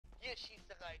hier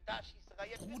Schießerei, da Schießerei.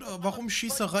 Jetzt Bruder, warum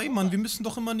Schießerei, Mann? Wir müssen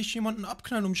doch immer nicht jemanden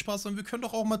abknallen, um Spaß zu haben. Wir können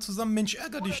doch auch mal zusammen Mensch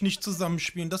ärger dich nicht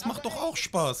zusammenspielen. Das macht doch auch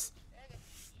Spaß.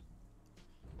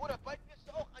 Bruder, bald wirst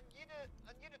du auch an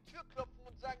jede Tür klopfen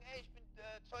und sagen, ey, ich bin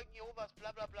Zeugen Jehovas,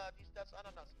 bla bla bla, dies, das,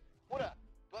 Ananas. Bruder,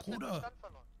 du hast den Verstand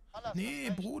verloren. Nee,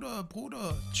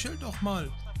 Bruder, chill doch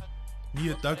mal.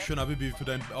 Hier, Dankeschön, Habibi, für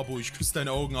dein Abo. Ich küsse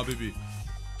deine Augen, Habibi.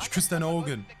 Ich küsse deine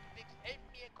Augen.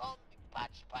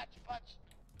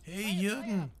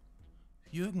 Hey,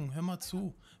 Jürgen, hör mal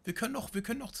zu. Wir können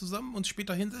doch zusammen uns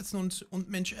später hinsetzen und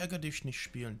Mensch ärger dich nicht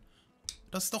spielen.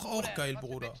 Das ist doch auch geil,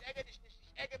 Bruder. Mensch ärger dich nicht.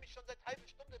 Ich ärgere mich schon seit halbe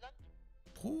Stunde lang.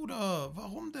 Bruder,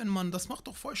 warum denn, Mann? Das macht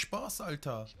doch voll Spaß,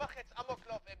 Alter. Ich mach jetzt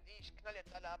Amoklauf, MD. Ich knall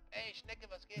jetzt alle ab. Ey, Schnecke,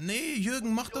 was geht? Nee,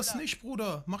 Jürgen, mach das nicht,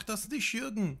 Bruder. Mach das nicht,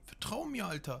 Jürgen. Vertrau mir,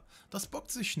 Alter. Das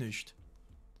bockt sich nicht.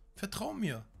 Vertrau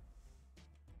mir.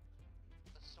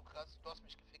 Das ist so krass. Du hast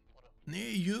mich gefickt, Bruder.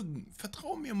 Nee, Jürgen,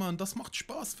 vertrau mir, Mann. Das macht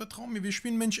Spaß. Vertrau mir. Wir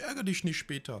spielen Mensch ärger dich nicht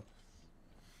später.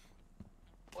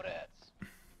 Bruder, jetzt.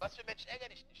 Was für Mensch ärger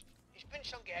dich nicht? Ich bin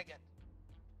schon geärgert.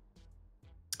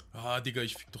 Ah, Digga,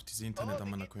 ich fick doch diese Internet an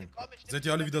meiner Queen. Seid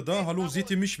ihr alle wieder da? Hallo,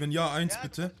 seht ihr mich? Wenn ja, eins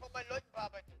bitte. Ich von meinen Leuten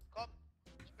bearbeitet. Komm,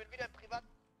 ich bin wieder privat.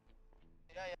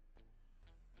 Ja.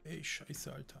 Ey,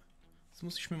 scheiße, Alter. Jetzt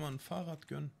muss ich mir mal ein Fahrrad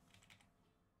gönnen.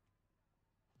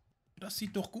 Das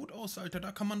sieht doch gut aus, Alter.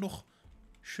 Da kann man doch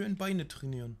schön Beine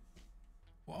trainieren.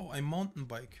 Wow, ein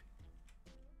Mountainbike.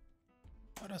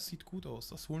 Ah, das sieht gut aus.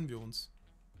 Das holen wir uns.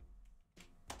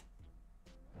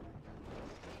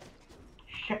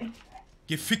 Scheiße.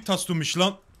 Gefickt hast du mich,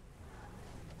 Land.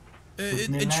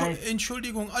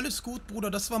 Entschuldigung, alles gut, Bruder.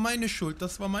 Das war meine Schuld.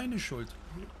 Das war meine Schuld.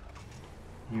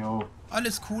 Jo.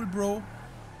 Alles cool, Bro.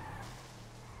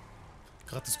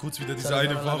 Gerade ist kurz wieder diese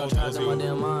eine Fahrer raus. Hallo,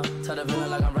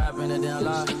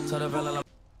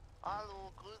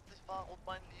 grüß dich, Farud,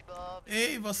 mein Lieber.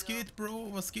 Ey, was geht,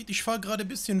 Bro? Was geht? Ich fahre gerade ein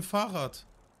bisschen Fahrrad.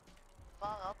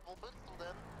 Fahrrad, wo bist du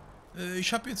denn?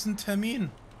 Ich habe jetzt einen Termin.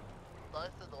 Da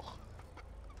ist er doch.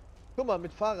 Guck mal,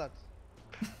 mit Fahrrad.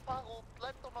 Farud,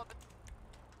 bleib doch mal bitte.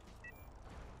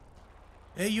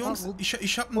 Ey, Jungs, Farud.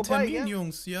 ich habe einen Vorbei, Termin, ja?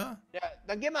 Jungs, ja? Ja,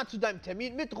 dann geh mal zu deinem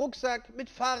Termin mit Rucksack, mit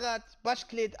Fahrrad,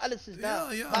 Waschkleid, alles ist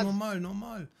da. Ja, Was?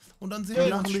 normal. Und dann sehen Ja,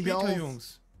 wir uns lachen dich später, aus.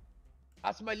 Jungs.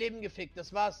 Hast du mein Leben gefickt,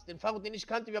 das war's. Den Farud, den ich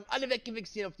kannte, wir haben alle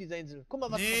weggewichst hier auf dieser Insel. Guck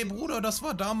mal, was Nee, passiert. Bruder, das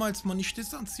war damals, Mann. Ich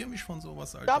distanziere mich von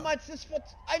sowas, Alter. Damals ist vor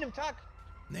einem Tag.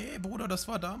 Nee, Bruder, das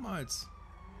war damals.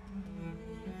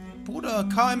 Bruder,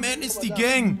 KMN ist die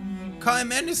Gang.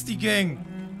 KMN ist die Gang.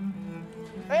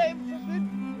 Hey,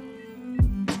 verschwind.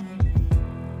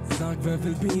 Sag, wer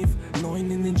will Beef?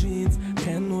 9 in den Jeans,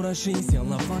 kenn oder schieß,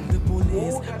 yalla fuck the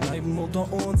Police. Bleiben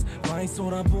unter uns, weiß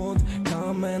oder bunt,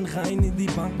 kamen rein in die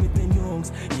Bank mit den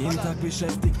Jungs. Jeden Tag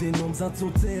beschäftigt, den Umsatz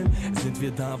zu zählen. Sind wir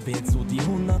da, wählt so die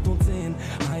 110.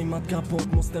 Heimat kaputt,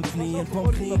 mussten fliehen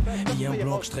vom Krieg. Hier im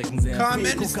Block strecken sehr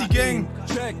KMN ist die Gang.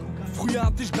 Check. Früher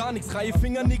hatte ich gar nichts, Reihe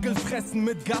Fingernägel fressen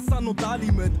mit Gassan und Ali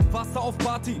mit Wasser auf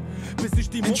Party, bis ich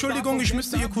die Entschuldigung, ich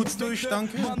müsste hier kurz durch,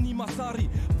 danke. Mani Masari,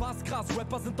 was krass,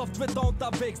 Rapper sind auf Twitter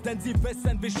unterwegs, denn sie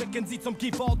wissen, wir schicken sie zum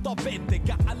Kiefer und Beat,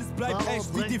 Digga, alles bleibt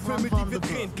echt, wie die Filme, die wir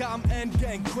drehen. KMN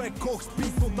Gang, Crack, Koks,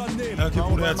 Beast, Unternehmen. Danke,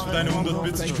 Bruder, jetzt für deine 100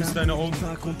 Bits, ich küsse deine Augen.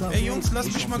 Ey, Jungs,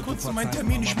 lasst mich mal kurz zu meinem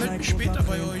Termin, ich melde mich später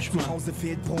bei euch, Mann. Zu Hause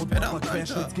fehlt Brot, Verdammt, aber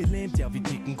Alter. gelähmt, ja, wir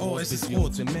ticken groß, Oh, es ist bis wir rot.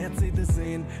 uns im Mercedes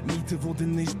sehen. Miete wurde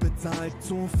nicht bezahlt,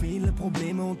 zu viele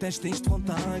Probleme und er sticht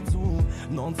frontal zu.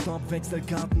 Nonstop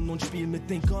Wechselkarten und Spiel mit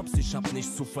den Cops. Ich hab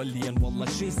nichts zu verlieren, Wallah,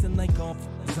 schieß in dein Kopf.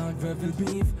 Sag, wer will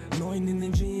Beef? 9 in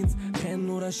den Jeans, kenn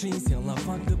oder schieß, yalla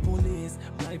fuck the Police.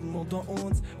 Bleiben unter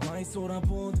uns, weiß oder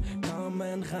bunt,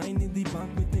 kamen rein in die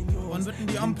Bank mit den Jungs. Wann wird denn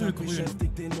die Ampel grün?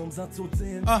 Beschäftigt, den Umsatz zu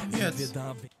zählen. Ah, Sind jetzt. wir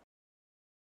da?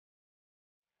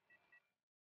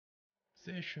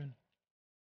 Sehr schön.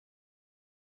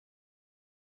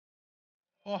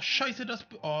 Oh, scheiße, das...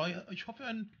 Oh, ja, ich hoffe,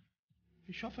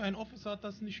 ein Officer hat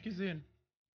das nicht gesehen.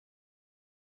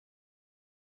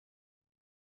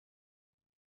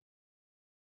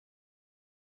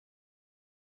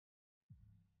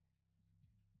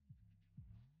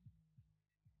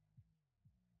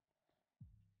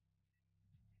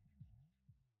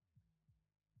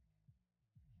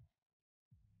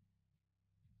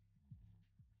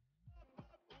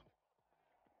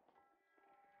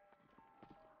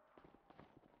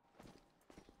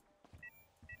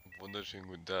 Wunderschönen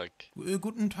guten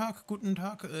Tag. Guten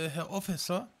Tag, Herr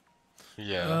Officer.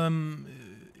 Ja.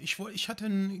 Ich hatte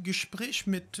ein Gespräch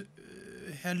mit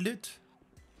Herr Litt.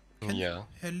 Ja.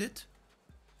 Herr Litt?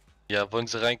 Ja, wollen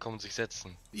Sie reinkommen und sich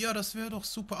setzen? Ja, das wäre doch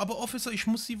super. Aber Officer, ich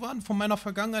muss Sie warnen. Von meiner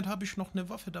Vergangenheit habe ich noch eine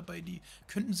Waffe dabei.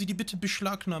 Könnten Sie die bitte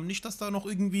beschlagnahmen? Nicht, dass da noch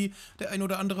irgendwie der ein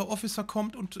oder andere Officer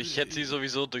kommt und... Ich hätte Sie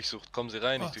sowieso durchsucht. Kommen Sie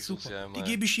rein, ich durchsuche Sie einmal. Die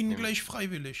gebe ich Ihnen gleich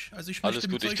freiwillig. Also ich möchte Alles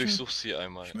gut, ich durchsuche Sie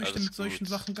einmal. Ich möchte mit solchen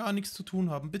Sachen gar nichts zu tun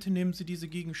haben. Bitte nehmen Sie diese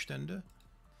Gegenstände.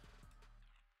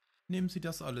 Nehmen Sie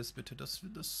das alles bitte. Das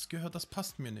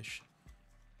passt mir nicht.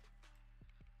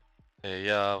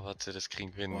 Ja, warte, das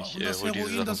kriegen wir hin. Oh, Ich und das hol diese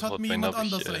Heroin, Sachen das hat sofort mir rein, jemand aber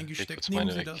anders leg eingesteckt. kurz Nehmen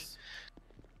meine Sie weg. das.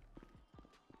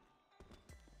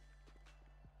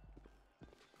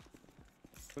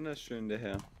 Wunderschön, der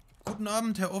Herr. Guten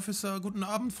Abend, Herr Officer. Guten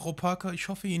Abend, Frau Parker. Ich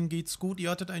hoffe, Ihnen geht's gut. Ihr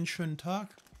hattet einen schönen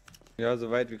Tag. Ja,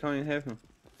 soweit. Wie kann man Ihnen helfen?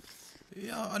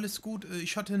 Ja, alles gut.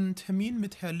 Ich hatte einen Termin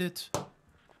mit Herr Litt.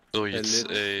 So,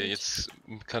 jetzt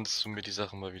kannst du mir die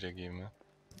Sachen mal wiedergeben, ja?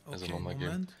 Also Okay, nochmal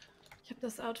Moment. geben. Ich habe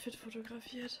das Outfit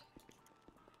fotografiert.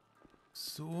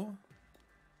 So.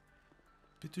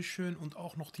 Bitteschön. Und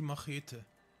auch noch die Machete.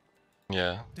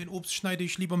 Ja, Den Obst schneide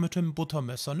ich lieber mit dem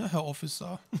Buttermesser, ne, Herr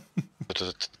Officer?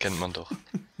 das kennt man doch.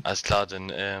 Alles klar, dann,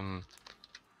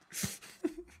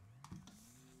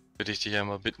 würde ich dich ja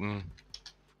mal bitten,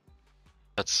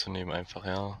 Platz zu nehmen einfach,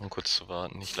 ja, und kurz zu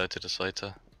warten. Ich leite das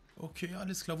weiter. Okay,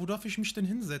 alles klar. Wo darf ich mich denn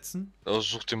hinsetzen? Also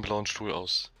such den blauen Stuhl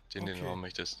aus, den Okay. du haben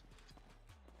möchtest.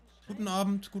 Guten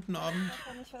Abend, guten Abend.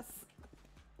 Kann ich was...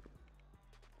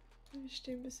 Ich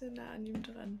stehe ein bisschen nah an ihm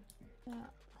dran. Ja.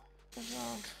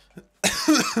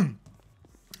 Also...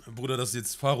 Bruder, das ist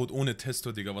jetzt Farud ohne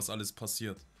Testo, Digga, was alles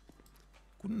passiert.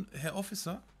 Guten, Herr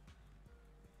Officer?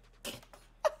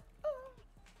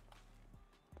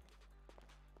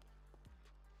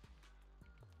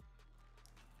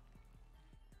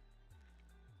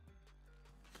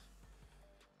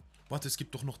 Warte, es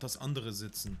gibt doch noch das andere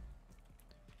Sitzen.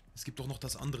 Es gibt doch noch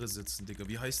das andere Sitzen, Digga.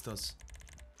 Wie heißt das?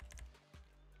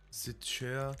 Sit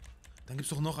Chair. Dann gibt's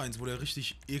doch noch eins, wo der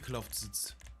richtig ekelhaft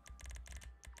sitzt.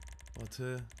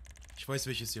 Warte. Ich weiß,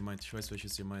 welches ihr meint.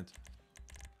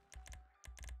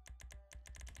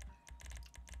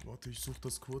 Warte, ich suche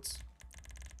das kurz.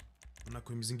 Na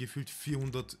komm, wir sind gefühlt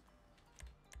 400...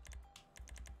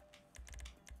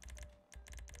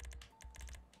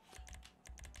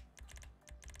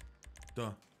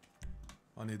 Da.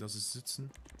 Ah ne, das ist Sitzen.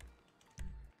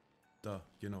 Da,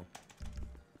 genau.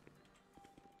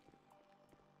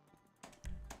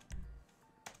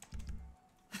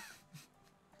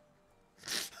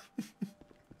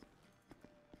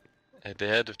 Der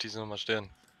Herr dürfte diese nochmal stören.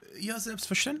 Ja,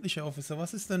 selbstverständlich, Herr Officer.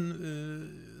 Was ist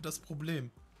denn das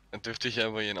Problem? Dann dürfte ich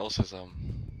aber Ihren Ausweis haben.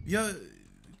 Ja,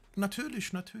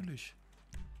 natürlich, natürlich.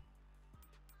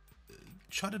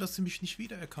 Schade, dass Sie mich nicht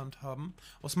wiedererkannt haben.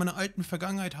 Aus meiner alten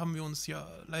Vergangenheit haben wir uns ja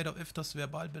leider öfters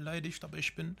verbal beleidigt, aber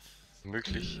ich bin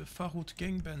Möglich. Farud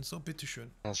Gangband, so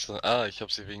bitteschön. Achso, ich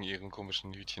habe Sie wegen Ihren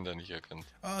komischen Hütchen da nicht erkannt.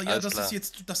 Ah ja, Alles das klar. ist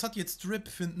jetzt, das hat jetzt Drip,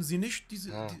 finden Sie nicht?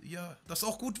 Ja, das ist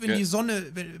auch gut, wenn Ja. die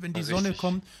Sonne, wenn die Sonne Richtig.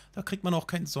 kommt, da kriegt man auch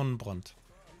keinen Sonnenbrand.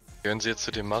 Gehören Sie jetzt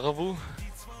zu dem Marabu?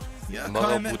 Ja, Der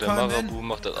Marabu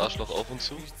macht das Arschloch auf und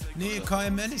zu. Nee,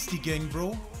 KMN ist die Gang,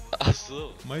 Bro. Ach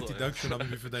so. Mighty, so, Dankeschön, haben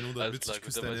wir für deine 100 Alles Bits. klar, Ich gut,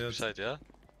 küsse dann dein weiß ich Herz. Bescheid, ja?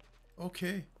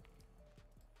 Okay.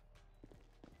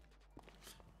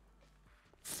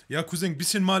 Ja, Cousin,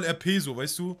 bisschen mal RP so,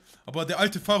 weißt du? Aber der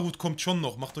alte Farud kommt schon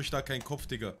noch. Macht euch da keinen Kopf,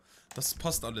 Digga. Das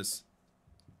passt alles.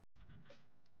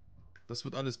 Das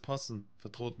wird alles passen.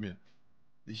 Vertraut mir.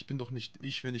 Ich bin doch nicht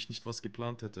ich, wenn ich nicht was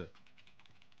geplant hätte.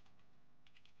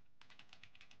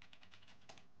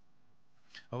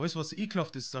 Aber weißt du, was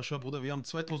ekelhaft ist, Sascha, Bruder? Wir haben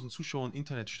 2000 Zuschauer und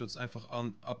Internet stürzt einfach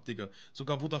ab, Digga.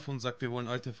 Sogar Vodafone sagt, wir wollen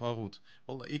alte Farud.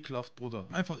 Wallah, ekelhaft, Bruder.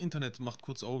 Einfach Internet macht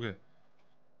kurz Auge.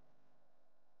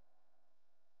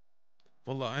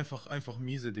 Wallah, einfach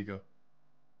miese, Digga.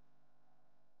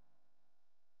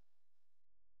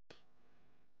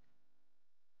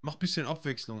 Mach bisschen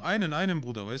Abwechslung. Einen,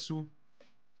 Bruder, weißt du?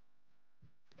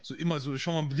 So immer so,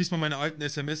 schau mal, lies mal meine alten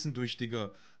SMSen durch,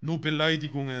 Digga. Nur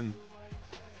Beleidigungen.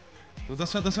 So,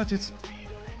 das hat jetzt...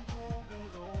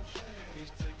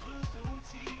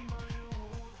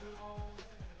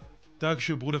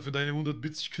 Dankeschön, Bruder, für deine 100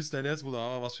 Bits. Ich küsse dein Herz, Bruder.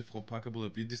 Aber was für Frau Parker,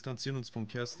 Bruder. Wir distanzieren uns von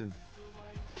Kerstin.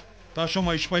 Da, schau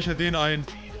mal, ich speichere den ein.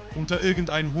 Unter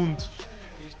irgendeinen Hund.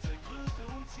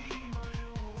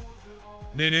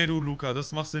 Nee, du, Luca,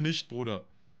 das machst du nicht, Bruder.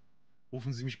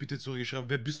 Rufen Sie mich bitte zurück. Ich schreibe,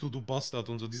 wer bist du, du Bastard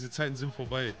und so. Diese Zeiten sind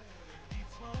vorbei.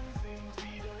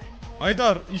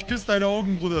 Alter, ich küsse deine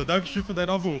Augen, Bruder. Dankeschön für dein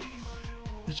Abo.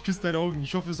 Ich küsse deine Augen.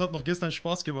 Ich hoffe, es hat noch gestern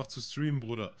Spaß gemacht zu streamen,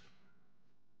 Bruder.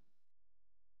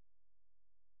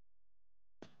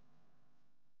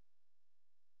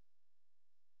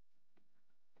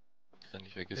 Dann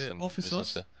nicht vergessen.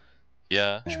 Officers?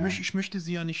 Ja. Ich möchte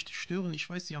Sie ja nicht stören. Ich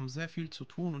weiß, Sie haben sehr viel zu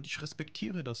tun und ich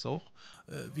respektiere das auch.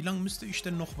 Wie lange müsste ich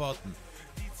denn noch warten?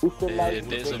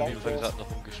 Der ist auf jeden Fall gerade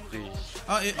noch im Gespräch.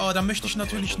 Da möchte ich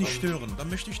natürlich nicht stören. Da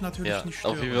möchte ich natürlich Ja, nicht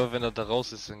stören. auf jeden Fall, wenn er da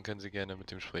raus ist, dann können Sie gerne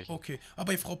mit dem sprechen. Okay,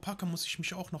 aber Frau Parker muss ich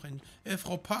mich auch noch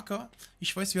Frau Parker,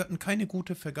 ich weiß, wir hatten keine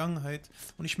gute Vergangenheit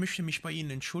und ich möchte mich bei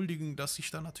Ihnen entschuldigen, dass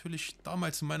ich da natürlich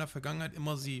damals in meiner Vergangenheit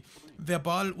immer Sie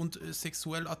verbal und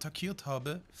sexuell attackiert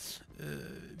habe.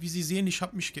 Wie Sie sehen, ich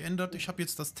habe mich geändert, ich habe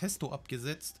jetzt das Testo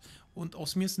abgesetzt und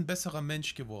aus mir ist ein besserer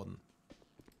Mensch geworden.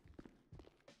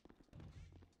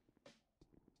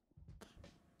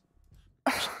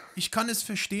 Ich kann es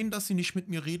verstehen, dass Sie nicht mit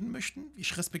mir reden möchten.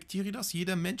 Ich respektiere das.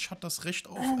 Jeder Mensch hat das Recht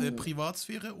auf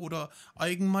Privatsphäre oder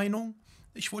Eigenmeinung.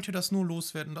 Ich wollte das nur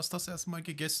loswerden, dass das erstmal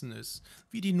gegessen ist.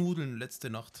 Wie die Nudeln letzte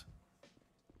Nacht.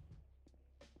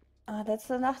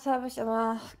 Letzte Nacht habe ich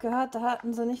aber gehört, da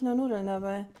hatten sie nicht nur Nudeln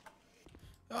dabei.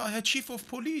 Ja, Herr Chief of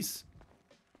Police.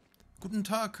 Guten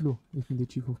Tag. Hallo, ich bin der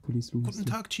Chief of Police, Louis. Guten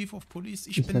Tag, Chief of Police.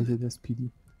 Ich leite das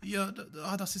PD. Ja,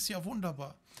 das ist ja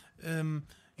wunderbar.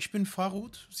 Ich bin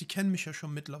Farud. Sie kennen mich ja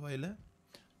schon mittlerweile.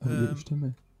 Ihre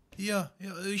Stimme. Ja,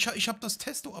 ich habe das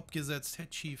Testo abgesetzt, Herr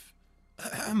Chief.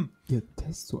 Ihr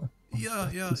Testo? Ja.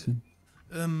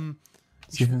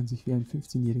 Sie hören sich wie ein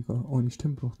 15-Jähriger ohne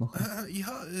Stimmbruch noch an.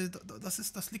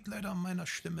 Das liegt leider an meiner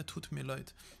Stimme, tut mir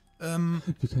leid.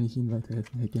 Wie kann ich Ihnen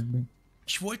weiterhelfen, Herr Gangbang?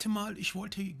 Ich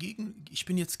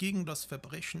bin jetzt gegen das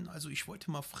Verbrechen, also ich wollte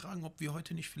mal fragen, ob wir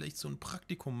heute nicht vielleicht so ein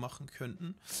Praktikum machen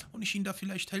könnten und ich Ihnen da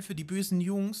vielleicht helfe, die bösen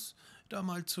Jungs da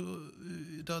mal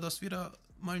dass wir da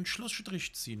mal einen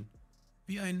Schlussstrich ziehen.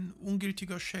 Wie ein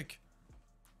ungültiger Scheck.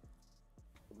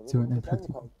 Sie wollen ein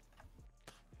Praktikum?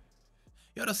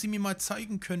 Ja, dass Sie mir mal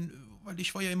zeigen können, weil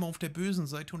ich war ja immer auf der bösen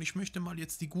Seite und ich möchte mal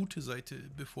jetzt die gute Seite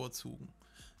bevorzugen.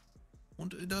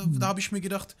 Und da habe ich mir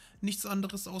gedacht, nichts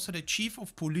anderes außer der Chief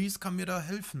of Police kann mir da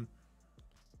helfen.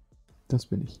 Das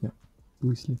bin ich, ja.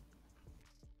 Louis Lee.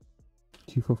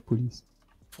 Chief of Police.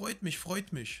 Freut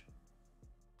mich.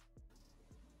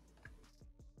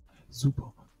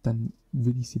 Super. Dann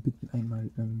würde ich Sie bitten,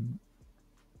 einmal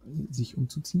sich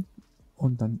umzuziehen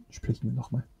und dann sprechen wir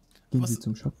nochmal. Gehen Sie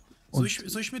zum Shop. Soll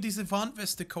ich mir diese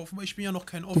Warnweste kaufen, weil ich bin ja noch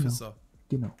kein Officer?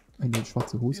 Genau. Eine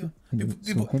schwarze Hose, eine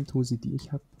Hemdhose, die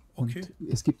ich habe. Okay. Und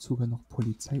es gibt sogar noch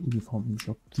Polizeiuniformen im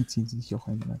Shop. Die ziehen Sie sich auch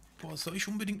einmal an. Boah, soll ich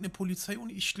unbedingt eine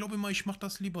Polizeiuniform? Ich glaube mal, ich mache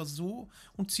das lieber so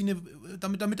und ziehe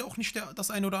damit auch nicht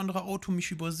das ein oder andere Auto mich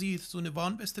übersieht. So eine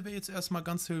Warnweste wäre jetzt erstmal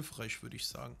ganz hilfreich, würde ich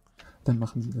sagen. Dann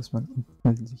machen Sie das mal und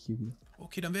melden sich hier wieder.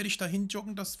 Okay, dann werde ich dahin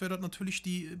joggen. Das fördert natürlich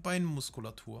die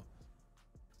Beinmuskulatur.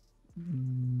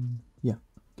 Ja,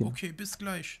 genau. Okay, bis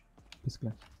gleich. Bis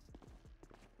gleich.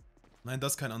 Nein,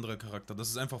 das ist kein anderer Charakter. Das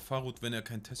ist einfach Farud, wenn er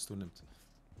kein Testo nimmt.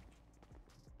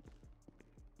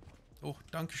 Oh,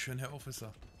 danke schön, Herr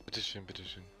Officer. Bitteschön.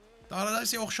 Da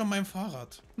ist ja auch schon mein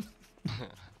Fahrrad.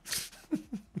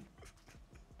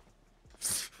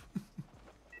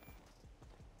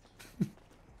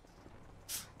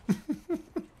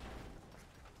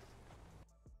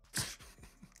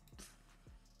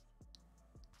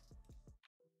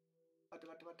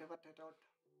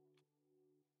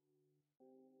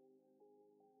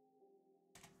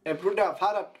 Hey Bruder,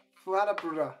 Fahrrad,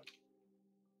 Bruder.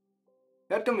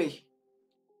 Hörst du mich?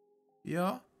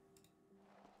 Ja?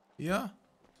 Ja?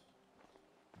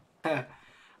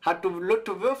 Hast du Lust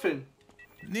zu würfeln?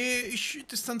 Nee, ich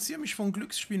distanziere mich von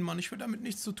Glücksspielen, Mann. Ich will damit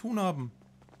nichts zu tun haben.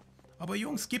 Aber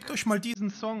Jungs, gebt euch mal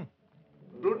diesen Song.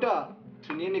 Bruder,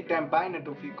 trainier nicht deine Beine,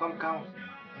 du viel, komm.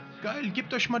 Geil,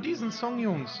 gebt euch mal diesen Song,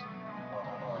 Jungs.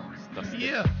 Das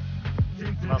Hier.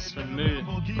 Was für ein Müll.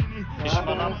 Ich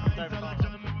mal ab.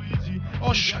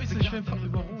 Oh Scheiße, ich werde einfach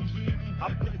überholt.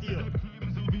 Ab mit dir.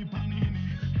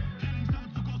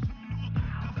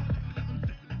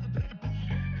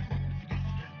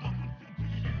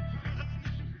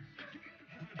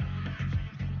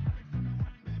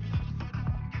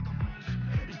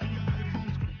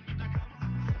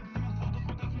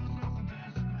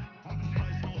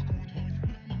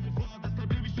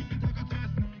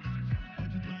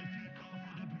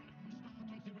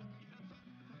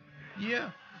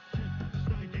 Yeah.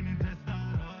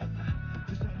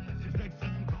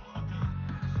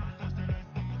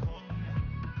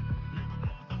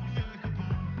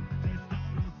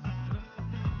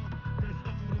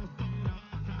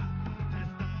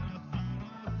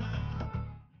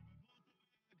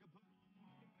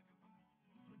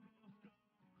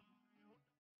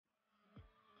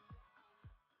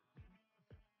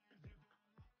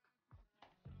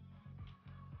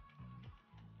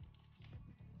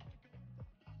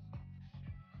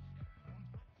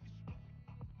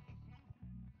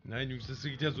 Nein, Jungs, das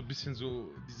geht ja so ein bisschen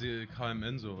so, diese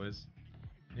KMN so, weißt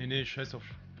du? Nee, scheiß auf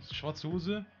schwarze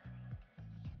Hose.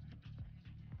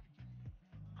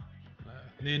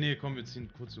 Nee, komm, wir ziehen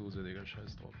kurze Hose, Digga,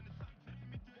 scheiß drauf.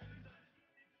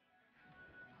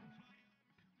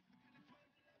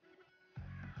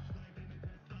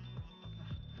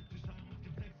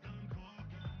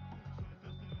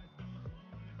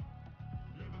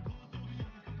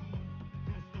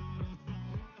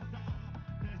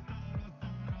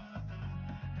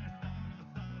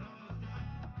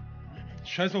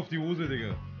 Scheiß auf die Hose,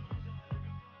 Digga.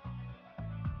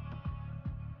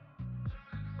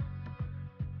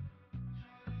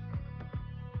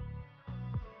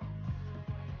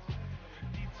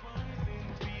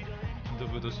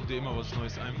 Dass du dir immer was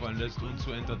Neues einfallen lässt und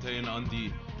zu entertainen an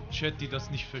die Chat, die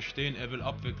das nicht verstehen. Er will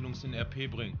Abwechslungs in RP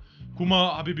bringen. Guck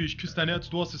mal, Habibi, ich küsse dein Herz.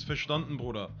 Du hast es verstanden,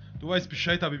 Bruder. Du weißt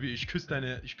Bescheid, Habibi. Ich küsse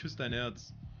dein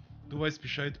Herz. Du weißt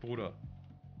Bescheid, Bruder.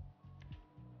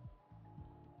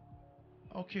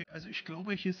 Okay, also ich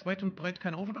glaube, hier ist weit und breit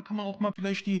kein Auto. Da kann man auch mal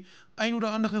vielleicht die ein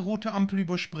oder andere rote Ampel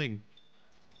überspringen.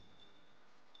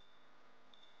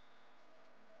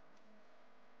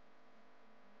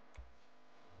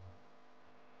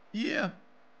 Yeah.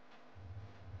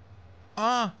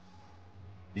 Ah.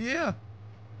 Yeah.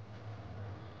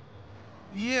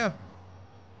 Yeah.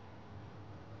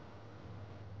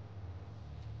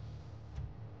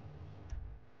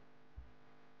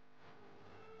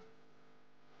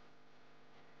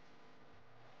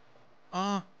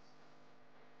 Ah.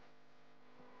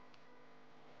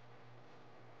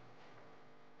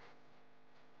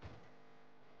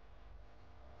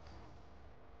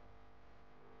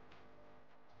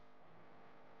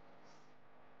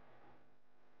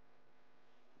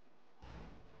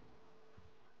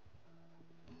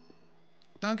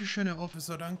 Dankeschön, Herr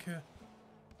Officer, danke.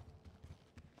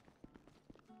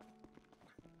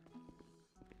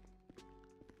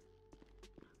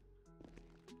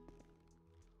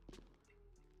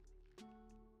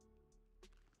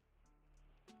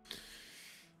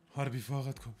 Harbi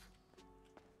Fahrradkopf.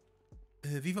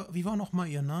 Wie war noch mal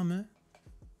Ihr Name?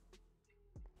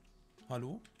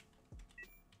 Hallo?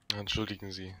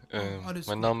 Entschuldigen Sie. alles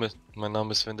mein Name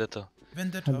ist Vendetta.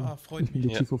 Vendetta, Hallo, freut ich bin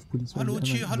mich. der Chief of Police. Hallo, Wollen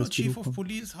Sie einmal in hallo das Chief Büro of kommen?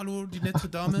 Police, hallo die nette Ach,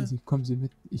 Dame. warten Sie, kommen Sie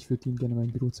mit, ich würde Ihnen gerne mein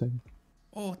Büro zeigen.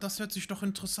 Oh, das hört sich doch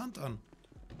interessant an.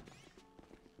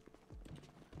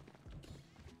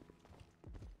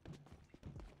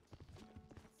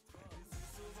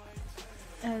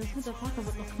 Das mit der Fahrer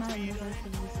wird noch knallen, ne, weißt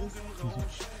du,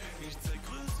 wie es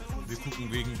ist. Wir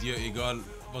gucken wegen dir, egal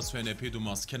was für ein RP du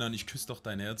machst. Kenan, ich küsse doch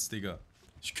dein Herz, Digga.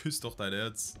 Ich küsse doch dein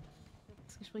Herz.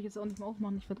 Das Gespräch jetzt auch nicht mehr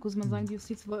aufmachen. Ich werde kurz mal sagen, die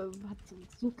Justiz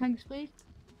sucht kein Gespräch.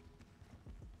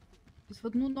 Es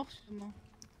wird nur noch schlimmer.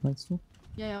 Meinst du?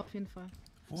 Ja, auf jeden Fall.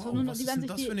 Wow, was ist denn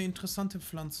das für eine interessante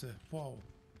Pflanze? Wow.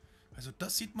 Also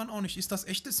das sieht man auch nicht. Ist das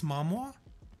echtes Marmor?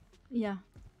 Ja.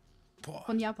 Boah.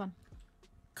 Von Japan.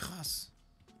 Krass.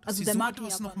 Also der mag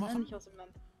etwas noch machen? Nicht aus dem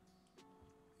Land.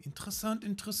 Interessant,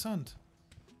 interessant.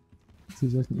 Sie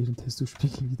sollten Ihren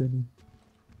Testo-Spiegel wieder nehmen.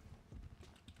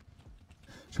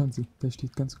 Schauen Sie, da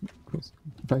steht ganz groß.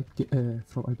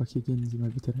 Frau Albach, hier gehen Sie mal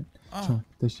bitte rein. Schau,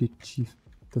 da steht Chief.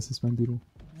 Das ist mein Büro.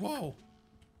 Wow.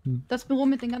 Das Büro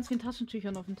mit den ganz vielen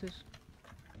Taschentüchern auf dem Tisch.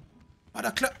 Ah,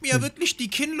 da klappt mir ja wirklich die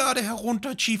Kinnlade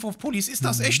herunter, Chief of Police. Ist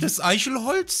das echtes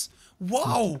Eichelholz?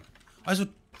 Wow. Also,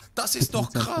 das ist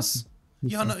doch krass.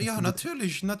 Ja,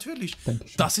 natürlich.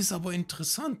 Dankeschön. Das ist aber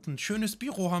interessant. Ein schönes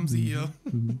Büro haben Sie hier.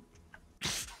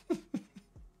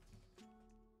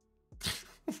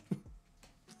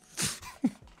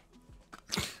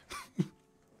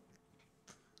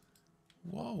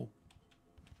 Wow.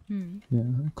 Ja,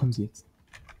 kommen Sie jetzt.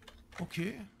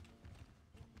 Okay.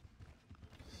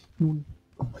 Nun,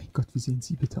 oh mein Gott, wie sehen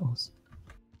Sie bitte aus?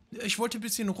 Ich wollte ein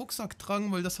bisschen Rucksack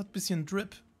tragen, weil das hat ein bisschen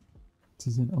Drip. Sie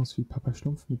sehen aus wie Papa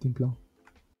Schlumpf mit dem Blau.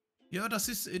 Ja,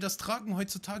 das tragen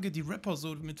heutzutage die Rapper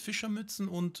so mit Fischermützen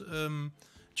und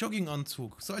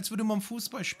Jogginganzug. So als würde man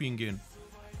Fußball spielen gehen.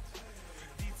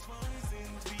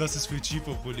 Das ist für Chief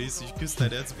of Police. Ich küsse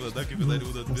dein Herz, Bruder. Danke für deine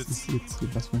 100 Was Bits. ist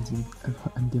jetzt, was wollen Sie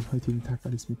an dem heutigen Tag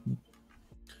alles mitnehmen?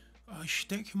 Ich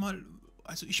denke mal,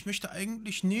 also ich möchte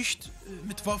eigentlich nicht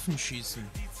mit Waffen schießen.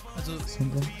 Also das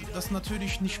ist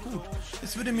natürlich nicht gut.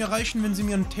 Es würde mir reichen, wenn Sie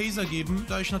mir einen Taser geben,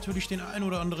 da ich natürlich den ein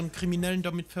oder anderen Kriminellen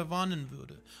damit verwarnen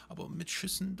würde. Aber mit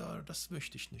Schüssen, das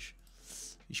möchte ich nicht.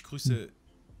 Ich grüße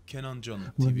Kenan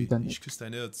John TV. Ich küsse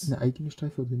dein Herz. Eine eigene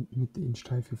Streife oder mit in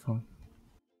Streife fahren?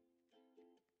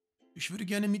 Ich würde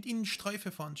gerne mit Ihnen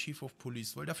Streife fahren, Chief of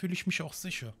Police, weil da fühle ich mich auch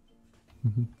sicher.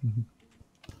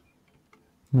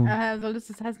 Soll das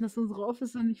heißen, dass unsere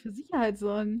Officer nicht für Sicherheit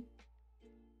sorgen?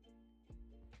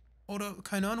 oder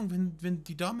keine Ahnung, wenn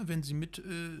die Dame, wenn sie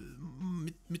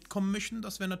mitkommen möchten,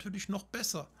 das wäre natürlich noch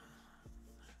besser.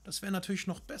 Das wäre natürlich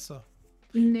noch besser.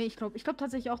 Nee, ich glaube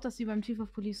tatsächlich auch, dass sie beim Chief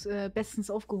of Police bestens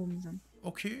aufgehoben sind.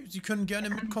 Okay, Sie können gerne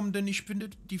mitkommen, denn ich finde,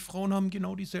 die Frauen haben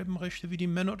genau dieselben Rechte wie die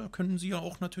Männer, da können Sie ja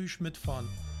auch natürlich mitfahren.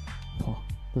 Boah,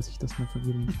 dass ich das mal von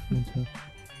Ihrem Mund höre.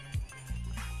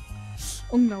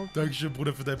 Unglaublich. Dankeschön,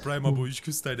 Bruder, für dein Prime-Abo. Ich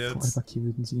küsse dein Frau Herz. Albaki,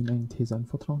 würden Sie ihm einen These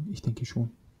anvertrauen? Ich denke schon.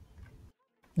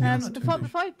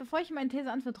 Bevor ich meinen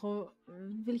These anvertraue,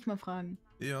 will ich mal fragen.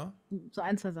 Ja. So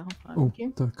ein, zwei Sachen fragen, Oh,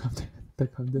 okay? da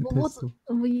kam der Testo.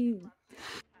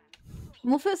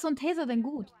 Wofür ist so ein Taser denn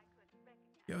gut?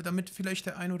 Ja, damit vielleicht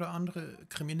der ein oder andere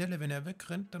Kriminelle, wenn er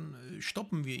wegrennt, dann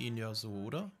stoppen wir ihn ja so,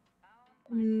 oder?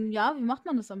 Ja, wie macht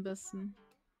man das am besten?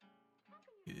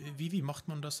 Wie macht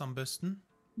man das am besten?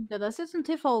 Ja, das ist jetzt ein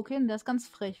TV, okay? Der ist ganz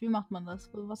frech. Wie macht man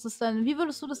das? Wie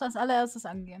würdest du das als allererstes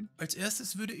angehen? Als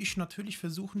erstes würde ich natürlich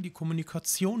versuchen, die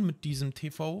Kommunikation mit diesem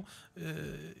TV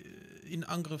in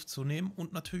Angriff zu nehmen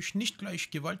und natürlich nicht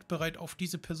gleich gewaltbereit auf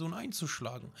diese Person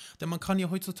einzuschlagen. Denn man kann ja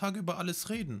heutzutage über alles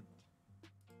reden.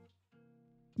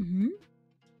 Mhm.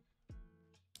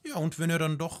 Ja, und wenn er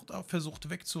dann doch da versucht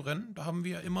wegzurennen, da haben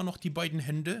wir ja immer noch die beiden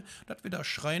Hände, dass wir da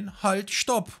schreien, halt,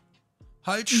 stopp!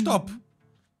 Halt, stopp! Mhm.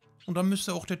 Und dann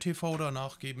müsste auch der TV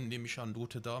danach geben, nehme ich an,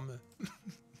 gute Dame.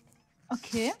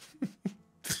 Okay.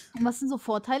 Und was sind so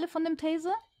Vorteile von dem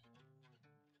Taser?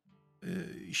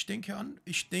 Ich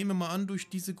nehme mal an, durch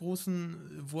diese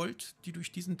großen Volt, die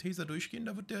durch diesen Taser durchgehen,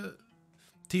 da wird der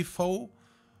TV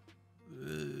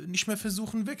nicht mehr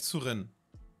versuchen wegzurennen.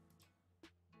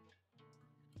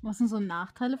 Was sind so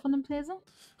Nachteile von dem Taser?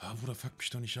 Ah, Bruder, fuck mich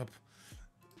doch nicht ab.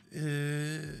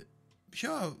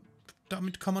 Ja,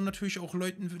 damit kann man natürlich auch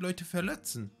Leute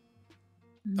verletzen.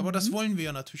 Aber das wollen wir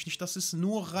ja natürlich nicht. Das ist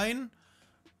nur rein,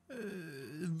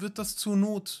 wird das zur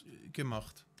Not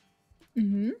gemacht.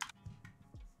 Mhm.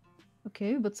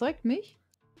 Okay, überzeugt mich.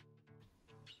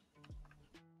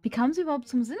 Wie kam sie überhaupt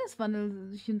zum Sinneswandel,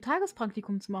 sich ein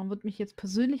Tagespraktikum zu machen? Würde mich jetzt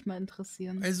persönlich mal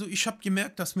interessieren. Also ich habe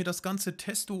gemerkt, dass mir das ganze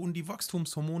Testo und die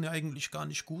Wachstumshormone eigentlich gar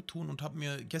nicht gut tun und habe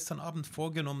mir gestern Abend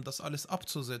vorgenommen, das alles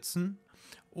abzusetzen.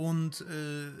 Und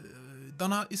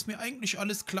danach ist mir eigentlich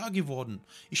alles klar geworden.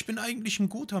 Ich bin eigentlich ein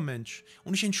guter Mensch.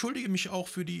 Und ich entschuldige mich auch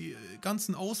für die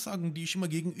ganzen Aussagen, die ich immer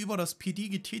gegenüber das PD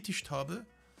getätigt habe.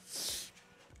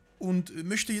 Und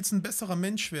möchte jetzt ein besserer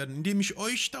Mensch werden, indem ich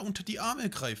euch da unter die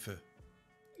Arme greife.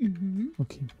 Mhm.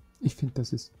 Okay, ich finde,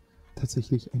 das ist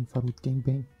tatsächlich ein Farud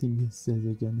Gangbang, den wir sehr,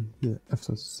 sehr gerne hier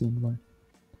öfters sehen wollen.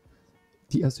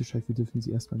 Die erste Streife dürfen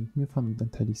Sie erstmal mit mir fahren und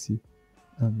dann teile ich Sie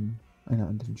einer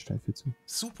anderen Streife zu.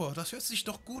 Super, das hört sich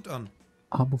doch gut an.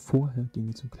 Aber vorher gehen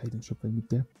wir zum Kleidungsshop, weil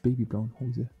mit der babyblauen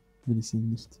Hose will ich Sie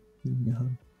nicht neben mir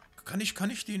haben. Kann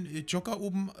ich den Jogger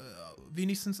oben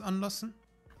wenigstens anlassen?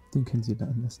 Den können Sie da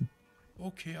anlassen.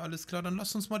 Okay, alles klar, dann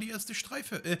lasst uns mal die erste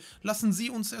Streife. Lassen Sie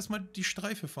uns erstmal die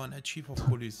Streife fahren, Herr Chief of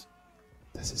Police.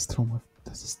 Das ist traumhaft.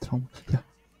 Das ist traumhaft. Ja.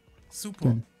 Super.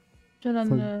 Gerne. Ja,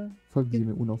 dann, folgen Sie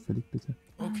mir unauffällig, bitte.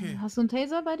 Okay. Hast du einen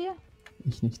Taser bei dir?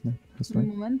 Ich nicht, ne? Hast du einen?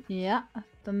 Moment. Ja,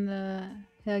 dann,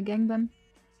 Herr Gangbang.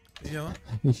 Ja.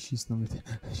 Ich schieß nur mit.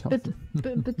 Bitte,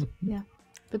 bitte, ja.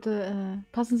 Bitte,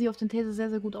 passen Sie auf den Taser sehr,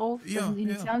 sehr gut auf. Da sind die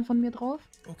Initialen von mir drauf.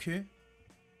 Okay.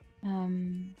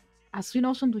 Hast du ihn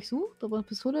auch schon durchsucht? Aber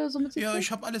Pistole so mit sich? Ja,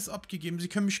 ich habe alles abgegeben. Sie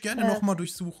können mich gerne nochmal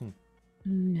durchsuchen.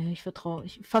 Nee, ich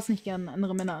fasse nicht gerne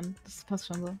andere Männer an. Das passt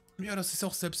schon so. Ja, das ist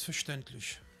auch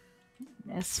selbstverständlich.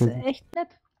 Er ist echt nett.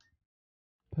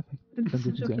 Perfekt. Dann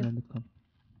dürfen Sie einmal mitkommen.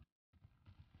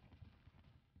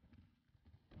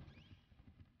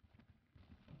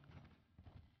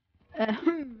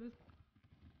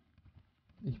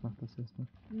 Ich mach das erstmal.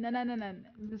 Nein.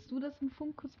 Willst du das im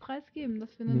Funk kurz preisgeben,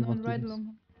 dass wir eine neue Ride-Along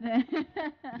haben?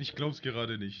 Ich glaub's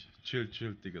gerade nicht. Chill,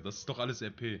 Digga. Das ist doch alles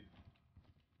RP.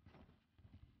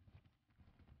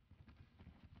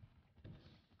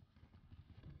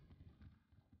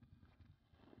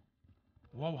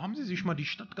 Wow, haben Sie sich mal die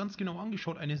Stadt ganz genau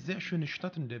angeschaut? Eine sehr schöne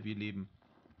Stadt, in der wir leben.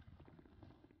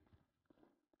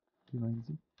 Wie meinen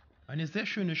Sie? Eine sehr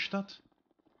schöne Stadt.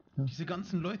 Ja. Diese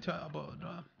ganzen Leute, aber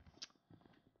da...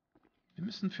 Wir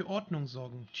müssen für Ordnung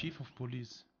sorgen, Chief of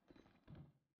Police.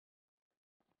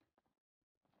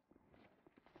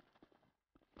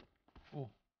 Oh.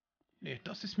 Nee,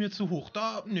 das ist mir zu hoch.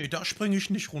 Da springe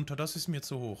ich nicht runter. Das ist mir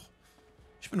zu hoch.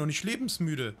 Ich bin noch nicht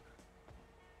lebensmüde.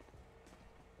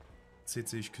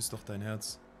 CC, ich küsse doch dein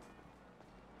Herz.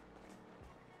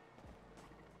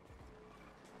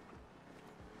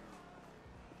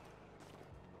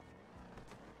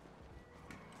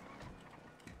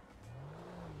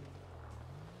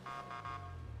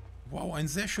 Wow, ein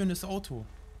sehr schönes Auto.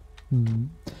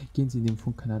 Mhm. Gehen Sie in den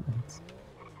Funkkanal 1.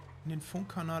 In den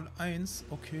Funkkanal 1,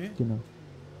 okay. Genau.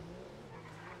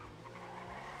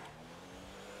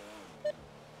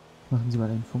 Machen Sie mal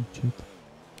einen Funkcheck.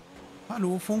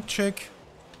 Hallo, Funkcheck.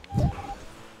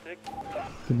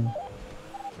 Genau.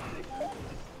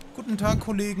 Guten Tag,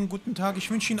 Kollegen, guten Tag. Ich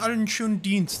wünsche Ihnen allen einen schönen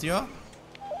Dienst, ja?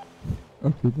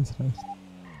 Okay, das reicht.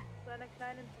 So eine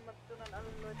kleine Information an alle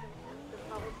Leute. Der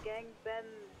Farud Gang Ben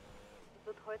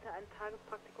wird heute ein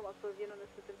Tagespraktikum absolvieren und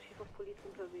ist mit dem Chief of Police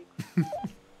unterwegs.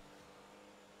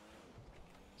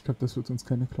 Ich glaube, das wird uns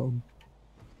keiner glauben.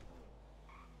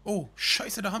 Oh,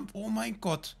 scheiße, da haben... Oh mein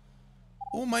Gott.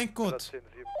 Oh mein Gott.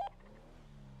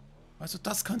 Also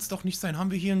das kann's doch nicht sein. Haben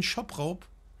wir hier einen Shopraub?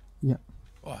 Ja.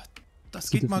 Oh, das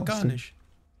Sie geht mal dürfen gar aussteigen. nicht.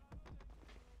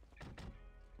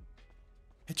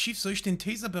 Herr Chief, soll ich den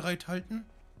Taser bereithalten?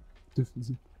 Dürfen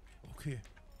Sie. Okay.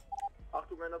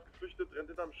 Achtung, einer ist geflüchtet, rennt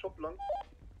hinterm Shop lang.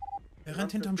 Er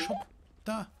rennt hinterm Shop.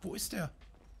 Da, wo ist er?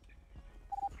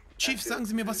 Chief, sagen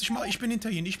Sie mir, was ich mache. Ich bin hinter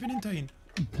Ihnen, ich bin hinter Ihnen.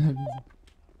 Bleiben Sie.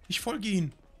 Ich folge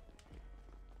Ihnen.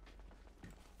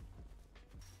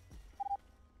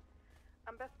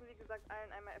 Am besten, wie gesagt,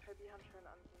 allen einmal FLB-Handschuhe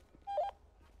anbieten.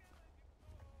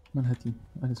 Man hat ihn.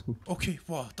 Alles gut. Okay,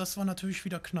 boah, das war natürlich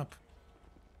wieder knapp.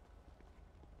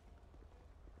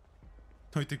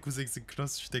 Heute Cousins in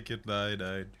Kloss stecken. Nein,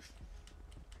 nein.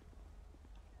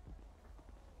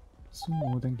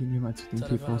 So, dann gehen wir mal zu den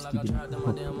TVs, die den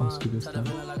Hop ausgelöst haben.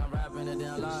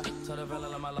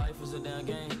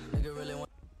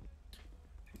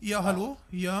 Ja, hallo?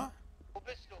 Ja? Wo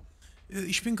bist du?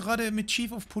 Ich bin gerade mit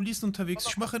Chief of Police unterwegs.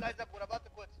 Ich mache... Leiser, Bruder, warte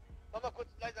kurz. Mach mal kurz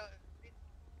leiser.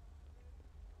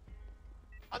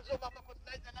 Hanso, mach mal kurz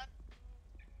leiser an.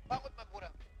 Farud, mein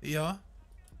Bruder. Ja?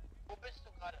 Wo bist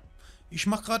du gerade? Ich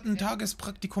mache gerade ein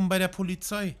Tagespraktikum bei der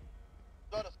Polizei.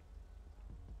 So, das...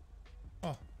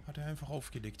 Oh, hat er einfach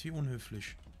aufgelegt. Wie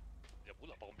unhöflich. Ja,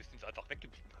 Bruder, warum bist du jetzt einfach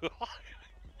weggeblieben?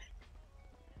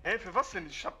 Hey, für was denn?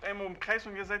 Ich hab einmal im Kreis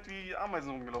und ihr seid wie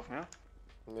Ameisen rumgelaufen, ja?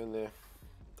 Nee,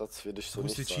 das will ich so Wo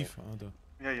ist nicht der sagen. Chief? Ah,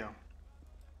 da. Ja.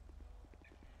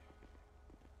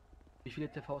 Wie viele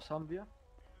TVs haben wir?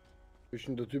 Ich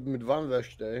bin der Typ mit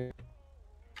Warnwäsche, ey.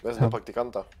 Wer ist der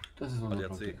Praktikant da? Das ist unser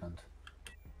Praktikant.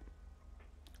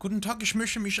 Guten Tag, ich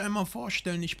möchte mich einmal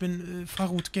vorstellen. Ich bin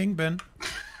Farud Gangban.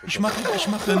 Ich mache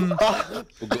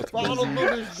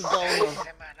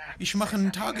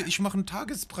ein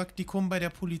Tagespraktikum bei der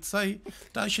Polizei.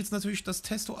 Da ich jetzt natürlich das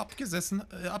Testo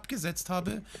abgesetzt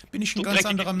habe, bin ich ein ganz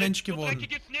anderer Mensch geworden.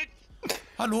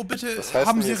 Hallo, bitte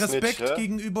haben Sie Respekt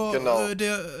gegenüber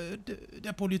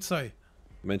der Polizei.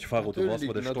 Mensch, Farud, du warst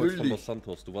mal der Stolz von Los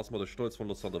Santos. Du warst mal der Stolz von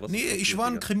Los Santos. Nee, ich war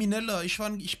ein Krimineller. Ich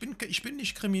bin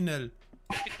nicht kriminell.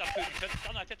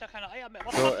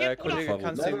 So, Kollege,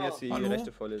 kannst du mir jetzt die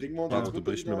Rechte vorlesen? Farud, du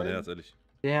brichst mir mein Herz, ehrlich.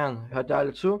 Ja, hört ihr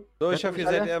alle zu? So, ich hoffe, ihr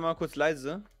seid eher mal kurz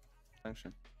leise.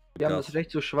 Dankeschön. Sie haben das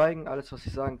Recht zu schweigen, alles was Sie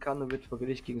sagen kann und wird vor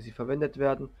Gericht gegen Sie verwendet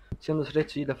werden. Sie haben das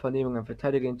Recht zu jeder Vernehmung einen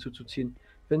Verteidiger hinzuzuziehen.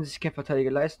 Wenn Sie sich keinen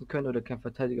Verteidiger leisten können oder kein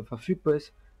Verteidiger verfügbar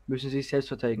ist, müssen Sie sich selbst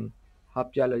verteidigen.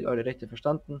 Habt ihr alle eure Rechte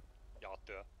verstanden?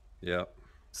 Ja.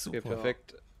 Super. Okay,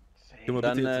 perfekt. Geh mal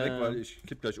bitte jetzt weg, weil ich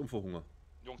kipp gleich um vor Hunger.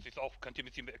 Jungs, ist auch, könnt ihr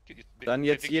mit ihm... Dann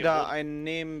jetzt jeder einen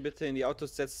nehmen, bitte in die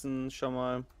Autos setzen, schon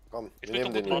mal. Komm, wir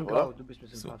nehmen den mal, oder? Du bist ein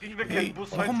bisschen Hey,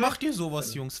 warum macht ihr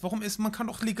sowas, Jungs? Warum ist, man kann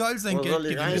doch legal sein Geld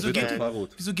gewinnen.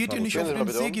 Wieso geht ihr nicht auf den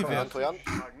Sägewerk?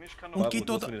 Und geht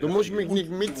dort... Du musst mich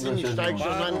nicht mitziehen, ich steig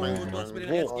schon ein, mein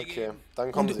Freund. Okay,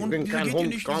 dann kommen Sie.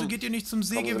 Wieso geht ihr nicht zum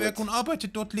Sägewerk und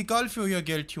arbeitet dort legal für euer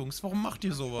Geld, Jungs? Warum macht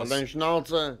ihr sowas? Deine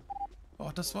Schnauze.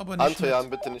 Oh, das war aber nicht Antojan,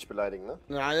 bitte nicht beleidigen, ne?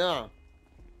 Ja.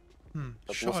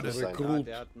 Das muss schade. nicht sein. Ja,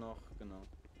 der hat noch, genau.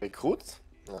 Rekrut?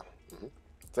 Ja.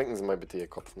 Senken Sie mal bitte Ihr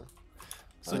Kopf, ne?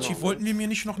 So, Chief, wollten wir mir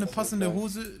nicht noch eine passende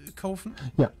Hose kaufen?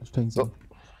 Ja, steigen Sie.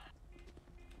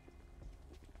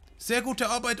 Sehr gute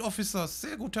Arbeit, Officers.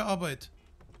 Sehr gute Arbeit.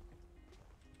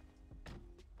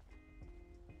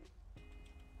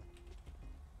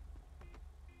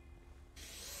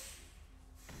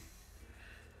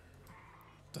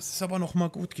 Das ist aber noch mal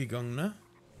gut gegangen, ne?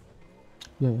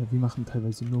 Ja, wir machen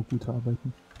teilweise nur gute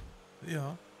Arbeiten.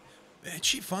 Ja.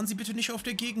 Chief, fahren Sie bitte nicht auf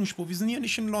der Gegenspur. Wir sind hier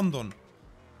nicht in London.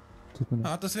 Tut mir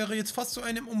leid. Das wäre jetzt fast zu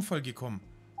einem Unfall gekommen.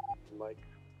 Mike,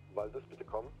 Waldes, bitte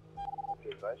kommen.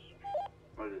 Okay, gleich.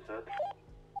 Waldes,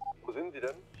 Wo sind Sie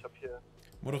denn? Ich hab hier...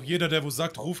 Modoch, jeder, der wo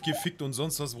sagt, ruf gefickt und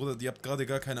sonst was, Bruder, ihr habt gerade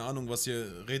gar keine Ahnung, was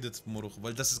ihr redet, Modoch.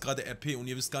 Weil das ist gerade RP und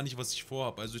ihr wisst gar nicht, was ich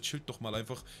vorhab. Also chillt doch mal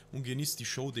einfach und genießt die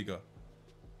Show, Digga.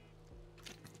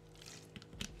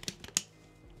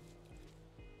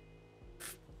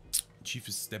 Chief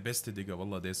ist der beste, Digga,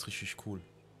 Wallah, der ist richtig cool.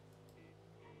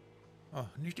 Ah,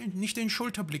 nicht den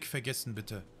Schulterblick vergessen,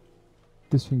 bitte.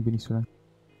 Deswegen bin ich so lang.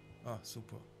 Ah,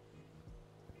 super.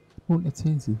 Nun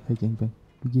erzählen Sie, Herr Gangbang,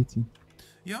 wie geht's Ihnen?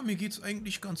 Ja, mir geht's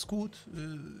eigentlich ganz gut.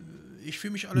 Ich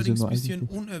fühle mich allerdings ein bisschen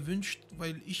unerwünscht,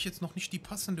 weil ich jetzt noch nicht die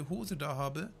passende Hose da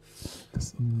habe.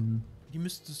 Das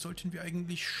sollten wir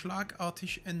eigentlich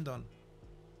schlagartig ändern.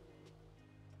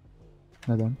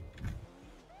 Na dann.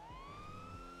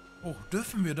 Oh,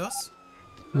 dürfen wir das?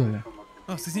 Ja, ja.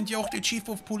 Ach, Sie sind ja auch der Chief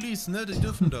of Police, ne? Die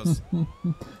dürfen das.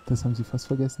 Das haben Sie fast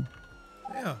vergessen.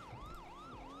 Ja.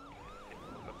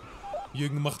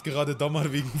 Jürgen macht gerade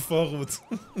Dammer wegen Farud.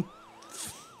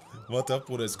 Warte ab,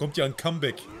 Bruder, es kommt ja ein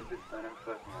Comeback.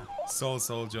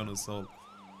 Saul, John, Saul.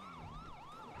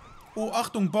 Oh,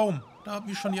 Achtung, Baum. Da haben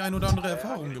wir schon die ein oder andere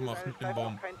Erfahrung gemacht mit dem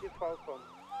Baum.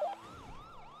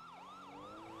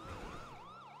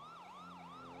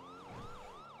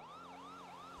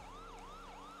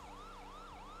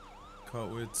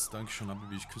 K.O. jetzt, dankeschön,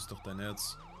 Habibi, ich küsse doch dein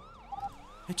Herz.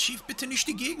 Herr Chief, bitte nicht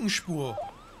die Gegenspur.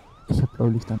 Ich hab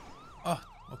Blaulicht an. Ah,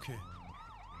 okay.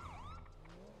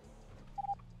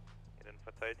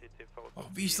 Ach,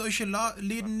 wie ich solche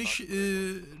Läden nicht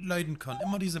leiden kann.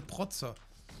 Immer diese Protzer.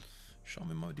 Schauen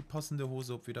wir mal die passende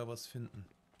Hose, ob wir da was finden.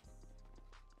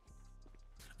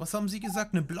 Was haben Sie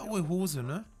gesagt? Eine blaue Hose,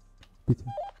 ne? Bitte.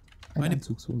 Eine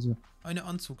Anzugshose. Eine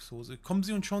Anzugshose. Kommen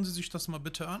Sie und schauen Sie sich das mal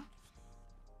bitte an.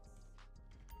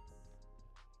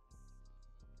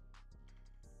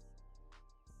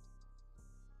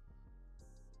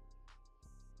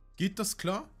 Geht das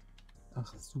klar?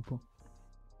 Ach, super.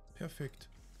 Perfekt.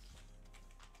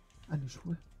 Eine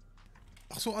Schuhe?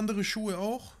 Ach so, andere Schuhe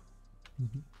auch?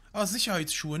 Mhm. Ah,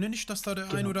 Sicherheitsschuhe, ne? Nicht, dass da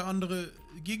der ein oder andere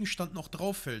Gegenstand noch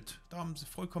drauf fällt. Da haben Sie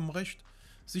vollkommen recht.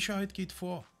 Sicherheit geht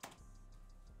vor.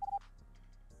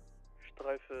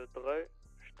 Streife 3,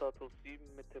 Status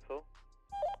 7 mit TV.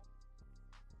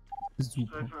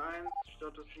 Super. Streife 1,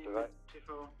 Status 7 mit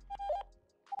TV.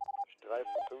 Streife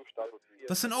 5, Status 4.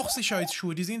 Das sind auch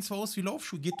Sicherheitsschuhe. Die sehen zwar aus wie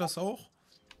Laufschuhe. Geht das auch?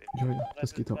 Ja, ja,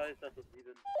 das geht auch.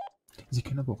 Sie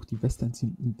können aber auch die Weste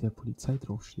anziehen, in der Polizei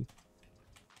draufsteht.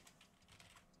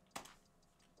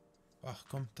 Ach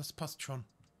komm, das passt schon.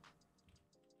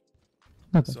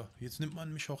 So, jetzt nimmt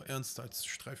man mich auch ernst als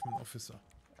Streifenofficer.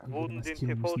 Wurden den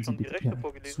TV schon die Rechte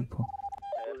vorgelesen? Super.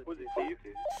 Positiv.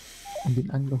 Und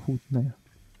den Anglerhut, naja.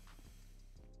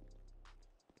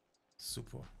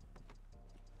 Super.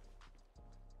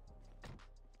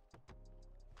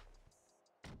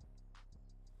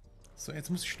 So,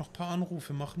 jetzt muss ich noch ein paar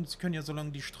Anrufe machen. Sie können ja so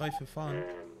lange die Streife fahren.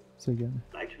 Sehr gerne.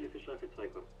 Leitstelle für Streife 2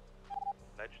 kommt.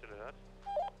 Leitstelle hört.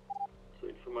 Zur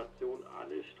Information,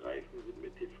 alle Streifen sind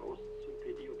mit TVs zum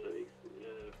PD unterwegs.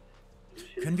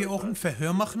 Können wir auch ein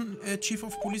Verhör machen, Chief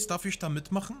of Police? Darf ich da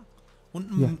mitmachen?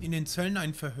 Unten in den Zellen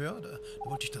ein Verhör?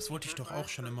 Das wollte ich doch auch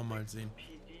schon immer mal sehen.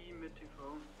 PD mit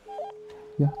TV.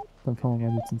 Ja, dann fahren wir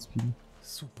mal jetzt ins PD.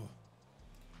 Super.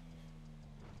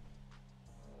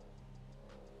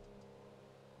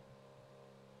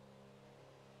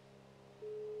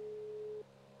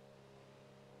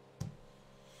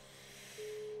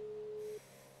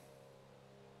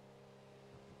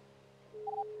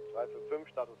 Streife 5,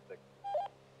 Status 6.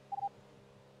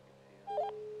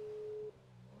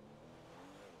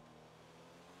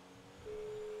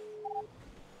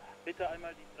 Bitte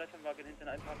einmal die Streifenwagen hinten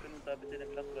einpacken und da bitte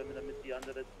den Platz räumen, damit die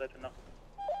andere Streife nach.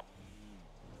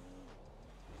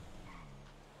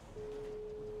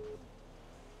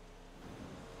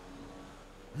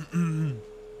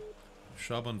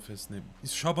 Schaban festnehmen.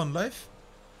 Ist Schaban live?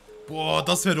 Boah,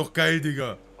 das wäre doch geil,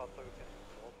 Digga.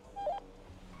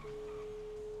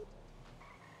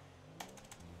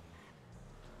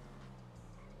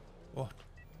 Oh,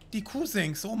 die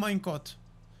Cousins, oh mein Gott.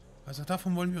 Also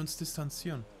davon wollen wir uns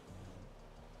distanzieren.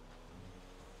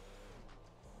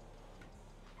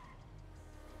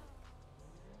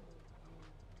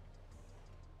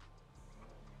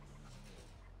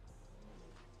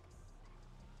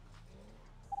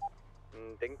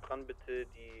 Denkt dran bitte,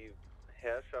 die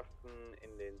Herrschaften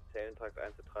in den Zellentrakt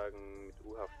einzutragen mit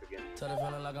U-Haftbeginn.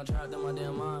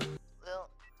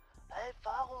 Hey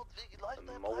Farud, wie läuft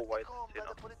dein Praktikum bei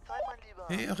der Polizei, mein Lieber?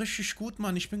 Hey, richtig gut,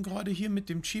 Mann. Ich bin gerade hier mit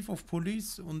dem Chief of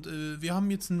Police und wir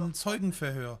haben jetzt ein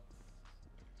Zeugenverhör.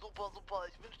 Super, super.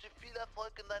 Ich wünsche dir viel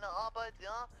Erfolg in deiner Arbeit,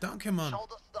 ja? Danke, Mann. Schau,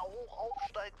 dass du da hoch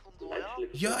aufsteigst und so, ja?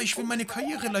 Ja, ich will meine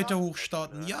Karriereleiter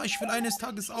hochstarten. Ja, ich will eines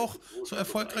Tages auch so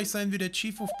erfolgreich sein wie der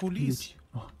Chief of Police.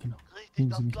 Oh, genau. Richtig,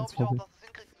 das glaube ich auch, dass du es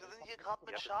hinkriegst. Wir sind hier gerade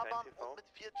mit Schaban und mit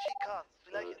 4 Chicas.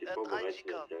 Vielleicht 3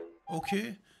 Chicas.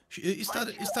 Okay.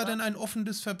 Ist da denn ein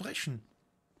offenes Verbrechen?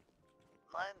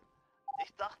 Nein.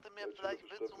 Ich dachte mir, vielleicht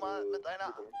willst du mal mit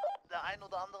der ein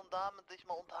oder anderen Dame dich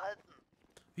mal unterhalten.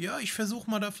 Ja, ich versuche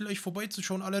mal da vielleicht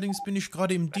vorbeizuschauen. Allerdings bin ich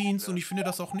gerade im Dienst und ich finde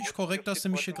das auch nicht korrekt, dass du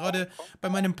mich hier gerade bei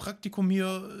meinem Praktikum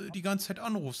hier die ganze Zeit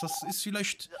anrufst. Das ist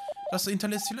vielleicht, das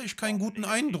hinterlässt vielleicht keinen guten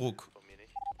Eindruck.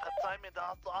 Verzeih mir, da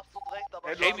hast du absolut recht, aber...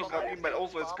 Hey, du hast gerade eben meinen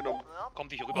Ausweis genommen. Komm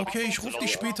dich rüber. Okay, ich rufe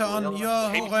dich später an.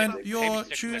 Ja, hau rein. Ja,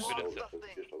 tschüss.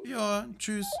 Ja,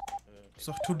 tschüss.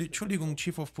 Sag, Entschuldigung,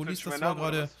 Chief of Police, das war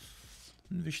gerade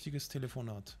ein wichtiges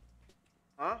Telefonat.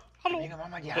 Hallo. Mach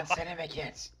mal die Handzelle weg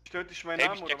jetzt. Stört dich mein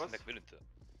Name oder was?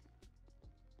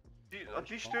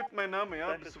 Die stört mein Name,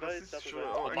 ja? Bist du rassistisch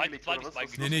angelegt oder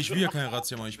was? Nee, ich will ja keine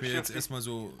Razzia machen. Ich will jetzt erstmal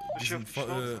so diesen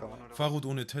Farud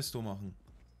ohne Testo machen.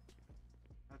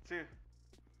 Erzähl.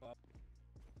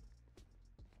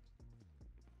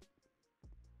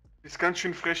 Ist ganz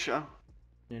schön frech, ja?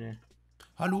 Nee.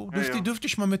 Hallo, dürfte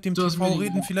ich mal mit dem TV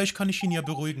reden? Vielleicht kann ich ihn ja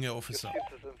beruhigen, Herr Officer.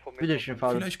 Bitte schön,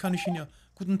 Farud. Vielleicht kann ich ihn ja...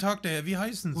 Guten Tag, der Herr, wie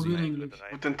heißen Sie?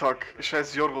 Guten Tag, ich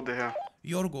heiße Jorgo, der Herr.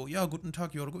 Jorgo, ja, guten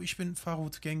Tag, Jorgo. Ich bin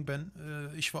Farud Gangbang.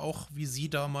 Ich war auch wie Sie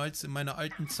damals in meiner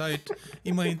alten Zeit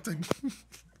immer hinter...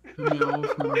 Hör mir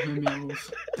auf, Mann, hör mir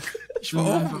auf. Ich war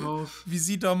auch wie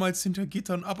Sie damals hinter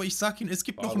Gittern, aber ich sag Ihnen, es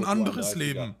gibt noch ein anderes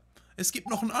Leben. Es gibt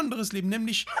noch ein anderes Leben,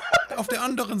 nämlich auf der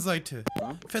anderen Seite.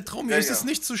 Vertrau mir, es ist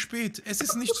nicht zu spät. Es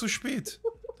ist nicht zu spät.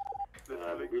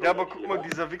 Ja, aber guck mal,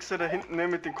 dieser Wichser da hinten, ne,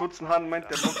 mit den kurzen Haaren meint,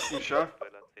 der boxt mich, ja?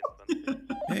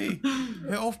 Hey,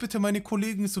 hör auf bitte, meine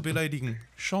Kollegen zu beleidigen.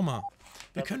 Schau mal,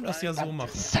 wir können das ja so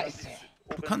machen.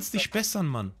 Du kannst dich bessern,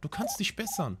 Mann. Du kannst dich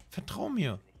bessern. Vertrau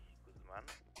mir.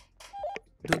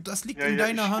 Das liegt in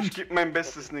deiner Hand. Ich gebe mein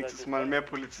Bestes nächstes Mal, mehr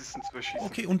Polizisten zu erschießen.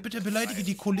 Okay, und bitte beleidige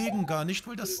die Kollegen gar nicht,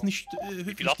 weil das ist nicht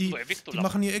höflich. Die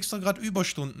machen hier extra gerade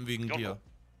Überstunden wegen dir.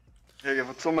 Ja,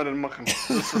 was soll man denn machen? Das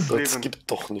ist das Leben. Das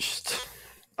gibt doch nicht.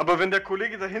 Aber wenn der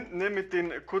Kollege da hinten, ne, mit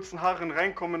den kurzen Haaren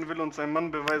reinkommen will und seinen Mann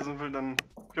beweisen will, dann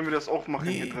können wir das auch machen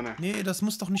hier drinnen. Nee, das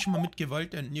muss doch nicht immer mit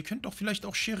Gewalt enden. Ihr könnt doch vielleicht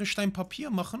auch Schere, Stein, Papier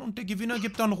machen und der Gewinner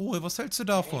gibt dann Ruhe. Was hältst du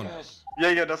davon?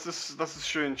 Ja, das ist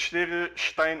schön. Schere,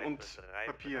 Stein und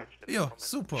Papier. Ja,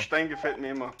 super. Stein gefällt mir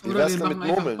immer. Wie wär's denn mit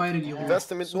Murmeln? Wie wär's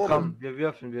denn mit Murmeln? Wir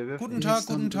würfeln.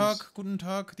 Guten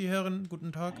Tag, die Herren,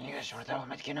 guten Tag.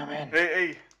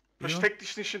 Ey, versteck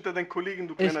dich nicht hinter deinen Kollegen,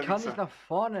 du kleiner Wichser. Ich kann nicht nach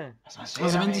vorne.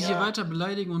 Also wenn Sie hier weiter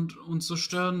beleidigen und uns so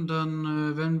stören,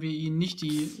 dann werden wir Ihnen nicht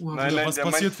die Nein, was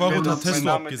passiert, Farud hat Testo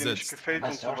abgesetzt.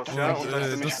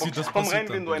 Komm rein,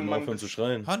 wenn du ein Mann bist.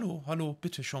 Hallo,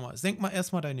 bitte schau mal. Senk mal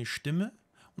erstmal deine Stimme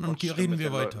und dann reden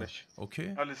wir weiter.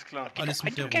 Okay? Alles klar. Alles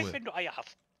mit der Ruhe. Wenn du Eier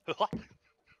hast.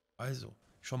 Also,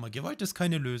 schau mal, Gewalt ist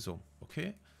keine Lösung,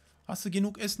 okay? Hast du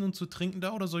genug Essen und zu trinken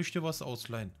da oder soll ich dir was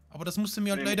ausleihen? Aber das musst du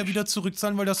mir halt leider wieder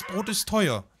zurückzahlen, weil das Brot ist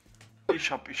teuer.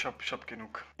 Ich hab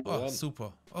genug. Ah,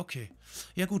 super. Okay.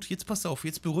 Ja gut, jetzt pass auf.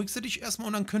 Jetzt beruhigst du dich erstmal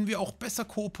und dann können wir auch besser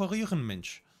kooperieren,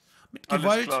 Mensch. Mit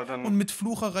Gewalt und mit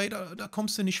Flucherei, da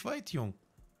kommst du nicht weit, Jung.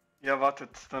 Ja, wartet.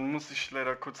 Dann muss ich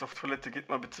leider kurz auf Toilette. Geht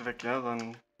mal bitte weg, ja?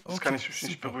 Dann kann ich mich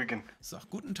nicht beruhigen. Sag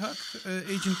guten Tag,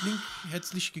 Agent Link.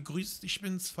 Herzlich gegrüßt. Ich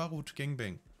bin's, Farud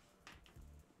Gangbang.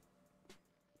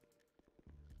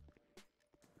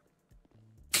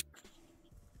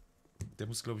 Der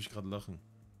muss, glaube ich, gerade lachen.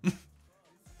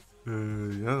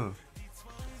 Ja.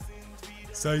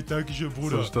 Sei Dankeschön,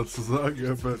 Bruder. Was soll ich dazu sagen,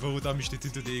 Herbert? Farud, da mich der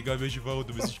Titel, egal welche Farud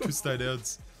du bist, ich küsse dein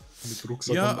Herz. Mit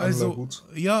Rucksack ja, und also,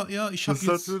 ja, ich hab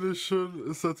jetzt... Ist natürlich schön,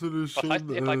 dass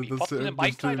ihr endlich den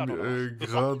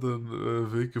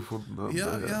geraden Weg gefunden habt.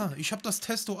 Ja, ich hab das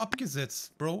Testo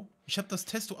abgesetzt, Bro. Ich hab das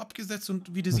Testo abgesetzt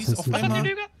und wie du siehst, auf einmal...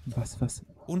 Was?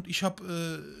 Und ich hab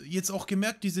jetzt auch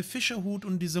gemerkt, diese Fischerhut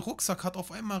und dieser Rucksack hat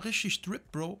auf einmal richtig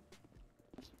Drip, Bro.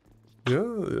 Ja,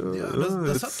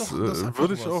 das hat doch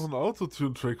würde ich auch einen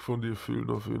Autotune-Track von dir fühlen,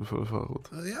 auf jeden Fall, Farud.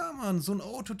 Ja, Mann, so ein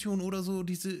Autotune oder so,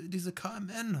 diese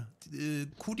KMN.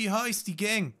 QDH ist die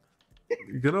Gang.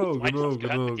 Genau.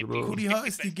 QDH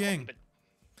ist die Gang.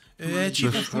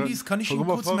 Chief of Police, kann ich Ihnen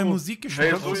kurz mein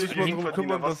Musikgeschmack aussuchen? Kannst du dich mal darum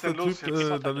kümmern, dass der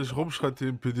Typ da nicht rumschreit, hier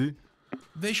im PD?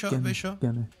 Welcher?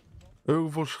 Gerne.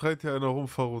 Irgendwo schreit hier einer rum,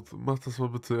 Farud. Mach das mal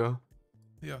bitte, ja?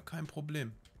 Ja, kein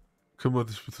Problem. Kümmere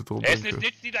dich bitte drum, danke.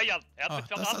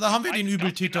 Da haben wir den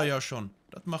Übeltäter ja schon.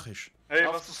 Das mache ich. Hey,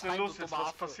 was ist denn los jetzt?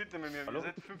 Was passiert denn mit mir? Ihr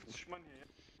seid 50 Mann hier.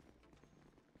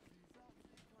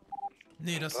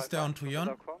 Nee, das ist der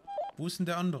Antoine. Wo ist denn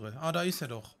der andere? Ah, da ist er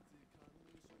doch.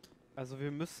 Also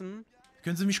wir müssen...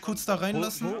 Können Sie mich kurz da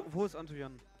reinlassen? Wo ist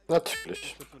Antoine?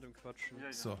 Natürlich. Mit dem Quatschen.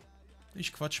 So,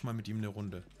 ich quatsch mal mit ihm eine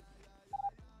Runde.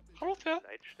 Hallo, Sir.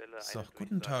 So,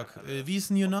 guten Tag. Wie ist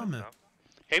denn Ihr Name?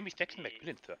 Hey, mich Jackson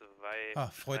McMillan, Sir. Ah,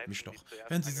 freut mich doch.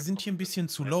 Hören Sie, Sie sind hier ein bisschen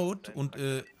zu laut und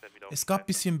es gab ein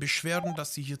bisschen Beschwerden,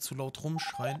 dass Sie hier zu laut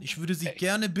rumschreien. Ich würde Sie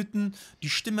gerne bitten, die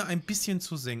Stimme ein bisschen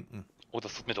zu senken. Oh,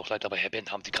 das tut mir doch leid, aber Herr Ben,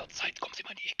 haben Sie gerade Zeit? Kommen Sie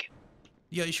mal in die Ecke.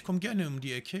 Ja, ich komme gerne um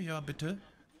die Ecke, ja, bitte.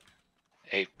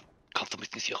 Ey, kannst du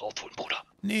mich nicht hier rausholen, Bruder?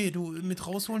 Nee, du, mit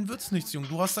rausholen wird's nichts, Junge.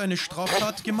 Du hast eine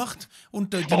Straftat gemacht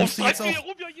und die musst du jetzt auch...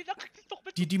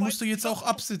 Die musst du jetzt auch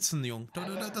absitzen, Junge.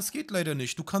 Das geht leider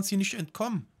nicht. Du kannst hier nicht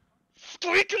entkommen.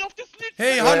 Du ekelhaftes Lied!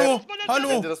 Hey, hallo!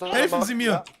 Hallo! Helfen Sie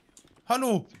mir!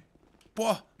 Hallo!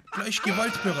 Boah, gleich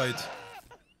gewaltbereit.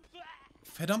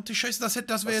 Verdammte Scheiße,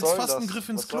 das wäre jetzt fast ein Griff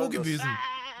ins Klo gewesen.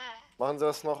 Machen Sie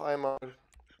das noch einmal.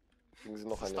 Kriegen Sie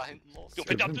noch eine.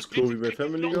 Ins Klo wie bei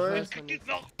Family Guy.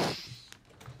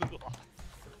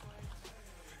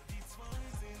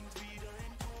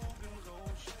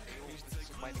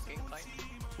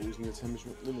 Wo ist denn jetzt Hemmlich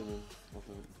mit Minimum?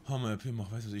 Hammer, RP,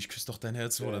 mach, weißt du, ich küsse doch dein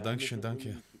Herz, Bruder. Dankeschön,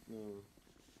 danke.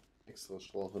 Extra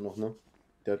Strafe noch, ne?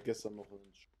 Der hat gestern noch...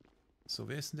 So,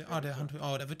 wer ist denn der? Ah, der Hand...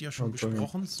 Oh, der wird ja schon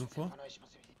besprochen, super.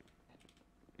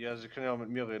 Ja, Sie können ja auch mit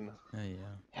mir reden.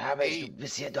 Ja, aber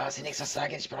du hast hier nichts zu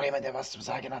sagen. Ich brauche jemanden, der was zum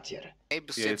Sagen hat hier. Ey,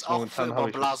 bist du jetzt auch für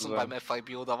überblasen beim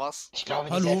FIB oder was? Ich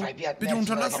glaube, Hallo, FIB hat bitte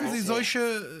unterlassen Sie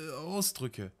solche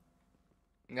Ausdrücke.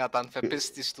 Ja, dann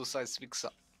verpiss dich, du sei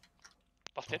Wichser.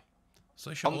 Was denn?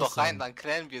 Komm doch rein, dann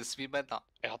klären wir es wie Männer.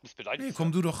 Er hat mich beleidigt. Nee,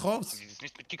 komm du doch raus. Haben Sie das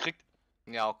nicht mitgekriegt?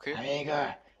 Ja, okay.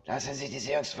 Amiga, lassen Sie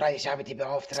diese Jungs frei. Ich habe die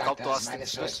beauftragt. Ich glaube, du hast den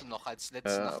Schlüssel noch als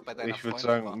letzte Nacht bei deiner Ich würde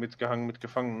Freundin sagen, mitgehangen,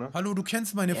 mitgefangen, ne? Hallo, du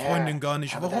kennst meine Freundin gar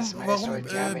nicht. Warum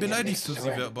beleidigst du sie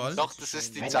verbal? Doch, das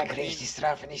ist die Dann kriege ich die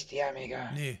Strafe nicht, die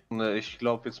Amiga. Nee. Ne, ich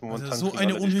glaube jetzt momentan... Also so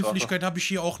eine Unhöflichkeit habe ich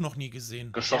hier auch noch nie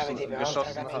gesehen. Geschossen.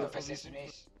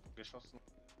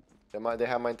 Der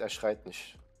Herr meint, er schreit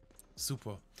nicht.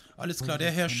 Super. Alles klar,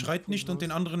 der Herr schreit nicht und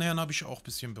den anderen Herrn habe ich auch ein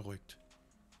bisschen beruhigt.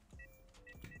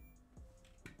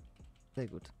 Sehr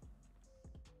gut.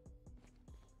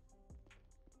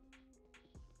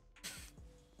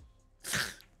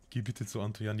 Geh bitte zu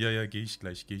Antojan. Ja, geh ich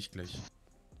gleich.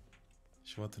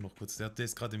 Ich warte noch kurz, der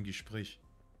ist gerade im Gespräch.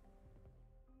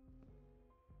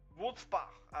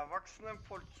 Wurzbach,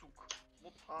 Erwachsenenvollzug.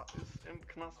 Mutter ist im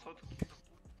Knast heute.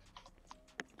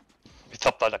 Ich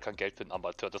hab leider kein Geld für den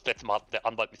Anwalt. Das letzte Mal hat der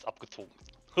Anwalt mich abgezogen.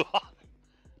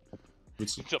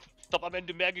 Ich hab am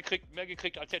Ende mehr gekriegt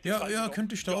als hätte ich. Ja,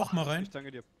 könnte ich da auch mal rein? Ich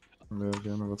danke dir. Ja,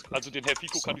 gerne, was Also den Herr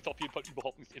Fico kann ich auf jeden Fall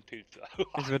überhaupt nicht empfehlen.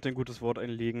 Ich werde ein gutes Wort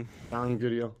einlegen. Danke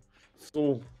dir.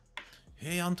 So.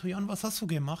 Hey Antojan, was hast du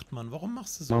gemacht, Mann? Warum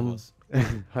machst du Mann, sowas?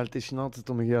 halt die Schnauze,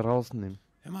 du mich hier rausnehmen.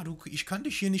 Hör mal, ich kann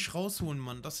dich hier nicht rausholen,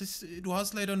 Mann. Du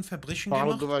hast leider ein Verbrechen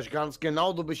Farud, gemacht. du weißt ganz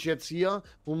genau, du bist jetzt hier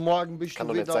und morgen bist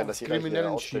du wieder auf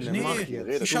kriminellen Schiene.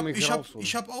 Nee,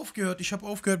 ich hab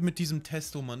aufgehört mit diesem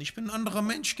Testo, Mann. Ich bin ein anderer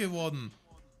Mensch geworden.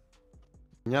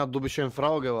 Ja, du bist eine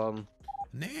Frau geworden.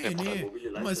 Nee.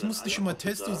 Mal, es muss nicht immer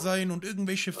Testo sein und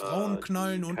irgendwelche Frauen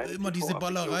knallen und immer diese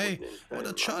Ballerei. Aber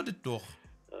das schadet doch.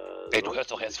 Ey, du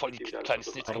hörst doch, er ist voll die kleine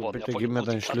Snitch geworden. Bitte gib mir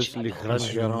deinen Schlüssel, ich renn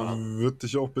hier ran. Würde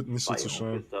dich auch bitten, nicht so zu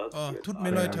schreien. Ah, tut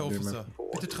mir leid, Herr Officer.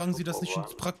 Bitte tragen Sie das nicht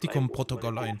ins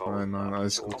Praktikumprotokoll ein. Nein,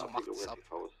 alles gut.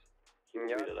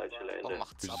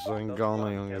 So ein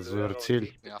Gauner, Junge, so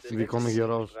erzähl. Wie komme ich hier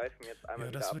raus? Ja,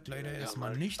 das wird leider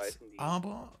erstmal nichts,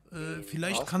 aber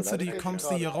vielleicht kommst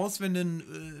du hier raus, wenn du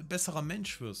ein besserer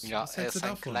Mensch wirst. Ja, was er hältst du ist ein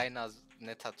davon? kleiner,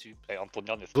 netter Typ. Ey,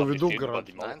 Antonian ist so wie du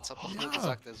gerade. Nein, ich hab auch nur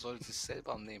gesagt, er soll sich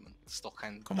selber nehmen. Das ist doch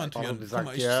kein... Komm, Antojan, guck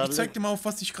mal, ich zeig dir mal, auf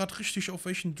was ich gerade richtig, auf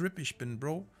welchen Drip ich bin,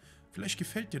 Bro. Vielleicht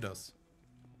gefällt dir das.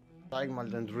 Zeig mal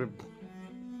den Drip.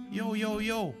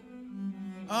 Yo.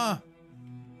 Ah.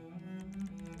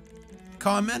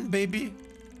 Come in, baby.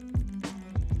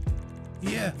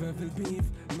 Yeah.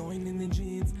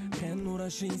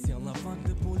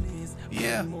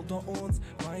 Yeah.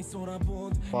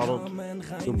 Farud,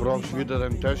 du brauchst wieder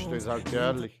den Testo, ich sag dir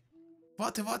ehrlich.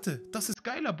 Warte, das ist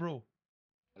geiler, Bro.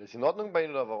 Alles in Ordnung bei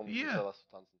Ihnen oder warum Yeah. ist da was zu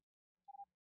tanzen?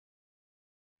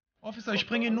 Officer, ich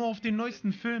bringe ihn nur auf den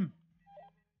neuesten Film.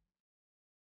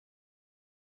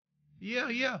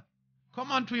 Yeah.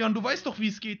 Komm, Antojan, du weißt doch, wie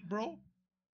es geht, Bro.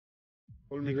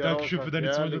 Hol mich Dankeschön raus, für deine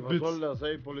sag 200 ehrlich, Bits. Was soll das,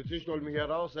 ey? Polizist, hol mich hier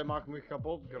raus, er macht mich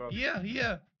kaputt gerade.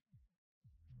 Yeah.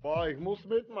 Boah, ich muss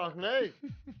mitmachen, ey.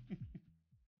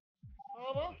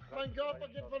 Aber mein Körper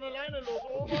geht von alleine los.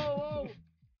 Oh, wow.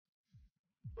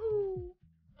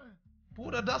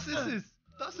 Bruder, das ist es.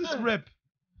 Das ist Rap.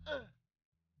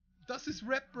 Das ist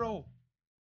Rap, Bro.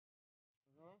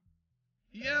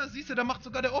 Ja, siehst du, da macht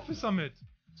sogar der Officer mit.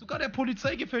 Sogar der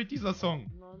Polizei gefällt dieser Song.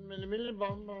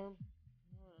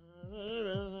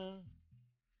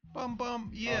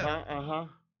 Bam, yeah. Aha.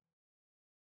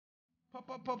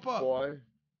 Papa. Boy.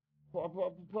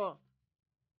 Papa.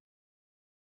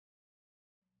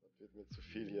 Das wird mir zu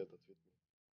viel hier,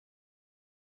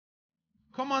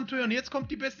 Komm, Antojan, jetzt kommt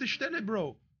die beste Stelle,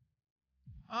 Bro.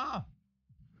 Ah.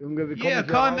 Junge, wie Yeah,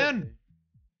 kommen wir KMN. raus?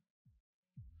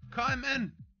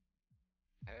 KMN!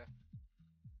 Hä?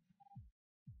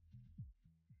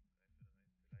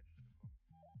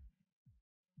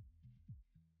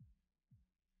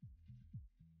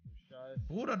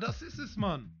 Bruder, das ist es,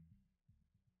 Mann.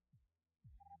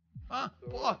 Ah,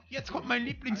 boah, jetzt kommt mein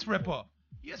Lieblingsrapper.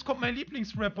 Jetzt kommt mein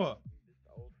Lieblingsrapper.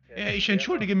 Ich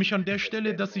entschuldige mich an der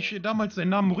Stelle, dass ich damals seinen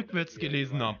Namen rückwärts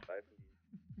gelesen habe.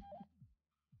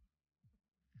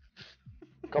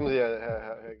 Kommen Sie,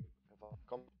 Herr,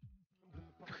 komm.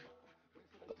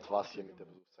 Das war's hier mit der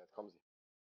Besuchszeit. Kommen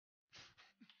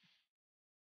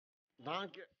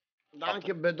Sie.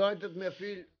 Danke, bedeutet mir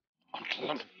viel.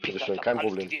 Bitteschön, kein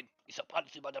Problem. Ich hab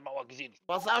alles über der Mauer gesehen.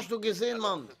 Was hast du gesehen,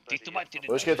 Mann? Siehst du, meinst du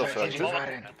Ich geh doch schon.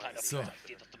 So.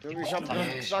 Ich hab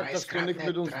doch gesagt, dass du nicht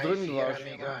mit uns drin warst.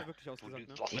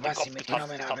 Die, was sie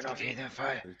mitgenommen haben, auf jeden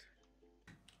Fall.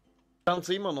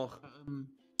 Ganze immer noch.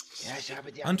 Ja, ich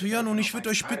habe die Antojan, und ich würde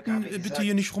euch bitten, bitte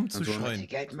hier nicht rumzuschreien. Die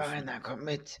Geld machen, dann kommt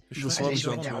mit. Das war nicht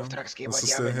der Auftraggeber. Das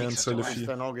ist der Herr in Zelle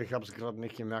 4. Ich hab's gerade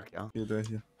nicht gemerkt, ja. Hier, der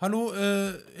hier. Hallo,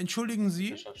 entschuldigen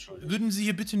Sie, würden Sie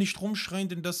hier bitte nicht rumschreien,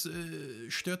 denn das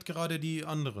stört gerade die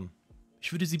anderen.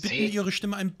 Ich würde Sie bitten, Ihre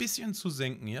Stimme ein bisschen zu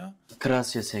senken, ja?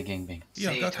 Gracias, Herr Gangbang.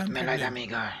 Ja, gar kein Problem.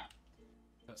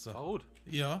 Farud?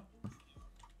 Ja?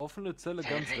 Offene Zelle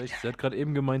ganz rechts. Sie hat gerade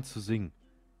eben gemeint zu singen.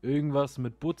 Irgendwas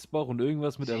mit Butzbach und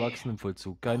irgendwas mit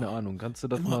Erwachsenenvollzug. Keine Ahnung. Kannst du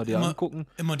das mal dir angucken?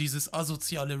 Immer dieses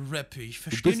asoziale Rap. Ich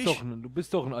verstehe nicht. Du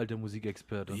bist doch ein alter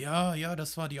Musikexperte. Ja,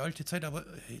 das war die alte Zeit, aber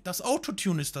das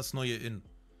Autotune ist das neue In.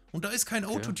 Und da ist kein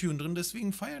Autotune drin,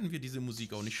 deswegen feiern wir diese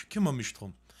Musik auch nicht. Ich kümmere mich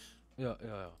drum. Ja.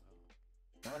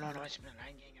 No, ich bin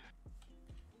Alleingänger.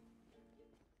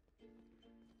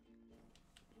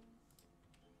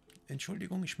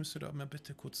 Entschuldigung, ich müsste da mal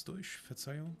bitte kurz durch.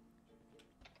 Verzeihung.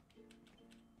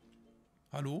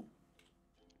 Hallo?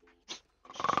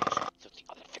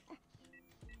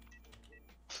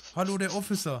 Hallo, der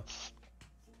Officer.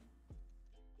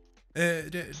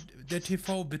 Der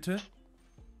TV, bitte.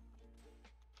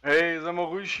 Hey, sei mal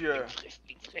ruhig hier.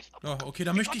 Ja, okay,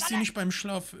 da möchte ich Sie nicht beim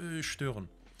Schlaf stören.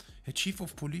 Herr Chief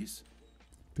of Police?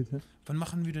 Bitte? Wann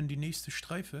machen wir denn die nächste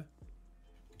Streife?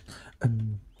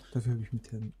 Dafür habe ich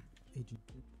mit Herrn Agent.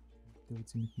 Der wird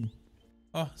sie mitnehmen.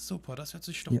 Ah, super, das hört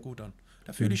sich doch gut an.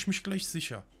 Da fühle ich mich gleich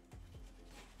sicher.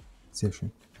 Sehr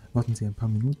schön. Warten Sie ein paar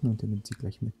Minuten und dann nimmt sie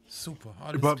gleich mit. Super,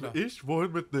 alles klar. Ich?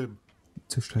 Wohin mitnehmen?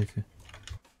 Zur Streife.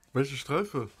 Welche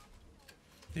Streife?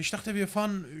 Ich dachte, wir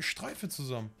fahren Streife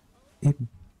zusammen. Eben.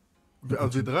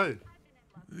 Also wir drei?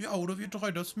 Ja, oder wir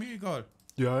drei, das ist mir egal.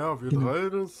 Ja, wir drei,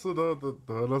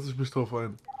 da lasse ich mich drauf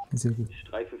ein. Sehr gut.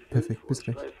 Streife 5 Perfekt, bis und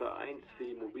gleich. Streife 1 für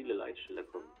die mobile Leitstelle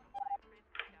kommen.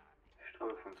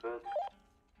 Streife 5 weit.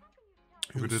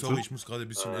 Jungs, sorry, ich muss gerade ein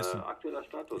bisschen essen. Aktueller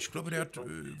Status. Ich glaube, der hat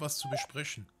was zu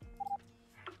besprechen.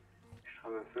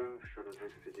 Streife 5, Status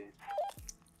 6 PD.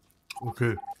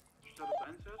 Okay. Status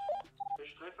 1 hört?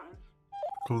 Streife 1?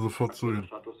 Komm sofort zu ihm.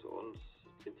 Status für uns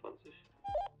 1020.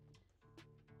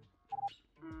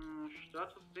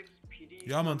 Status 6 PD.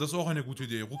 Ja, Mann, das ist auch eine gute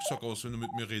Idee. Rucksack aus, wenn du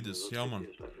mit mir redest. Ja, Mann.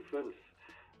 Streife 5.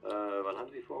 Wann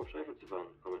haben Sie vor, auf Streife zu fahren?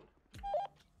 Kommen.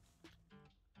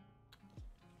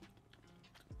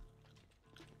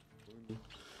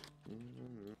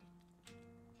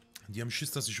 Die haben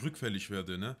Schiss, dass ich rückfällig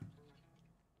werde, ne?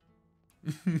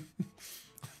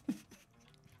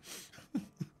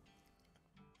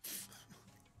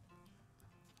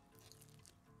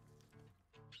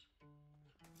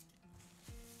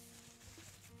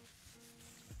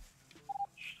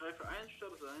 Streife 1,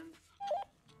 Status 1.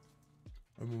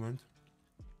 Einen Moment.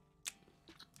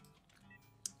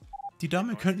 Die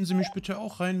Dame, könnten Sie mich bitte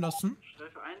auch reinlassen?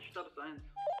 Streife 1, Status 1.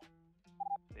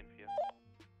 10-4.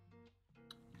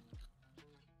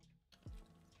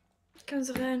 Kommen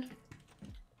Sie rein.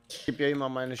 Ich gebe ja immer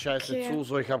meine Scheiße zu,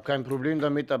 so ich habe kein Problem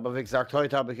damit, aber wie gesagt,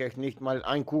 heute habe ich echt nicht mal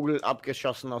ein Kugel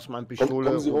abgeschossen aus meiner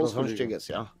Pistole oder sonstiges,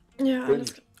 ja. Ja,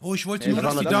 alles klar. Oh, ich wollte nur,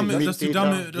 dass die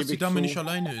Dame nicht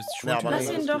alleine ist. Lass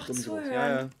ihn doch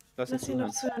zuhören. Lass ihn doch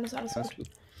zuhören, ist alles gut.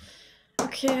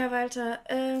 Okay, Herr Walter,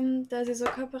 da Sie so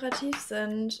kooperativ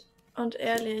sind und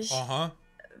ehrlich,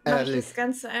 mache ich das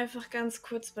Ganze einfach ganz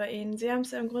kurz bei Ihnen. Sie haben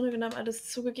es ja im Grunde genommen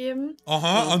alles zugegeben.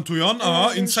 Aha, Antojan,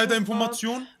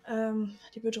 Insider-Information.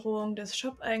 Die Bedrohung des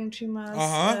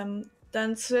Shop-Eigentümers.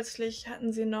 Dann zusätzlich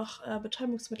hatten Sie noch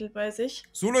Betäubungsmittel bei sich.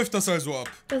 So läuft das also ab.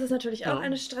 Das ist natürlich auch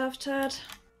eine Straftat.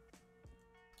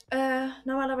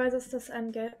 Normalerweise ist das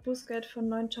ein Bußgeld von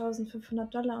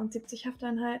 $9.500 und 70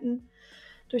 Hafteinheiten.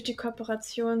 Durch die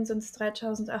Kooperation sind es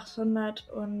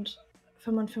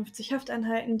 3.855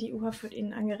 Hafteinheiten. Die UHAF wird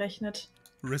Ihnen angerechnet.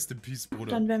 Rest in Peace,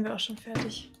 Bruder. Dann wären wir auch schon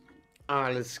fertig.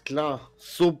 Alles klar.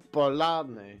 Super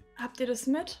Laden, ey. Habt ihr das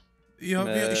mit?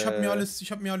 Ja, ich hab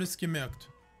mir alles gemerkt.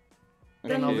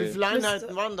 Genau, wie viele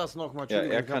Einheiten waren das nochmal? Ja,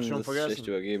 er kann schon schlecht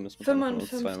übergeben. Das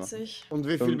 55. Und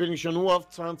wie viel bin ich schon nur auf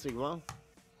 20, wa?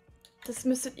 Das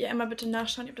müsstet ihr einmal bitte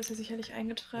nachschauen, ihr habt das ja sicherlich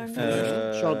eingetragen.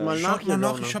 Schaut mal nach.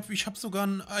 Ich hab sogar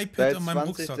ein iPad an meinem 20,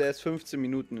 Rucksack. der ist 15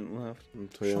 Minuten in U-Haft.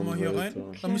 Schau mal hier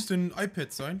rein, da müsste ein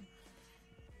iPad sein.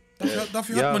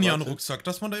 Dafür hat man ja einen Rucksack,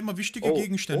 dass man da immer wichtige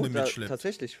Gegenstände mitschleppt.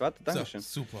 Tatsächlich, warte, danke schön.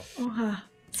 Super. Oha.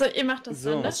 So, ihr macht das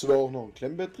dann, ne? Hast du da auch noch ein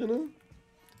Klemmbett drin?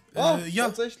 Ja,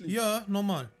 tatsächlich. Ja,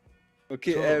 normal.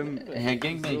 Okay, Herr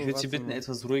Gangbang, ich würde Sie bitten,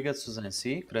 etwas ruhiger zu sein.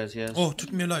 Sie? Oh,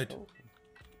 tut mir leid.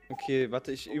 Okay,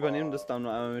 warte, ich übernehme das dann noch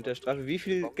einmal mit der Strafe. Wie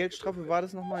viel Geldstrafe war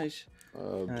das nochmal?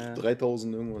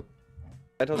 3000 irgendwas.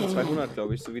 3200,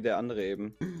 glaube ich, so wie der andere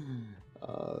eben.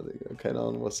 Digga, keine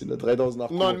Ahnung, was sind da?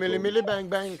 3800. 9 mm Bang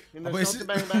Bang. Aber es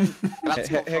Bang Bang.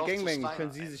 Herr Gangbang,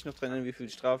 können Sie sich noch dran erinnern, wie viel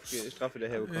Strafe der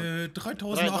Herr bekommt?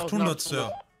 3800,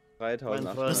 Sir.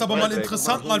 3800. Das ist aber mal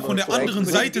interessant, mal von der anderen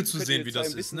Seite zu sehen, wie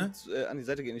das ist, ne? An die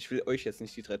Seite gehen, ich will euch jetzt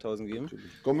nicht die 3000 geben.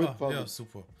 Komm mit, ja,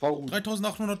 super.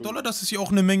 $3.800, das ist ja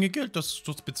auch eine Menge Geld, das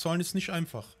bezahlen ist nicht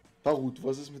einfach. Farud,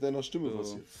 was ist mit deiner Stimme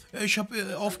passiert? Ich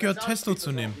habe aufgehört, Testo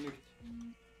zu nehmen.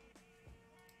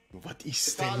 Was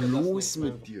ist denn los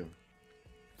mit dir?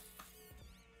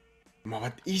 Mal,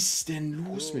 was ist denn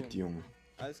los mit dir, Junge?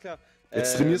 Alles klar.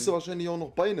 Jetzt trainierst du wahrscheinlich auch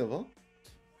noch Beine, wa?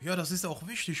 Ja, das ist auch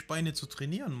wichtig, Beine zu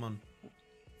trainieren, Mann.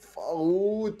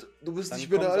 Farud, du bist nicht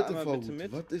mehr der alte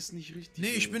Farud. Was ist nicht richtig?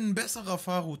 Nee, ich bin ein besserer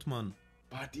Farud, Mann.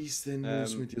 Was ist denn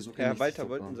los mit dir? So Herr Walter,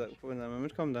 wollten Sie einmal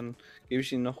mitkommen, dann gebe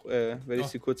ich Ihnen noch, werde ich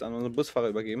Sie kurz an unseren Busfahrer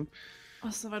übergeben.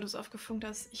 Achso, weil du es aufgefunkt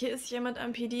hast. Hier ist jemand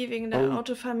am PD wegen der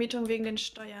Autovermietung, wegen den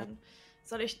Steuern.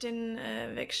 Soll ich den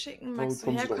wegschicken? Magst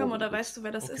du herkommen oder weißt du,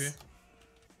 wer das ist?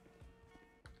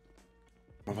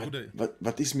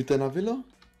 Was ist mit deiner Villa?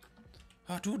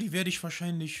 Ach du, die werde ich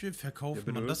wahrscheinlich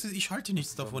verkaufen, Mann. Ich halte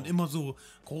nichts davon. Immer so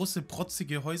große,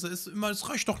 protzige Häuser. Es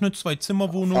reicht doch eine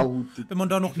 2-Zimmer-Wohnung, wenn man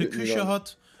da noch eine Küche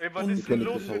hat. Und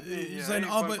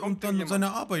dann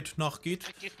seiner Arbeit nachgeht.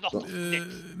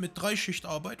 Mit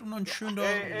 3-Schicht-Arbeit und dann schön da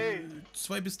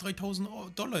 2.000 bis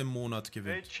 3.000 $3 im Monat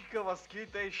gewinnt. Ey, Chica, was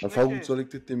geht, ey? Farud, soll ich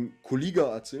das dem Kollegen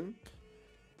erzählen?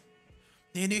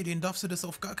 Nee, den darfst du das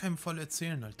auf gar keinen Fall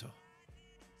erzählen, Alter.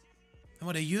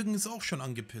 Aber der Jürgen ist auch schon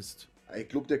angepisst. Ich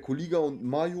glaube, der Kollege und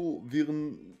Mario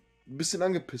wären ein bisschen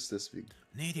angepisst deswegen.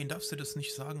 Nee, den darfst du das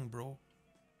nicht sagen, Bro.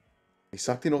 Ich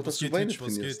sag dir noch, dass du Beine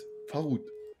trainierst. Farud,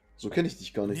 so kenne ich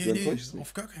dich gar nicht. Nee,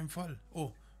 auf gar keinen Fall.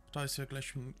 Oh, da ist ja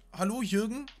gleich ein... Hallo,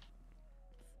 Jürgen?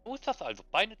 Wo ist das also?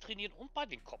 Beine trainieren und bei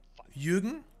den Kopf fallen.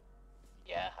 Jürgen?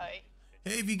 Ja, hi.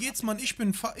 Hey, wie geht's, Mann? Ich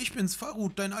bin's,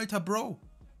 Farud, dein alter Bro.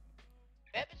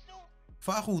 Wer bist du?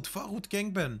 Farud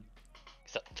Gangbang.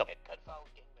 Ich kenn kein Farud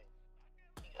Gangbang.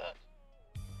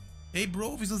 Hey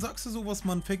Bro, wieso sagst du sowas,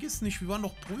 Mann? Vergiss nicht, wir waren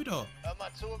doch Brüder. Hör mal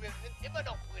zu, wir sind immer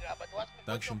noch Brüder, aber du hast mir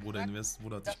Dankeschön, Bruder,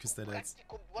 Bruder, dich küsst der jetzt.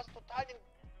 Du hast total den...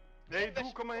 Hey,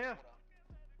 du, komm mal her.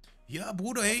 Ja,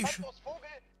 Bruder, hey.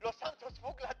 Los Santos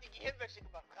Vogel hat die Gehirnwäsche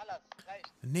gemacht. Kralas, reicht.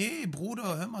 Nee,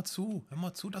 Bruder, hör mal zu.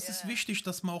 Das ist wichtig,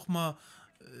 dass wir auch mal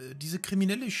diese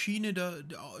kriminelle Schiene da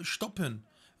stoppen.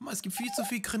 Hör mal, es gibt viel zu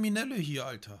viel Kriminelle hier,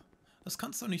 Alter. Das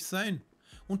kann's doch nicht sein.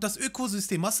 Und das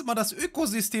Ökosystem, hast du mal das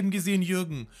Ökosystem gesehen,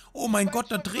 Jürgen? Oh mein Gott,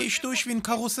 da drehe ich durch wie ein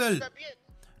Karussell.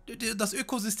 Das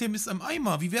Ökosystem ist am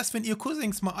Eimer. Wie wär's, wenn ihr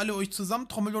Cousins mal alle euch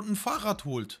zusammentrommelt und ein Fahrrad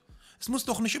holt? Es muss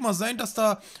doch nicht immer sein, dass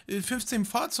da 15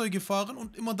 Fahrzeuge fahren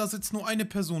und immer da sitzt nur eine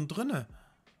Person drinne.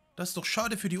 Das ist doch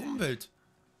schade für die Umwelt.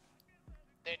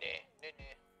 Nee.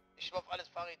 Ich war auf alles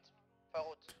Farud.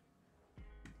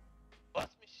 Du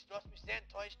hast mich sehr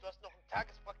enttäuscht. Du hast noch ein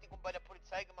Tagespraktikum bei der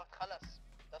Polizei gemacht. Kralas.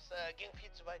 Das ging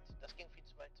viel zu weit.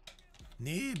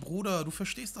 Nee, Bruder, du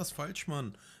verstehst das falsch,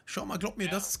 Mann. Schau mal, glaub mir,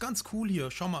 das ist ganz cool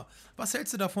hier. Schau mal, was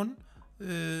hältst du davon,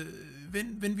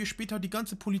 wenn wir später die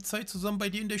ganze Polizei zusammen bei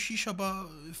dir in der Shisha-Bar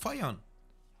feiern?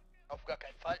 Auf gar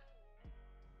keinen Fall.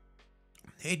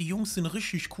 Hey, die Jungs sind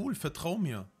richtig cool, vertrau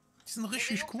mir. Die sind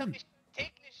richtig cool. Die Jungs haben mich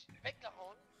täglich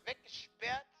weggehauen,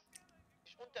 weggesperrt,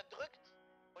 mich unterdrückt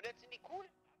und jetzt sind die cool.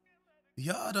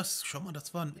 Ja, schau mal,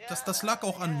 das lag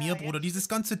auch an mir, Bruder. Dieses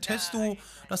ganze Testo,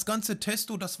 das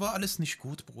war alles nicht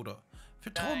gut, Bruder.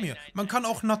 Vertrau mir. Man kann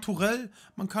auch naturell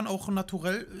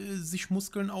sich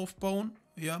Muskeln aufbauen.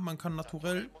 Ja, man kann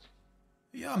naturell.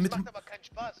 Ja, das macht aber keinen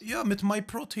Spaß. Ja, mit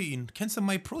MyProtein. Kennst du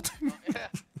MyProtein? Ja.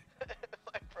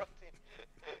 MyProtein.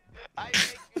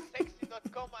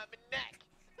 iMakeYouSexy.com, I'm a neck.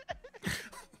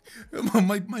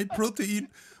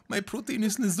 MyProtein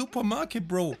ist eine super Marke,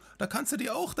 Bro. Da kannst du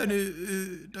dir auch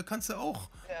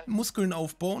Muskeln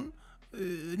aufbauen.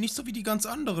 Nicht so wie die ganz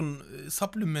anderen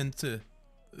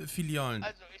Supplemente-Filialen.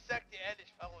 Also, ich sag dir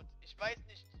ehrlich, Farud, ich weiß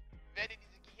nicht, wer dir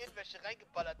diese Gehirnwäsche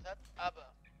reingeballert hat,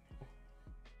 aber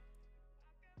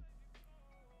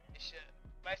ich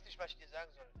weiß nicht, was ich dir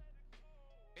sagen soll.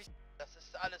 Das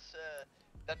ist alles,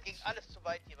 das ging alles zu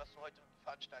weit hier, was du heute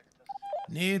veranstaltet hast.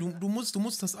 Nee, du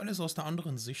musst das alles aus der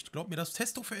anderen Sicht. Glaub mir, das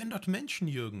Testo verändert Menschen,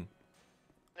 Jürgen.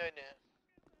 Nee.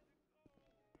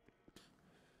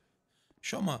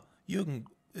 Schau mal, Jürgen,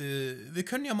 wir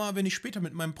können ja mal, wenn ich später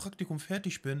mit meinem Praktikum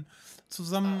fertig bin,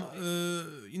 zusammen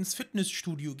ins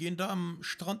Fitnessstudio gehen, da am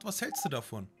Strand. Was hältst du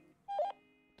davon?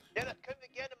 Ja, das können wir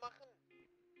gerne machen.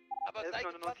 Aber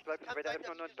 1199 bleibt in Vader,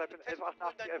 1199 bleibt in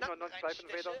 1188, 1199 bleibt in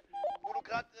Vader. Wo du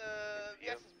gerade, wie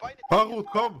heißt das, Beine... Farud,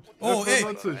 komm! Oh, ey,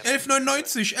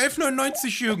 1199,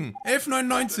 1199, Jürgen,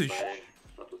 1199.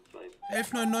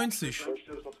 1199.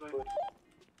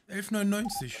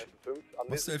 1199.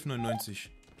 Was ist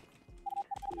 1199?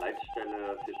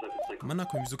 Leitstelle für Staffelzeit.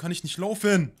 Manako, wieso kann ich nicht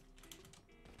laufen?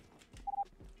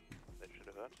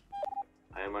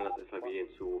 Einmal das SAB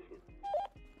hinzurufen.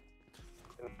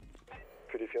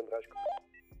 Für die 34.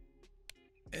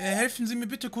 Helfen Sie mir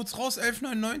bitte kurz raus,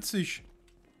 1199.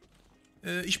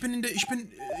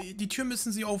 Die Tür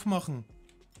müssen Sie aufmachen.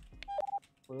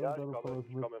 Ja, ich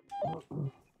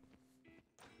komme.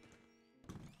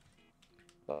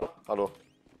 Hallo,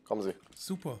 kommen Sie.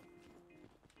 Super.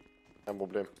 Kein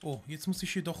Problem. Oh, jetzt muss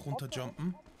ich hier doch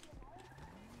runterjumpen.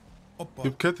 Hoppa.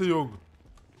 Gib Kette, Junge.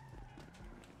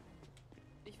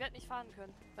 Ich werde nicht fahren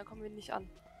können, dann kommen wir nicht an.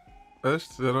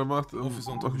 Echt? Ja, dann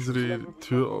machen Sie die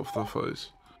Tür auf, dann fahr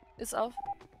ich. Ist auf.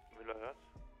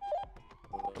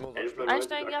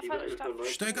 Einsteigen, ja,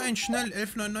 Steig ein, schnell,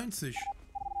 1199.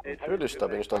 Natürlich, da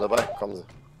bin ich dann dabei. Kommen Sie.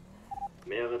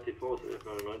 Mehrere TVs,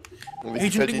 1199.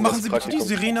 Agent Link, machen Sie bitte die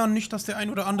Sirene an, nicht, dass der ein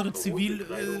oder andere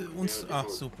Zivil uns... Ach,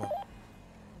 super.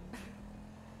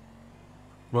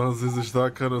 Machen Sie sich da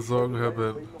keine Sorgen, Herr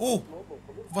Ben. Oh,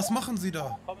 was machen Sie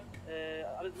da?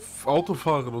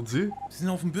 Autofahren und Sie? Sie sind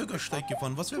auf dem Bürgersteig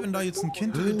gefahren. Was wäre, wenn da jetzt ein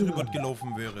Kind drüber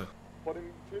gelaufen wäre?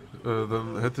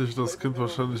 Dann hätte ich das Kind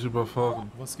wahrscheinlich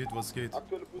überfahren. Was geht, was geht?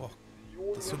 Oh,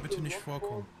 das soll bitte nicht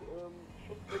vorkommen.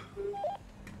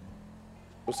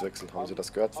 Buswechsel, haben Sie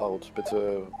das gehört, Farud?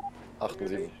 Bitte achten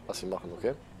Sie, was Sie machen,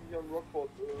 okay?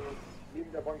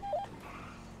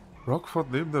 Rockford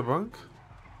neben der Bank?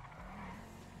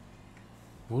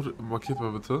 Wo, markiert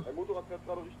mal bitte.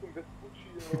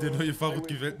 Der neue Farud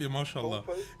gefällt mir, mashallah.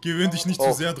 Gewöhn dich nicht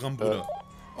zu sehr dran, Bruder.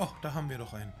 Oh, da haben wir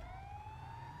doch einen.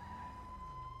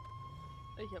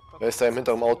 Wer ist da im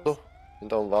hinteren Auto?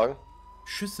 Hinterm Wagen?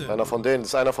 Schüsse. Einer von denen, das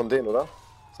ist einer von denen, oder?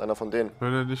 Das ist einer von denen.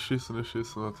 Nein, nicht schießen,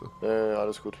 warte. Ja,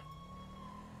 alles gut.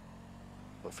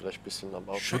 Aber vielleicht ein bisschen am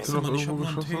Auto. Scheiße, Mann, ich hab noch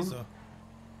einen Taser.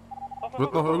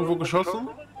 Wird noch irgendwo geschossen?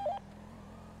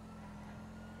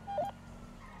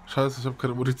 Scheiße, ich hab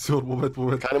keine Munition.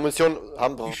 Moment. Keine Munition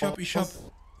haben wir. Ich hab.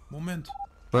 Moment.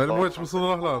 Nein, Moment, ich muss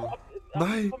nur nachladen.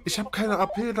 Nein, ich hab keine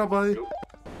AP dabei.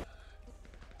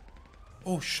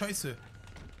 Oh, scheiße.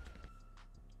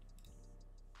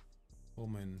 Oh,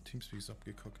 mein Teamspeak ist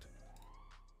abgekackt.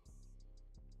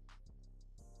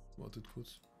 Wartet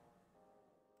kurz.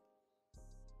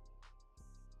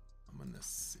 Oh Mann, das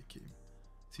ist okay.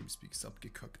 Teamspeak ist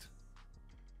abgekackt.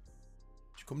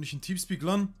 Ich komme nicht in Teamspeak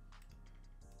ran.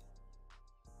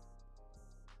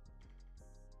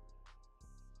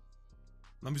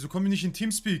 Mann, wieso komme ich nicht in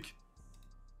Teamspeak?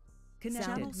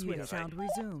 Sound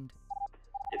resumed.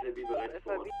 SAB bereit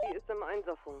vor. SAB ist im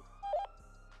Einsatzung.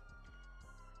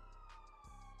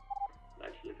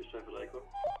 Leitstelle für Streife 3 kommen.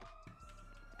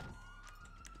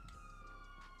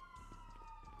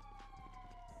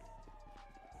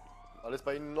 Alles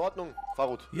bei Ihnen in Ordnung,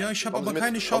 Farud? Ja, ich habe aber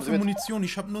keine scharfe Munition,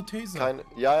 ich habe nur Taser.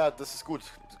 Ja, das ist gut.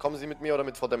 Kommen Sie mit mir oder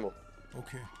mit Frau Demo?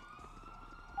 Okay.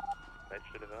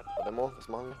 Leitstelle hört. Frau Demo, was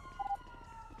machen wir?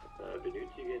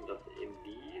 Benötigen das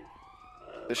MD.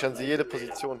 Sichern Sie jede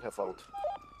Position, Herr Farud.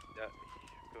 Ja,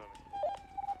 ich kümmere mich.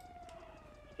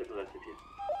 Stefan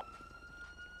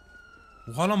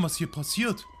 34. Ohalam, was hier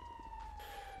passiert?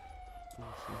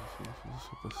 Was ist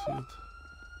hier passiert?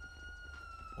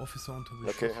 Officer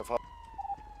unterwegs. Okay, Herr Farud.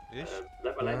 Ich?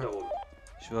 Bleib allein da oben.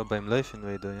 Ich war beim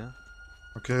Live-Invader, ja?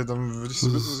 Okay, dann würde ich Sie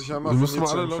bitten, sich einmal von hier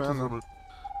zu entfernen.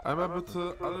 Einmal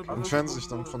bitte alle... Entfernen sich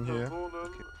dann von hier.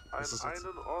 Okay.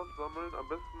 Einen Ort sammeln, am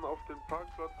besten auf dem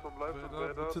Parkplatz vom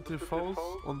Live-Invader. Bitte TVs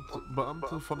und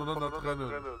Beamte voneinander trennen.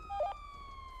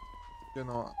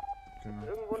 Genau.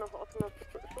 Irgendwo noch offener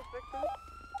Schusswechsel?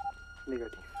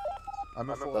 Negativ.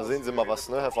 Da sehen Sie mal was,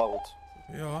 ne, Herr Farud?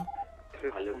 Ja.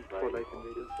 Alle frei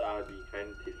da, die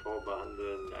keinen TV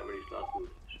behandeln, einmal die Straßen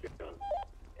sperren.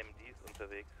 MD ist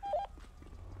unterwegs.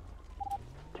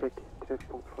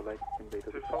 Treffpunkt für Live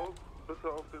Invader. TVs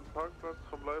bitte auf den Parkplatz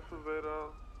vom Live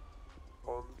Invader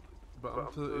Und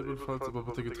Beamte ebenfalls, aber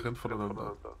bitte getrennt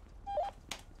voneinander.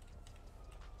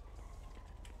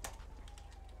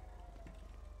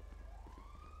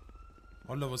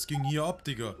 Alter, was ging hier ab,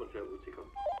 Digga?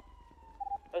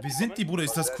 Wie sind die, Bruder?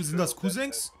 Sind das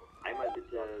Cousins? Einmal bitte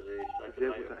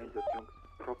sehr guter Einsatz, Jungs.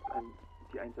 Props an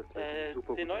die Einsatzleitung.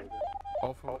 Super gut.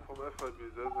 Auch vom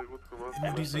FIB, sehr gut gemacht.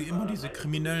 Immer diese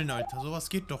Kriminellen, Alter. Sowas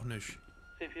geht doch nicht.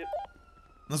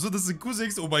 Achso, das sind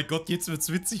Cousins. Oh mein Gott, jetzt wird's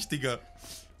witzig, Digga.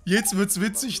 Jetzt wird's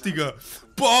witzig, Digga.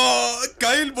 Boah,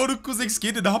 geil, wo du Cousins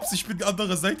geht in der Haps, ich bin die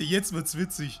andere Seite. Jetzt wird's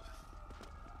witzig.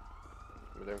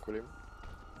 Mit deinem Kollegen?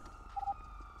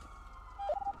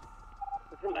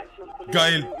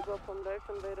 Geil.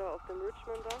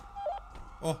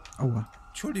 Oh. Aua.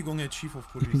 Entschuldigung, Herr Chief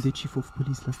of Police. Ich bin der Chief of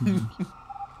Police, lassen Sie mich.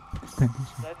 Dankeschön.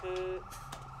 Seite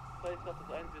 2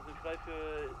 Status 1, wir sind frei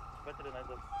für weiteren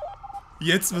Einsatz.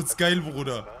 Jetzt wird's geil,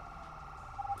 Bruder.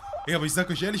 Ey, aber ich sag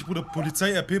euch ehrlich, Bruder,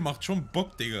 Polizei-RP macht schon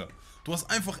Bock, Digga. Du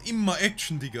hast einfach immer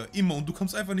Action, Digga. Immer. Und du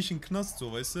kommst einfach nicht in den Knast,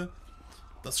 so, weißt du?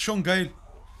 Das ist schon geil.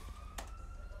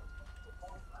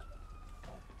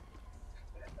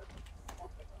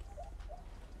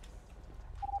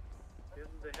 Hier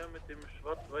ist der Herr mit dem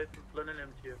schwarz-weißen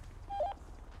Flanellhemd hier.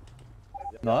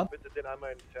 Na? Bitte den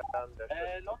einmal entfernen, der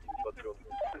Situation.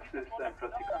 Das ist ein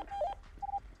Praktikant.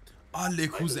 Alle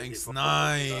Cousins,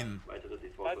 nein.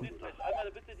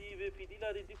 Einmal bitte die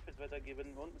WP-Dealer den Dienstfeld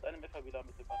weitergeben und mit einem FABler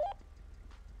bitte fahren.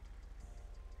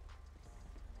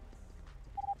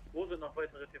 Wo sind noch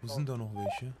weitere TV? Wo sind da noch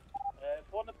welche?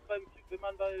 Vorne beim, wenn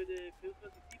man bei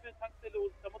der Tankstelle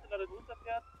und Klamottenladen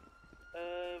runterfährt,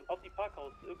 auf die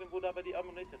Parkhaus, irgendwo da bei die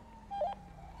Ammunition.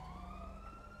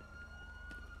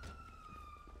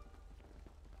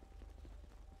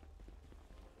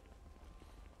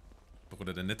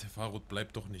 Bruder, der nette Farud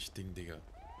bleibt doch nicht Ding, Digga.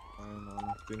 Keine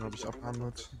Ahnung, den habe ich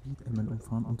abgehandelt. Einmal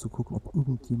umfahren, um zu gucken, ob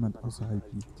irgendjemand außerhalb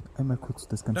liegt. Einmal kurz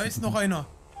das Ganze. Da ist noch einer!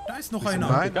 Da ist noch einer!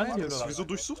 Nein, wieso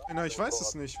durchsucht einer? Ich weiß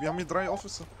es nicht. Wir haben hier 3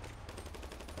 Officer.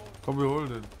 Komm, wir holen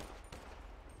den.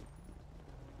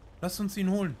 Lass uns ihn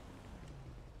holen.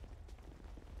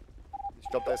 Ich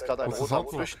glaube, da ist gerade ein Roter am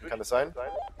Flüchten. Kann es sein?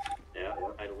 Ja,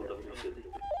 ein Roter flüchtet.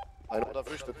 Ein Roter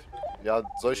flüchtet. Ja,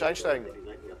 soll ich einsteigen?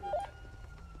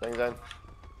 Steigen Sie ein.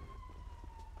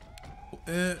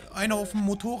 Einer auf dem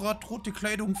Motorrad, rote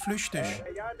Kleidung, flüchtig. Ja,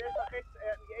 der ist nach rechts,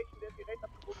 die Action, der ist hier rechts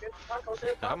abgebogen, der ist im Parkhaus.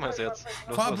 Da haben wir es jetzt.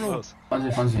 Fahr, Bro.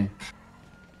 Fahren Sie.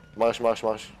 Mach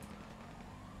ich.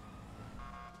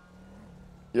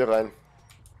 Hier rein.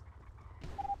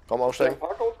 Komm, aufsteigen.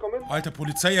 Alter,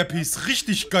 Polizei-RP ist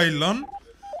richtig geil, Lan.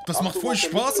 Das macht voll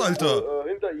Spaß, Alter.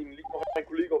 Hinter Ihnen liegt noch ein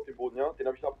Kollege auf dem Boden, ja? Den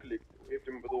habe ich abgelegt. Hebt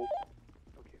ihn bitte hoch.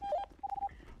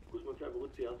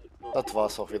 Das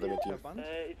war's auch wieder mit dir.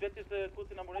 Ich werde jetzt kurz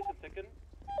den Ammunition checken.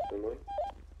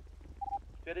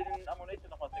 Ich werde den Ammunition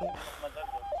nochmal checken.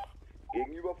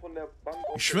 Gegenüber von der Bank.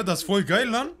 Ich schwör, das ist voll geil,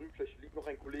 Lan.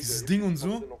 Dieses Ding und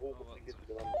so.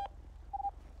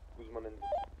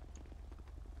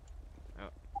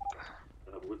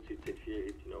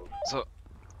 So.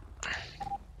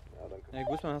 Hey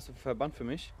Guzman, hast du Verband für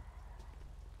mich?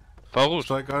 Farud.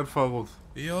 Steig ein, Farud.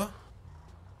 Ja.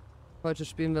 Heute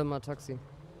spielen wir mal Taxi.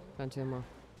 Kein Thema.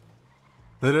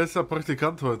 Ne, der ist ja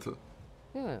Praktikant heute.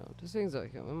 Ja, deswegen sag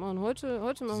ich ja. Wir machen heute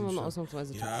machen wir mal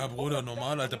ausnahmsweise Taxi. Ja, Bruder,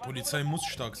 normal, Alter. Polizei muss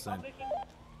stark sein.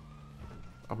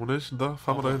 Ammunition da?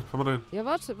 Fahren wir dahin, Ja,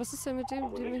 warte, was ist denn mit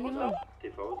dem, den wir hier haben?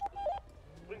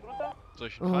 Soll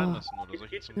ich ihn fallen lassen oder soll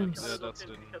ich ihn zum da zu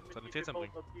den Sanitätern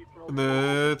bringen?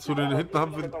 Ne, zu den hinten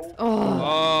haben wir...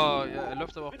 Oh, ja, er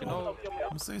läuft aber auch genau...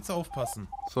 Musst du jetzt aufpassen.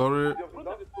 Sorry.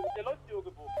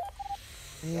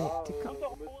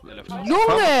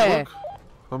 Junge!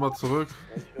 Fahr mal zurück.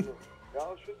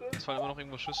 Es fallen immer noch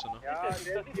irgendwo Schüsse, ne?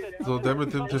 So, der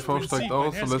mit dem TV steigt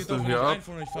aus und lässt den hier ab.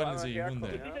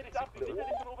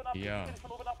 Ja.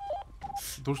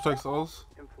 Du steigst aus?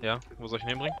 Ja, wo soll ich ihn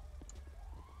hinbringen?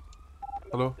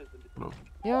 Hallo?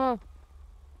 Ja.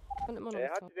 Kann immer noch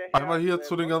Einmal hier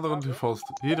zu den anderen TVs.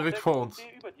 Hier direkt vor uns.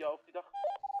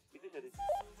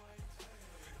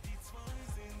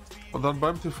 Und dann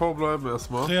beim TV bleiben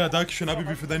erstmal. Ja, danke schön,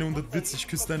 Abibi, für deine 100 Witz. Ich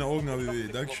küsse deine Augen,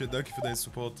 Abibi. Dankeschön, danke für deinen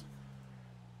Support.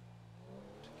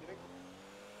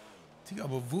 Digga,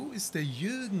 aber wo ist der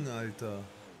Jürgen, Alter?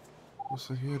 Wo ist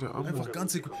der hier, der andere? Einfach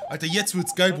ganze... Alter, jetzt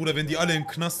wird's geil, Bruder, wenn die alle im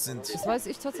Knast sind. Das weiß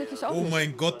ich tatsächlich auch nicht. nicht. Oh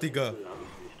mein Gott, Digga.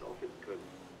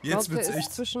 Jetzt wird's der echt...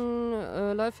 ist zwischen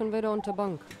Live Invader und der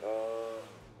Bank.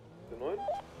 Der 9?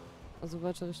 Also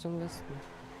weiter Richtung Westen.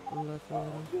 Live Invader.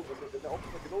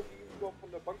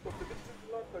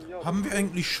 Haben wir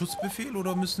eigentlich Schussbefehl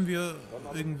oder müssen wir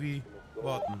irgendwie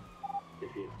warten?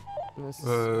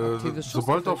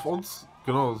 Sobald auf uns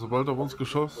Genau, sobald auf uns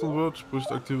geschossen wird,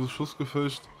 spricht aktives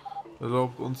Schussgefecht,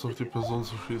 erlaubt uns auf die Person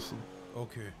zu schießen.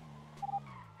 Okay.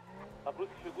 Farud,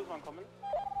 ich will Guzman kommen.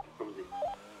 Kommen Sie.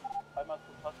 Einmal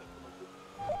zum Fahrzeug.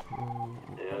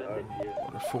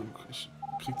 Der Funk, ich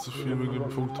krieg zu viel mit dem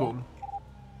Funkton.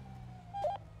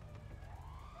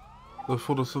 Sei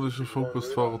froh, dass du nicht im Funk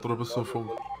bist, Farud, oder bist du im Funk?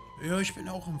 Ja, ich bin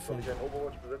auch im Funk.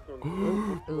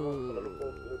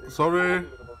 Sorry.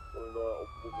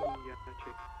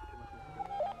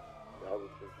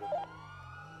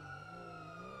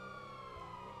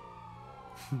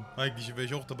 Eigentlich wäre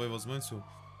ich auch dabei, was meinst du?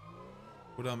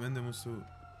 Oder am Ende musst du...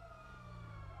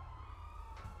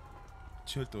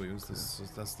 Chillt doch, Jungs,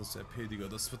 das RP, Digga,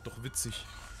 das wird doch witzig.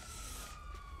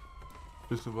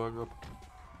 Bisschen Wagen ab.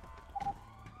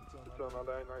 Bitte an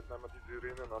alle Einheiten einmal die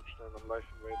Sirenen abstellen am Live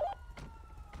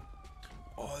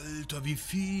Invader. Alter, wie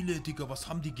viele, Digga, was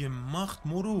haben die gemacht,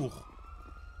 Moruch?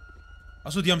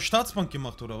 Achso, die haben Staatsbank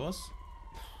gemacht, oder was?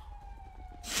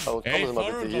 Oh, Hey,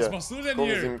 Farud, was machst du denn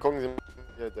hier? Gucken Sie mal.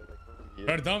 Hier.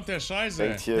 Verdammte Scheiße.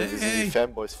 Denkt hier, wir sind die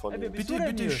Fanboys von ihm.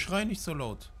 Bitte, schrei nicht so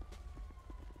laut.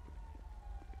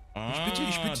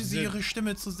 Ich bitte Sie, Ihre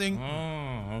Stimme zu senken.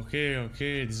 Ah,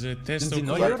 okay, diese Testo Die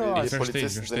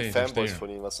Polizisten sind Fanboys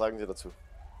von ihm, was sagen Sie dazu?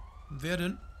 Wer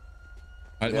denn?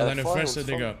 Halt mal deine Fresse,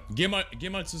 Digga. Geh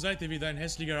mal zur Seite wie dein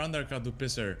hässlicher Undercut, du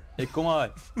Pisser. Hey, guck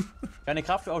mal. Keine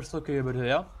Kraftausdrücke hier bitte,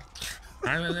 ja?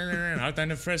 Nein, halt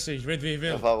deine Fresse, ich will wie ich will.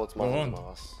 Ja, Farud, machen Sie mal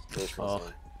was. Soll ich mal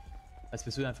sagen. Als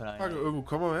bist du einfach ein. Lagen irgendwo,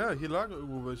 komm mal her, hier lagen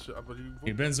irgendwo welche, aber die...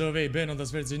 Ich bin so wie ich bin und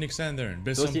das wird sich nichts ändern.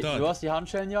 Bis zum Tag. Du hast die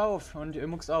Handschellen ja auf und ihr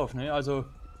muckst auf, ne? Also...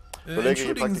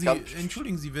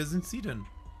 Entschuldigen Sie, wer sind Sie denn?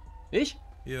 Ich?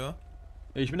 Ja.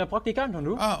 Ich bin der Praktikant und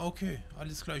du? Ah, okay,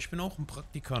 alles klar, ich bin auch ein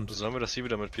Praktikant. Sollen wir das hier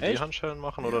wieder mit PD-Handschellen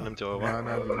machen oder nimmt ihr eure? Nein,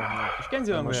 wir machen ich kenne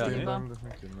sie einmal irgendwer, stehen ne? bleiben,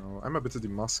 genau. Einmal bitte die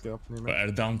Maske abnehmen.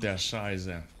 Verdammte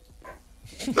Scheiße.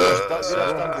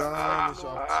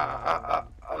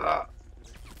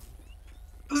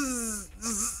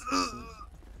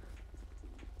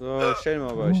 So, stellen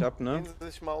wir bei euch ab, ne?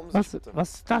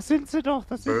 Was? Das sind sie doch,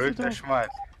 das sind sie doch. Schmal.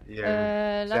 Gut,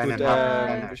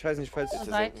 ich weiß nicht, falls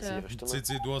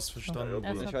CC, du hast verstanden.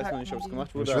 Ich weiß noch nicht, ob es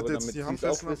gemacht wurde, Ich aber würde damit jetzt die sie Hand es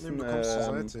auch festnehmen, wissen, du kommst zur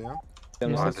Seite, ja?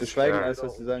 wir haben das zu schweigen, als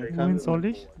was sie sagen kann. Wohin soll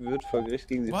ich? Wird vor Gericht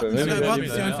gegen sie Warten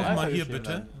verwendet. Sie einfach mal hier,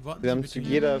 bitte. Wir haben zu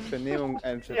jeder Vernehmung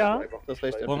das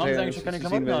Recht, Warum haben Sie eigentlich keine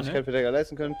Klamotten wenn an, sie ne? keinen Verteidiger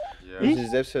leisten können. Ich? Sie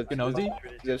selbstverteidigung haben sie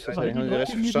Recht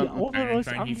verstanden. Overalls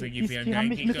die haben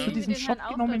mich mit zu diesem Shop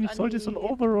genommen, ich sollte so ein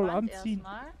Overall anziehen.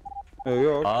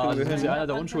 Ja, sind Sie einer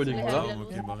der Unschuldigen, oder?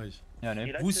 Okay, mach ich. Ja,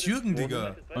 ne? Wo ist Jürgen,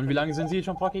 Digga? Und wie lange sind Sie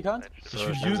schon Praktikant? Ich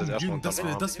will Jürgen, das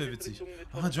wär witzig.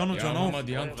 Ah, John und John auch. Mal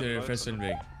die Hand fest in den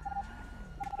Weg.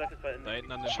 Da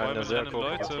hinten an den Bäumen sehr rennen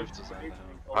Leute.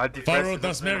 Halt die Fresse,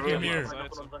 das merken wir.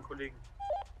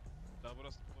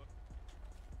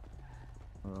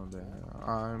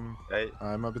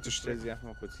 Einmal bitte stehen. Sie einfach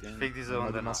mal kurz hier. Ich krieg diese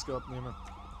mal die Maske abnehmen.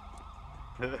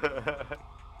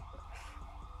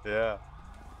 Ja.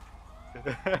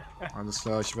 Alles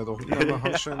klar, ich werde auch immer mal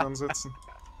Handschellen ansetzen.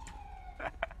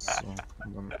 So, und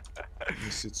dann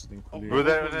müsst ihr zu den Kollegen. Ich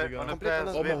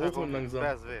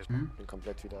bin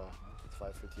komplett wieder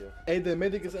verzweifelt hier. Ey, der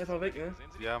Medic ist einfach weg, ne?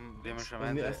 Die haben schon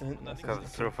Und die erst da hinten.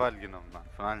 katastrophal genommen, Mann.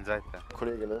 Von allen Seiten.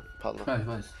 Kollege, ne? Partner. Ja, ich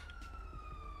weiß.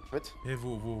 Mit? Hey,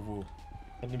 wo?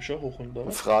 An dem Show hoch und da.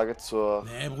 Frage zur...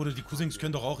 Nee, Bruder, die Cousins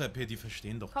können doch auch RP, die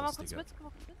verstehen doch Komm mal das, kurz Digga. mit, komm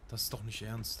mal kurz mit. Das ist doch nicht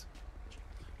ernst.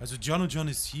 Also John und John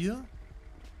ist hier.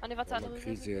 Ah ne, warte, andere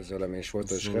Krise, soll er mich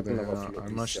schrecken, aber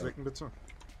einmal strecken bitte.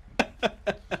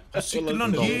 Hast du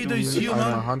gelernt? Jeder ist hier,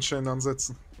 Einmal Mann. Handschellen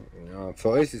ansetzen. Ja, für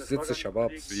euch sitze ich aber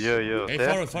ab. Ja.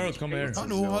 Hey, Farud, komm her.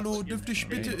 Hallo, dürfte ich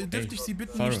Sie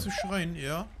bitten, Farud. nicht zu schreien,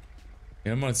 ja?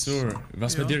 Hör mal zu,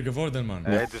 was mit dir geworden, Mann?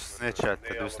 Ey, du Snitch,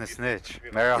 Alter, du bist ne Snitch.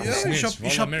 Ja, Snitch,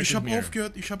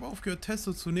 ich hab aufgehört,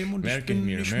 Testo zu nehmen und ich Merken bin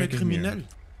wir, nicht mehr merken kriminell.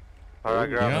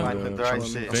 Paragraph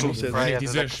 31. Wenn ich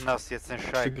diese jetzt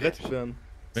entscheiden. Gerettet werden.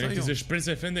 Wenn ich diese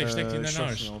Spritze finde, ich steck die in den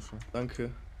Arsch.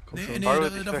 Danke. Komm Nee, schon.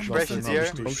 Farud, ich davon verspreche musst du dir,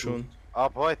 nicht Komm schon.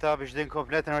 ab heute habe ich den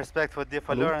kompletten Respekt vor dir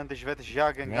verloren und ich werde dich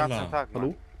jagen den ganzen Tag, Mann.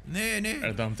 Hallo? Nee.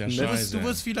 Verdammte Du Scheiße.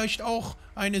 wirst vielleicht auch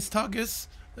eines Tages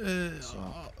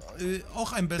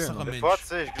auch ein besserer Mensch.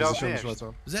 Ich glaube nicht.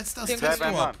 Setz das Bleib Testo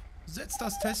ein ab. Mann. Setz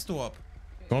das Testo ab.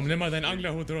 Komm, nimm mal deinen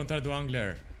Anglerhut runter, du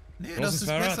Angler. Nee, Du das hast ist es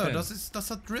besser. verraten.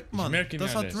 Das hat Drip, Ich Mann. merke mir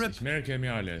Das hat alles. Drip. Ich merke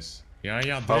mir alles.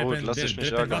 Ja, Farud, Drip lass dich nicht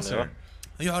in ärgern, Wasser.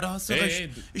 Ja, da hast du recht.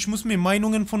 Ich muss mir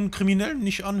Meinungen von Kriminellen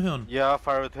nicht anhören. Ja,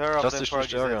 Farud, hör auf Lass den dich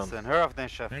nicht ärgern. Vorgesetzten. Hör auf den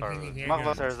Chef, Farud. Mach,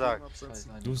 was er sagt.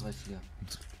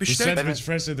 Bestellt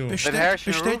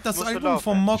das Album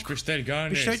vom Mock.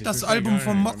 Bestellt das Album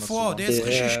vom Mock vor. Der ist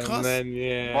richtig krass.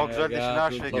 Mock soll dich in den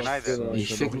Arsch legen, nein.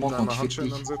 Ich fick Mock und fick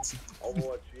dich.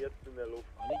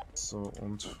 So,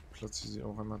 und platziere sie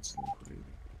auch einmal zu den Kollegen.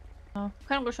 Ja,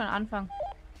 können wir schon anfangen.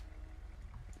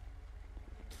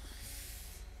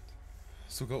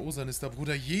 Sogar Osan ist da,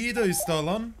 Bruder. Jeder ist da,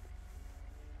 Lan.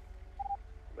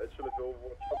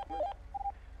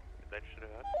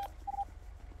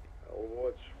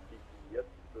 Overwatch fliegt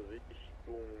jetzt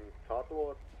Richtung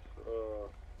Tatort.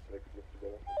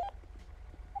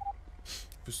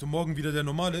 Bist du morgen wieder der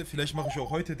Normale? Vielleicht mache ich auch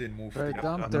heute den Move.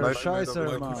 Verdammte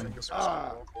Scheiße, Mann.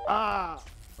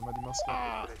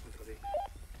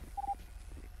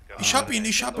 Ich hab ihn.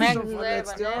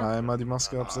 Einmal die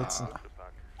Maske absetzen.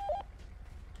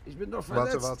 Ich bin doch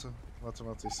verletzt. Warte,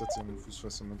 ich setze den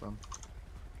Fußfessel mit an.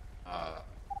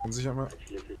 Können Sie sich einmal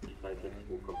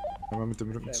mit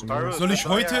dem Rücken zu mir. Soll ich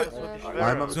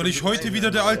heute wieder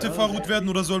der alte Farud werden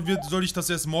oder soll ich das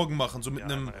erst morgen machen? So mit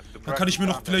einem. Dann kann ich mir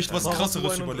noch vielleicht was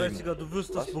krasseres überlegen. Du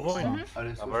wirst das bereuen.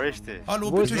 Aber richtig.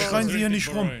 Hallo, bitte schreien Sie hier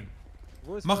nicht rum.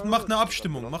 Macht eine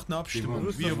Abstimmung,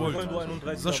 wie ihr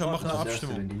wollt. Sascha, mach eine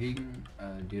Abstimmung.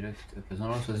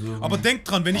 Aber denkt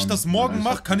dran, wenn ich das morgen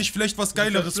mache, kann ich vielleicht was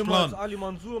Geileres planen.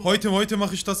 Heute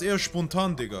mache ich das eher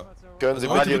spontan, Digga. Können Sie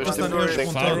Heute wird das dann eher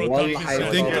spontan.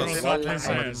 Denkt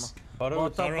das.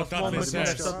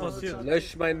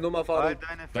 Lösch meine Nummer, Farud.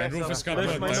 Dein Ruf ist kaputt,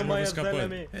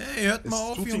 Hey, hört mal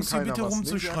auf, Jungs, hier bitte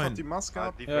rumzuschreien.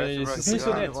 Ja, das ist nicht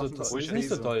so nett, das ist nicht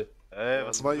so toll.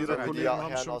 Zwei Ihrer Kollegen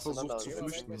haben schon versucht zu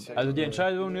flüchten. Also die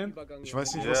Entscheidung nehmen? Ich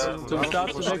weiß nicht, was zum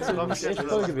Start zu wechseln ist echt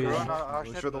toll gewesen.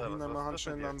 Ich werde auch Ihnen einmal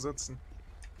Handschellen ansetzen.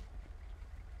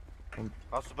 Und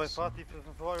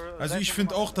also ich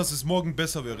finde auch, dass es morgen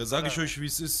besser wäre. Sage ich euch, wie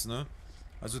es ist, ne?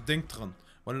 Also denkt dran.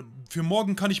 Weil für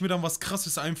morgen kann ich mir dann was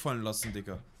Krasses einfallen lassen,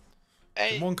 Digga.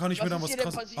 Für morgen kann ich mir dann was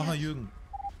Krasses... Aha, Jürgen.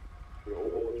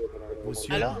 Wo ist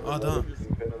Jürgen? Ah, da.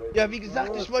 Ja, wie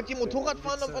gesagt, ich wollte hier Motorrad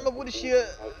fahren, auf einmal wurde ich hier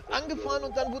angefahren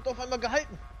und dann wurde auf einmal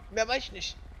gehalten. Mehr weiß ich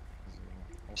nicht.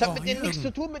 Ich hab mit denen nichts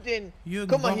zu tun mit denen. Jürgen,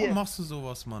 guck mal warum hier. Machst du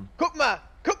sowas, Mann? Guck mal,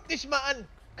 guck dich mal an.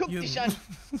 Guck dich an.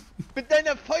 Mit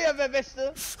deiner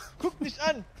Feuerwehrweste. Guck dich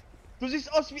an. Du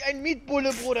siehst aus wie ein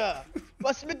Mietbulle, Bruder.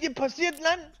 Was ist mit dir passiert,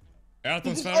 Mann? Er hat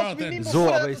uns verraten.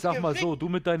 So, aber ich sag mal so, du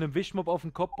mit deinem Wischmob auf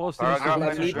dem Kopf brauchst du nicht so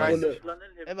rumzuschreien.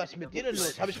 Ey, was ist mit dir denn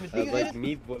los? Hab ich mit dir geredet?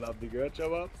 Mietbull, habt ihr gehört,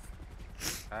 Shabab?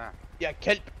 Ja,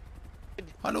 Kelp.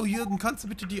 Hallo Jürgen, kannst du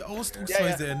bitte die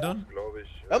Ausdrucksweise ändern?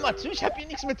 Hör mal zu, ich hab hier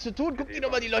nichts mit zu tun. Guck dir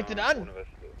doch mal die Leute da an.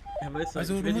 Ja, weißt du,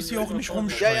 also du musst hier auch nicht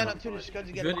rumschreien. Ja, natürlich, können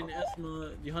Sie gerne Ich werde Ihnen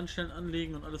erstmal die Handschellen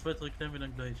anlegen und alles weitere klären wir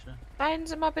dann gleich, ja? Schreien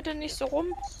Sie mal bitte nicht so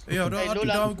rum. Ja, da hat die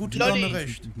Dame, gute Dame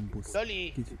recht.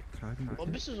 Lolli,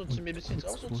 warum bist du so zu mir? Bist du jetzt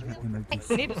auch so zu mir?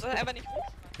 Nee, du sollst einfach nicht rum.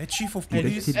 Hey, Chief of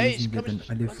Police. Die rechte lesen wir dann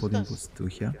alle vor dem Bus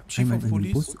durch, ja? Einmal in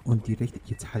den Bus und die rechte,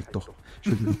 jetzt halt doch.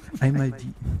 Entschuldigung, einmal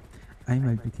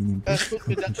bitte in den Bus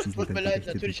und dann schießen tut mir leid,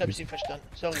 natürlich habe ich Sie verstanden.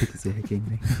 Sorry. Bitte sehr, Herr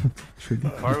Gangbang.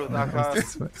 Entschuldigung. Farud AK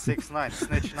 69,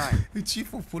 Snitch 9.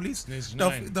 Chief of Police,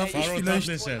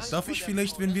 darf ich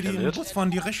vielleicht, wenn wir den Bus fahren,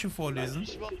 die Rechte vorlesen?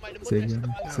 Sehr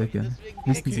gerne, sehr gerne.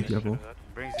 Wissen Sie die aber auch?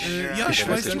 Ja, ich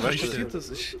weiß nicht, was passiert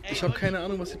ist. Ich habe keine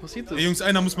Ahnung, was hier passiert ist. Ey, Jungs,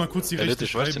 einer muss mal kurz die Rechte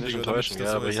Ich wollte schreiben. dich nicht enttäuschen,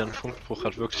 ja, aber hier ein Funkspruch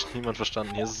hat wirklich niemand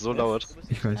verstanden. Hier ist es so laut.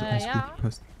 Ich weiß, alles gut,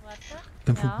 passt.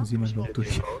 Dann funken Sie mal noch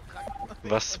durch.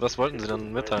 Was wollten Sie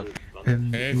dann mitteilen?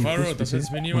 Hey, Farud, das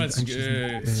hättest mir niemals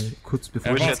kurz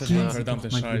bevor erwartet, verdammte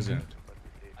Scheiße.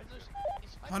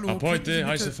 Hallo, ab heute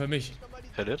heißt er für mich.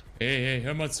 Edit? Hey,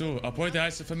 hör mal zu. Ab heute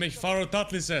heißt er für mich Farud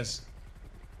Tatlises.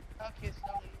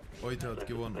 Heute hat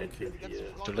gewonnen, okay.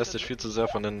 Du lässt dich viel zu sehr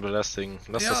von denen belästigen.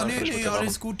 Lass das Ja, einfach nicht nee, mit dir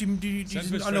alles machen. gut, die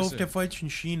sind alle auf der falschen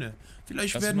Schiene.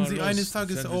 Vielleicht werden sie eines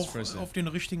Tages auch auf den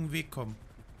richtigen Weg kommen.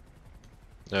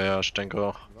 Ja, ich denke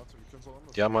auch.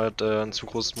 Die haben halt ein zu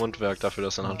großes Mundwerk dafür,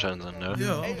 dass sie ein Handschellen sind, ja?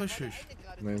 Ja, richtig.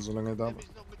 Nee, solange da...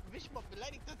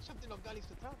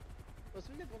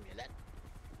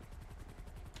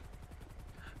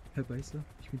 Herr Weißer,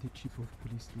 ich bin der Chief of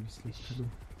Police Louis. Hallo.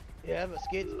 Ja, was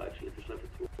geht?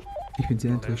 Ich bin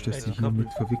sehr enttäuscht, dass Sie hier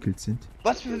mit verwickelt sind.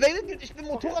 Was für verwickelt? Ich bin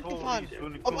Motorrad gefahren.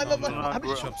 Auf einmal habe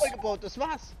ich Stopp gebaut, das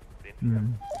war's.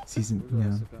 Sie sind,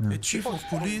 ja. Chief of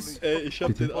Police. Ey, ich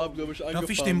hab den Abend, glaube ich, angefahren. Darf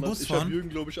ich den Bus fahren? Ich hab Jürgen,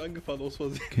 glaube ich, angefahren aus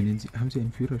Versehen. Haben Sie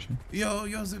einen Führerschein?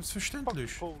 Ja,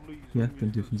 selbstverständlich. Ja,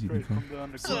 dann dürfen Sie den fahren.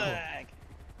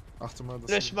 Achte mal,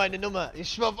 lösch meine Nummer. Ich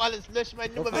schwör auf alles, lösch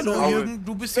meine Nummer. Hallo Jürgen,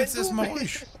 du bist jetzt erstmal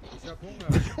ruhig.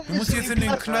 Du musst jetzt in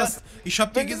den Knast. Ich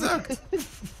hab dir gesagt.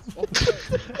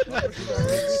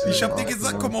 Ich hab dir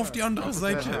gesagt, komm auf die andere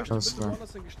Seite. Alles klar.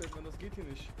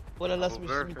 Oder lass mich,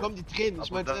 mir kommen die Tränen.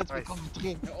 Ich meine, mir kommen die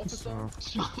Tränen.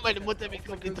 Ich mach meine Mutter, mir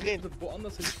kommen die Tränen.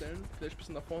 Woanders hinstellen, vielleicht ein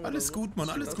bisschen nach vorne. Alles gut, Mann,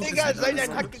 alles gut. Egal, sei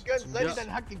dein Hack gegönnt, sei dir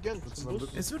dein Hack gegönnt.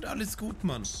 Es wird alles gut,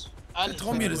 Mann.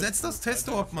 Vertrau mir, setz das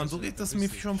Testo ab, Mann, so geht das mir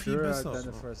schon viel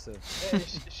besser.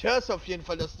 Ich hör's auf jeden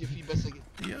Fall, dass es dir viel besser geht.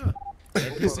 Ja.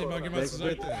 Geh mal zur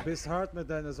Seite. Bist hart mit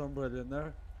deiner Sonnenbrille,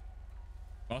 ne?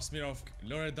 Machst mir auf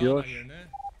Loredana hier, ne?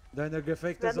 Deine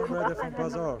gefakte Sonnenbrille von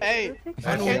Pasar. Ey,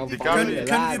 hallo, können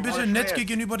wir bitte nett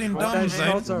gegenüber den Damen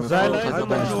sein?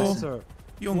 Hallo,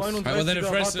 Jungs. Aber deine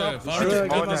Fresse,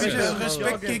 bitte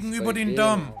Respekt gegenüber den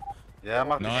Damen. Ja,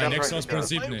 mach Nein, nix aus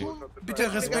Prinzip nicht.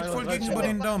 Bitte respektvoll gegenüber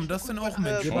den Damen, das sind auch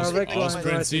Menschen. Aus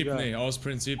Prinzip nicht, aus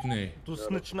Prinzip nicht. Du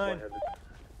snitch, nein.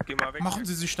 Machen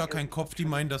Sie sich da keinen Kopf, die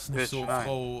meinen das nicht so,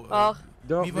 Frau... Ach.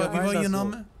 Wie war Ihr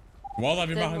Name? Wallah,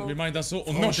 wir meinen das so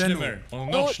und noch schlimmer. Und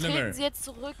noch schlimmer. Treten Sie jetzt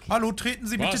zurück. Hallo, treten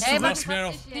Sie bitte zurück.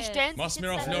 Mach's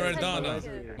mir auf Loredana.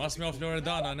 Mach's mir auf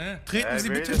Loredana, ne? Treten Sie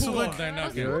bitte zurück.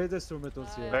 Wie redest du mit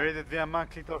uns hier? Wer redet wie ein Mann,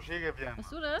 klickt auf Schläge wie ein Mann.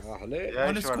 Hast du das? Ja,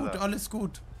 Alles gut, alles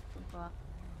gut.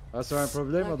 Hast du ein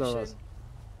Problem oder was?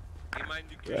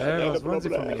 Was wollen Sie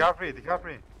von mir? Die Capri, die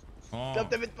Capri. Ich glaub,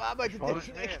 der wird bearbeitet, der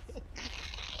Knecht.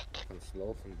 Kannst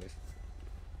laufen, nicht?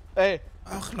 Ey.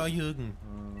 Achla, Jürgen.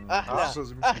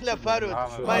 Achla, Farud.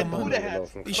 Mein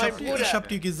Bruderherz. Ich hab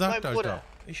dir gesagt, Alter.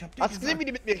 Hast du gesehen, wie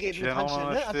die mit mir reden mit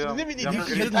Handschellen, ne? Hast du gesehen, wie die mich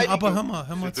Jürgen, aber hör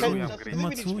mal zu,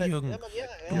 Jürgen.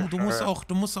 Ja.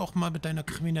 Du musst auch mal mit deiner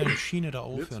kriminellen Schiene da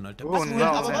aufhören, Alter. Aber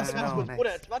warte ganz kurz,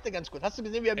 Bruder, warte ganz kurz. Hast du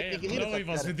gesehen, wie er mit mir geredet hat?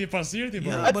 Was mit dir passiert, Bro?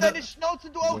 Ja, aber deine Schnauze,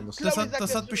 du auch.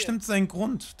 Das hat bestimmt seinen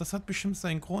Grund. Das hat bestimmt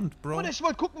seinen Grund, Bro. Bruder, ich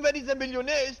wollte gucken, wer dieser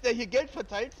Millionär ist, der hier Geld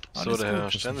verteilt. So, der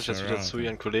Herr, stellen sich jetzt wieder zu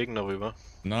Ihren Kollegen darüber.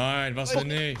 Nein, was denn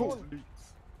nicht?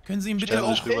 Können Sie ihn bitte auch...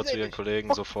 auch... Stellen Sie sich rüber zu Ihren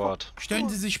Kollegen, sofort. Stellen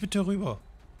Sie sich bitte rüber.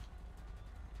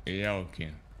 Ja,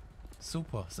 okay.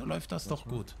 Super, so läuft das doch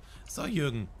gut. So,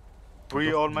 Jürgen.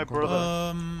 We all my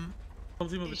brother.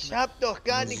 Ich hab doch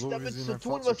gar nichts damit zu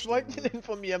tun. Was wollt ihr denn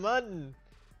von mir, Mann?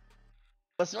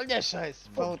 Was soll der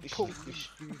Scheiß? Farud, ich lieb dich.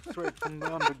 Du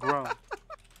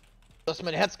hast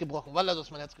mein Herz gebrochen. Wallah, du hast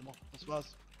mein Herz gebrochen. Das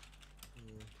war's.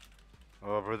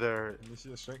 Oh, Bruder. Nicht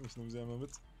erschrecken, ich nehme sie einmal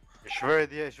mit. Ich schwöre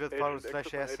dir, ich werde Faruds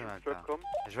Fleisch essen, Alter.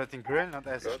 Ich werde ihn grillen und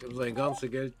essen. Ich sein ganzes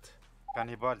Geld.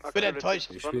 Kannibal. Ich bin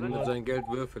enttäuscht. Ich spiele mit seinem Geld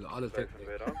Würfel, alles weg.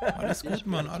 Alles gut,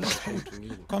 Mann, alles gut.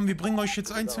 Komm, wir bringen euch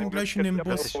jetzt einzeln gleich in den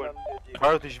Bus.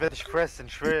 Farud, ich werde dich fressen,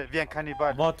 ich schwöre, wie ein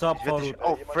Kannibal. Warte ab, Farud.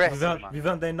 Wir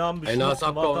werden deinen Namen bestimmt. Einer ist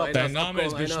abgehauen, Dein Name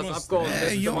ist beschmutzt.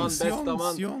 Ey, Jungs,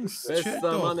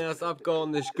 bester Mann, er ist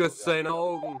abgehauen, ich küsse seine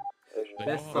Augen.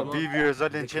 Bester Mann. Wie wir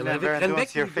sollen chillen, während du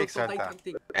uns hier fix, Alter.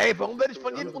 Ey, warum werde ich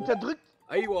von jedem unterdrückt?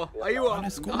 Aywa.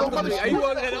 Alles gut. Aywa,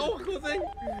 renn auch, Cousin.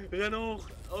 Renn auch.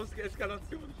 Aus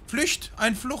Eskalation.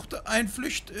 Ein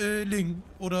Flüchtling.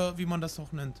 Oder wie man das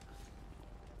auch nennt.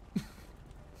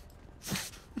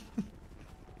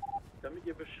 Damit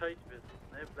ihr Bescheid wisst,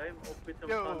 ne, bleiben auch bitte ein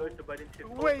paar Leute bei den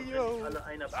TV nicht alle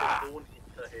einer Person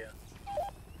hinterher.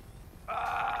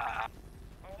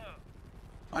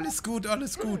 Alles gut,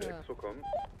 alles gut.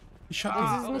 Ich hab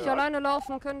Wenn Sie nicht alleine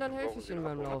laufen können, dann helfe ich Ihnen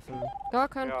beim Laufen. Gar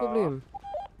kein Problem.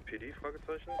 PD?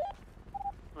 Fragezeichen?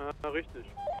 Richtig.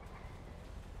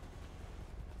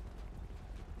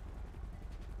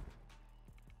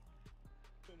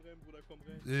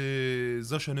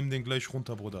 Sascha, nimm den gleich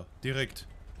runter, Bruder. Direkt.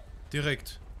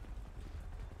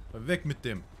 Weg mit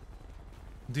dem.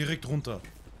 Direkt runter.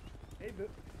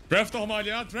 Treff doch mal,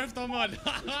 ja, treff doch mal.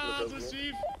 Haha, so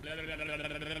schief.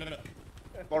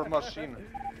 Bohrmaschine.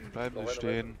 Bleiben Sie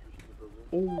stehen.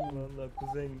 Oh,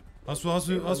 Cousin. Hast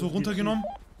du runtergenommen?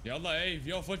 Yalla, ey,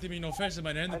 wie oft wollt ihr mich noch fest?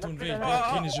 Meine Hände tun weh. Ich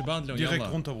brauche klinische Behandlung.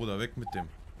 Direkt runter, Bruder, weg mit dem.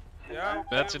 Ja.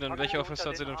 Welcher Officer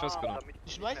hat sie denn festgenommen?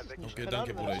 Ich weiß es nicht. Okay,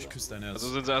 danke, Bruder, ich küsse dein Herz. Also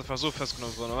sind sie einfach so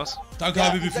festgenommen worden, oder was? Danke,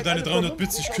 Habibi, für deine 300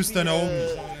 Bits, ich küsse deine Augen.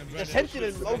 Das Händchen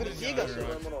im Auge des Jägers.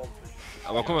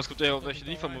 Aber guck mal, es gibt ja auch welche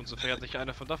Liefermunze. Vielleicht hat sich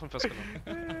einer von davon festgenommen.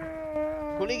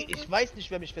 Kollege, ich weiß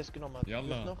nicht, wer mich festgenommen hat.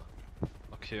 Yalla.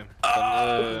 Okay,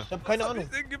 dann ich hab keine Ahnung.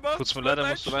 Tut's mir leid,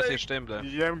 dann musst du weiter hier stehen bleiben.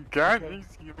 Die haben gar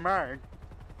nichts gemacht.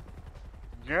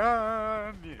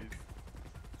 Gar nichts.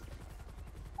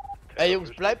 Ey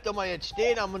Jungs, bleibt doch mal jetzt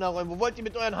stehen am Munarräumen. Wo wollt ihr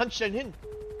mit euren Handstellen hin?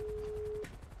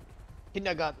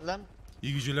 Kindergartenland?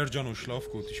 Igijeler Cano, schlaf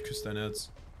gut, ich küsse dein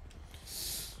Herz.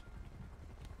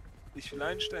 Ich will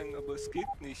einsteigen, aber es geht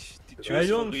nicht. Die Tür Hey ist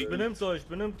Jungs, verriegelt.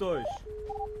 benimmt euch.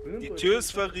 Die Tür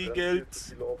ist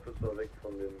verriegelt.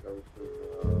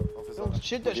 Jungs,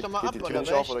 chillt euch doch mal ab, oder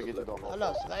reicht?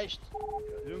 Alles, reicht.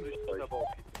 Aber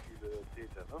auch viele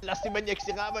Täter. Lass die Maniacs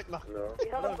ihre Arbeit machen.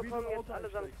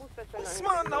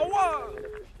 Mann, aua!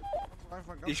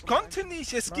 Ich konnte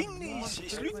nicht, es ging nicht.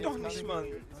 Ich lüge doch nicht, Mann.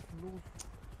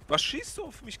 Was schießt du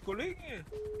auf mich, Kollege?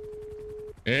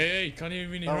 Ey, ich kann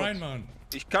irgendwie nicht rein, Mann.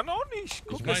 Ich kann auch nicht.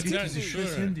 Guck, das geht Ich schwöre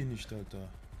das Handy nicht, Alter.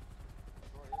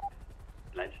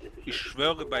 Ich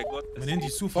schwöre bei Gott. Mein Handy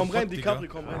ist so Komm rein, verpackt, die Digga. Capri,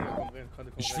 komm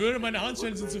rein. Ich schwöre, meine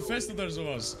Handschellen sind zu fest oder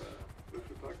sowas.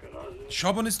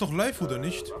 Schaban ist doch live, oder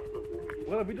nicht?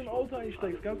 Bruder, wie du ein Auto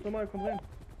einsteigst, ganz normal, komm rein.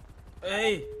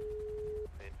 Ey!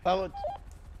 Farud.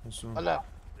 Achso. Allah.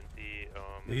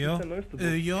 Ja?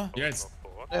 Ja? Jetzt.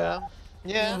 Ja.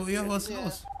 Ja. Ja, was ist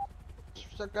los? Ich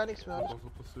sag gar nichts mehr. Alles.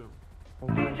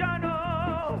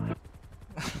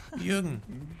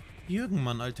 Jürgen,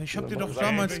 Mann, Alter, ich hab dir doch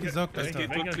damals gesagt, Alter.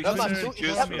 Hör mal zu,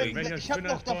 ich hab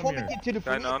noch davor mit dir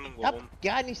telefoniert. Keine Ahnung, ich hab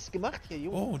gar nichts gemacht hier,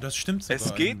 Junge. Oh, das stimmt sogar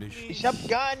Es geht eigentlich. Ich hab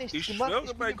gar nichts Ich gemacht. schwöre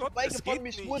Ich bei bin Gott, es vorbeigefahren,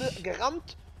 geht mich wurde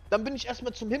gerammt. Dann bin ich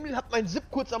erstmal zum Himmel, hab meinen Zip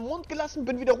kurz am Mond gelassen,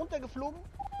 bin wieder runtergeflogen.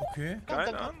 Okay.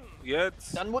 Keine Ahnung,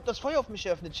 jetzt. Dann wurde das Feuer auf mich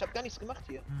eröffnet. Ich hab gar nichts gemacht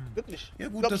hier. Wirklich. Ja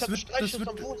Ich gut, glaub, das ich hab einen Streifschuss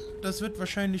am Fuß. das wird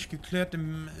wahrscheinlich geklärt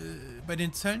bei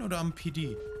den Zellen oder am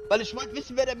PD. Weil ich wollte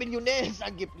wissen, wer der Millionär ist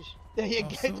angeblich, der hier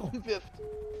Ach Geld so. rumwirft.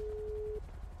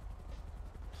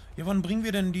 Ja, wann bringen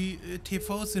wir denn die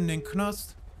TVs in den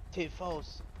Knast?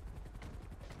 TVs.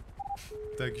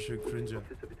 Dankeschön, Cringer.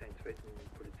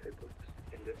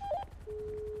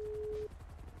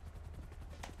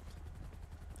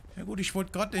 Ja gut, ich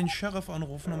wollte gerade den Sheriff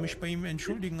anrufen und mich bei ihm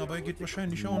entschuldigen, aber er geht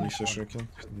wahrscheinlich auch nicht. Nicht erschrecken.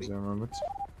 Nehmen Sie einmal mit.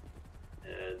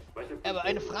 Aber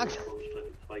eine Frage.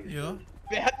 Ja?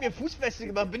 Wer hat mir Fußfeste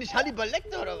gemacht? Bin ich Hannibal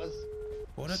Lecter oder was?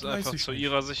 Boah, Das das ist weiß einfach ich zu nicht.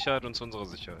 ihrer Sicherheit und zu unserer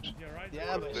Sicherheit.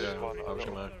 Ja, aber Ja, hab ich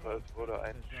gemerkt. Es wurde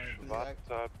ein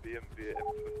schwarzer BMW M5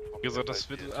 Wie gesagt, das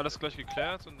wird alles gleich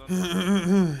geklärt und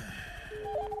dann...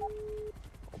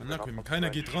 Na, keiner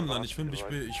geht ran, Mann. Ich will mich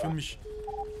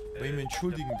bei ihm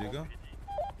entschuldigen, Digga.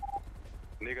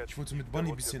 Ich wollte mit Bunny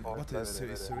ein bisschen... Warte, ist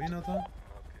Serena da?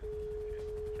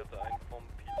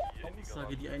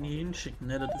 Aussage, die einen hier hinschicken,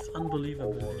 ne, das ist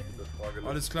unbelievable.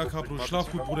 Alles klar, Capro. Schlaf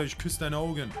gut, Bruder. Ich küsse deine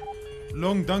Augen.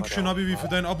 Long, dankeschön, Habibi, für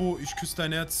dein Abo. Ich küsse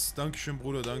dein Herz. Dankeschön,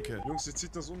 Bruder, danke. Jungs, ihr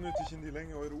zieht das unnötig in die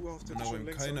Länge. Eure Urhaft hätte Na, schon wenn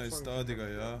längst keiner ist da, Digga,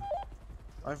 ja.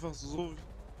 Einfach so.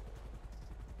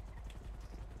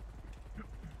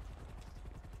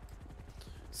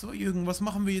 So, Jürgen, was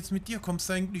machen wir jetzt mit dir? Kommst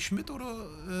du eigentlich mit,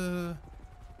 oder,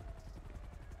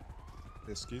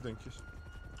 SG, denke ich.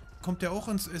 kommt der auch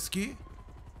ins SG?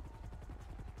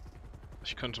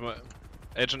 Ich könnte mal...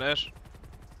 Agent Ash?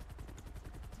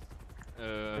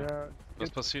 Was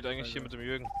passiert eigentlich hier mit dem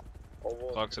Jürgen?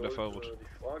 Fragte der Farud.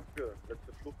 Die Frage,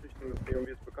 letzte Fluchtrichtung des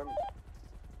BMW ist bekannt.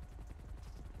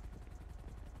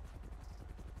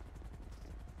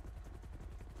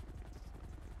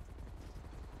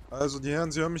 Also, die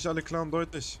Herren, Sie hören mich alle klar und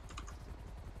deutlich.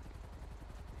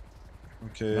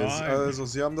 Okay, Nein. also,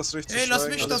 Sie haben das Recht zu Ey, schweigen. lass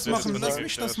mich das machen, lass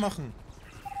mich das machen.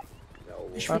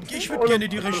 Ich würd gerne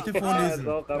die Rechte vorlesen.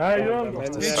 Ja, Jürgen.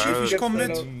 Hey, Chief, ich komm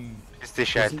mit. Ist die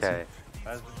Scheiße.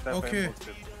 Okay.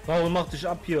 Warum mach dich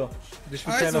ab hier? Dich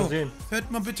will keiner Also, sehen.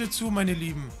 hört mal bitte zu, meine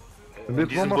Lieben. In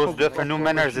diesem Bus dürfen nur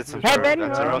Männer sitzen. Herr Benny,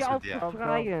 Ganz hör raus auf mit dir. zu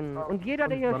schreien. Und jeder,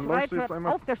 der hier schreit, hört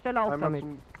auf der Stelle auf damit.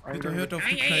 Bitte hört auf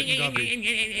die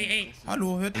Kneipengabe.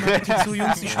 Hallo, hört mal bitte zu,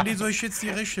 Jungs, ich lese euch jetzt die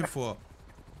Rechte vor.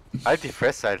 Halt die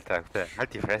Fresse, Alter.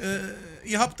 Halt die Fresse.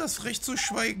 Ihr habt das Recht zu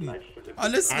schweigen.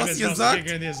 Alles, was Alles, ihr was sagt,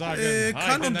 wir dir sagen. kann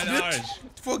Halt und deinen wird Arsch.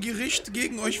 vor Gericht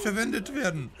gegen euch verwendet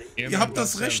werden. Ihr Immer habt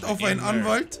das Recht auf einen immer.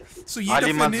 Anwalt, zu jeder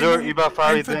Ali Mansour Vernehmung über einen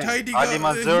Farid Verteidiger Ali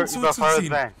Mansour über Farid hinzuzuziehen.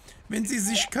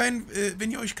 Bang.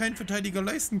 Wenn ihr euch keinen Verteidiger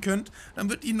leisten könnt, dann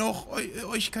wird ihnen auch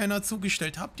euch keiner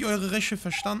zugestellt. Habt ihr eure Rechte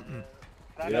verstanden?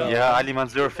 Ja, Ali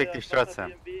Mansour fickt dich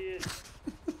trotzdem.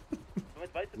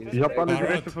 Ich hab alle die Farud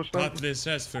Rechte verstanden. hat das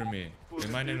S für mich.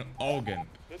 In meinen Augen.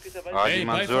 Ali Hey,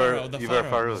 Mansour Beifahrer oder über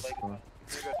Fahrer? Farud.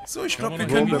 So, ich glaube, wir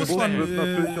So, können Der Bus losfahren. wird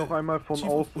natürlich auch einmal von Chief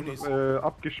of außen Police.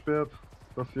 abgesperrt,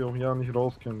 dass Sie auch ja nicht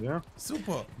raus können, ja?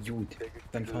 Super, Gut,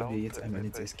 dann fahren wir jetzt einmal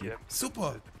ins SG.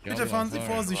 super. Ja, Bitte fahren Sie aber-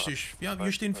 vorsichtig. Ja,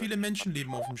 hier stehen viele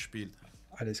Menschenleben auf dem Spiel.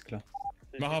 Alles klar.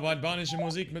 Ich mache aber albanische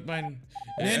Musik mit meinen...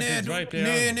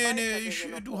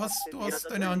 Du hast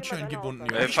deine Handschellen gebunden.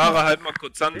 Ey, Fahrer, halt mal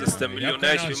kurz an, das ist der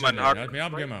Millionär, ich will meinen Er hat Haken. mir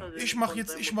abgemacht. Ich mach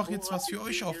jetzt was für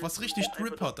euch auf, was richtig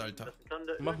Drip hat, Alter.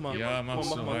 Mach mal. Ja, machst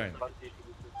Mach du mal. rein.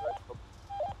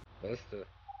 Beste.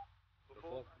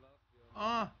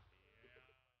 Ah.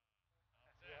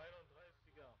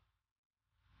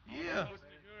 Yeah.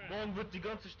 Morgen wird die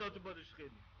ganze Stadt über dich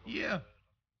reden. Yeah.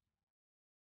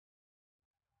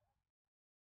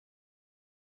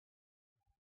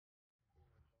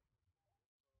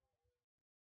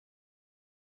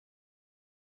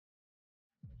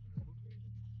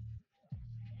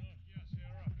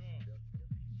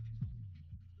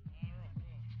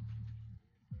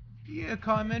 Hier,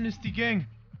 KMN ist die Gang.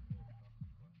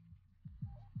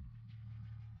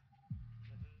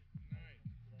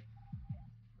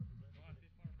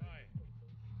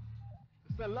 Das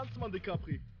ist der Landsmann, die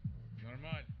Capri.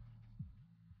 Normal.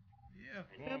 Yeah.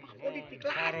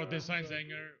 Farud ist ein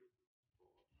Sänger.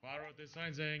 Farud ist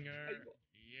ein Sänger.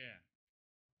 Yeah.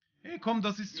 Hey, komm,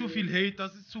 das ist zu viel Hate,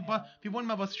 das ist zu wir wollen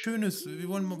mal was Schönes, wir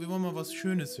wollen mal was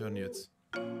Schönes hören jetzt.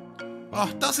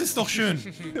 Ach, das ist doch schön.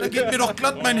 Da geht mir doch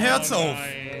glatt mein Herz auf.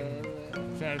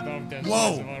 Verdammt,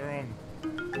 wow.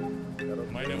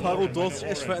 Farud, du hast dich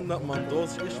echt verändert, Mann. Du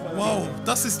hast dich echt verändert. Wow,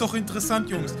 das ist doch interessant,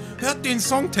 Jungs. Hört den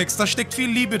Songtext, da steckt viel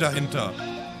Liebe dahinter.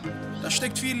 Da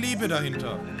steckt viel Liebe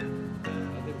dahinter.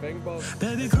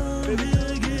 Baby, komm,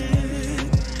 wir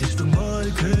gehen Richtung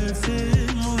Wolke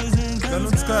 10, wo wir sind, kann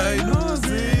uns keiner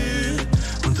sehen.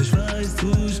 Und ich weiß,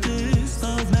 du stehst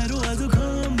auf Netto, also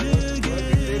komm, wir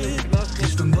gehen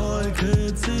Richtung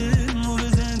Wolke 10, wo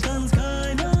wir sind, kann uns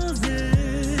keiner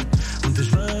sehen. Und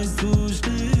ich weiß, du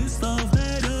stehst auf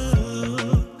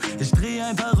Netto. Ich dreh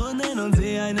ein paar Runden und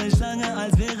seh eine Schlange,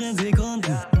 als wären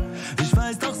Sekunden. Ich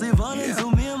weiß doch, sie wollen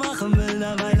zu mir machen, will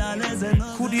da, weil alle sind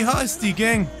noch. QDH ist die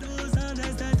Gang.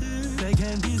 Wer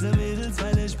kennt diese Mädels,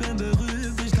 weil ich bin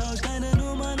berühmt. Ich tausch keine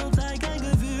Nummern und zeig kein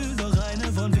Gefühl. Doch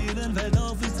eine von vielen fällt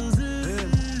auf, wie zu süß.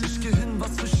 Ich geh hin,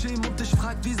 was für Schämen und ich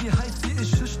frag, wie sie heißt. Sie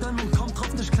ist schüchtern und kommt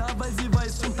drauf nicht klar, weil sie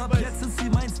weiß. Und ab jetzt ist sie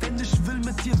meins, wenn ich will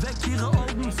mit dir weg. Ihre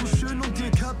Augen so schön und ihr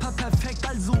Körper perfekt.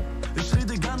 Also, ich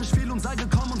rede gar nicht viel und sage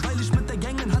komm. Und weil ich mit der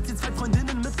Gängen hat sie 2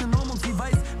 Freundinnen mitgenommen. Und sie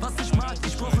weiß, was ich mag.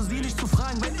 Ich brauche sie nicht zu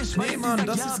fragen, wenn ich weiß. Nee, Mann,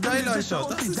 das ist geil, Alter.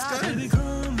 Das ist geil.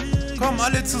 Komm,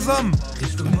 alle zusammen.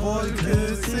 Richtung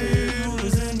Wolke 10, wo wir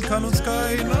sind, kann uns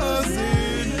keiner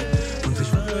sehen. Und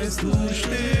ich weiß, du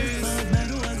stehst auf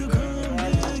Netto, also komm,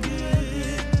 wir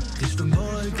gehen Richtung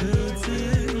Wolke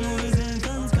 10, wo wir sind,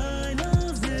 kann uns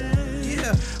keiner sehen.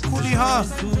 Yeah, QDH.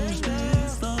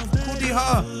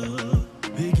 QDH.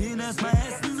 Wir gehen erstmal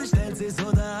essen, sie stellt sich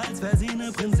so dar, als wär sie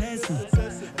eine Prinzessin.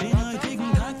 Den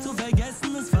heutigen Tag zu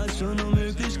vergessen, ist fast schon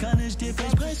unmöglich, kann ich dir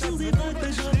versprechen. Sie fragt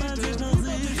mich, ob man sich noch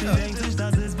sieht. Sie denkt sich,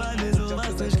 dass es bei mir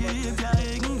sowas nicht gibt. Ja,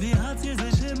 irgendwie hat sie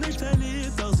sich in mich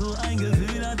verliebt. Doch so ein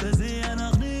Gefühl hatte sie ja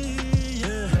noch nie.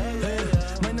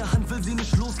 Meine Hand will sie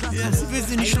nicht loslassen. Ja, sie will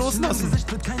sie nicht loslassen.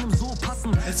 Es wird keinem so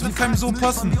passen. Es wird keinem so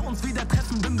passen. Wann wir uns wieder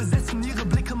treffen, bin besessen. Ihre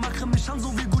Blicke machen mich an,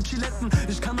 so wie Gucci-Letten.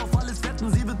 Ich kann auf alles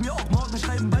wetten, sie wird mir auch morgen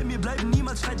schreiben. Bei mir bleiben,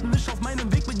 niemals streiten, mich auf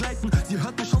meinem Weg begleiten. Sie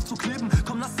hört nicht auf zu kleben.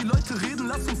 Komm, lass die Leute reden,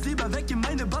 lass uns lieber weggehen.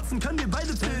 Meine Batzen können wir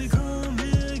beide zählen. Komm,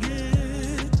 wir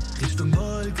gehen Richtung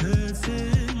Wolke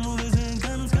 10, wo wir sind,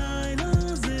 kann uns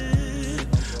keiner sehen.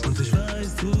 Und ich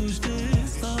weiß, du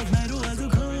stehst auf Netto, also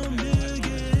komm, wir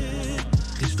gehen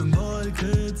Richtung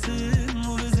Wolke 10,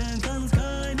 wo wir sind, kann uns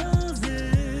keiner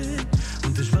sehen.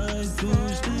 Und ich weiß, du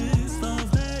stehst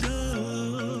auf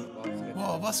Netto.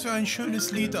 Wow, was für ein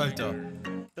schönes Lied, Alter.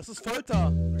 Das ist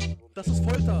Folter. Das ist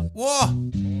Folter. Wow.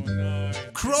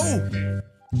 Crow.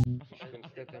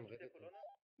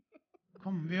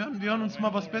 Komm, wir hören uns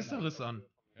mal was Besseres an.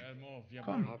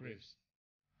 Komm.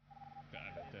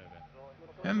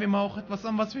 Hören wir mal auch etwas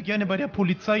an, was wir gerne bei der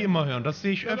Polizei immer hören. Das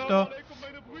sehe ich öfter,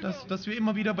 dass wir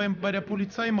immer wieder bei der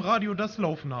Polizei im Radio das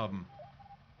laufen haben.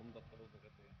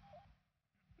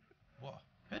 Boah,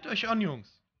 hört euch an,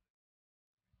 Jungs.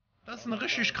 Das ist ein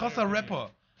richtig krasser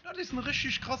Rapper. Das ist ein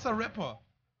richtig krasser Rapper.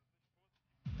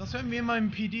 Das hören wir immer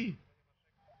im PD.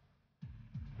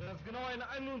 Das ist genau eine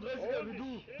 31er wie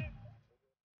du.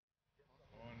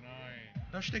 Oh nein.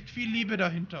 Da steckt viel Liebe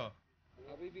dahinter.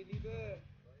 Habibi, Liebe.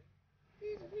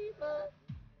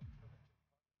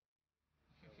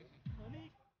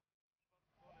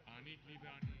 Anik, liebe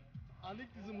Anik. Anik,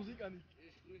 diese Musik, Anik.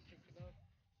 Ich grüße dich knapp.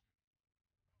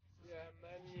 Ja,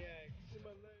 Maniac.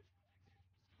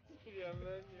 Ja,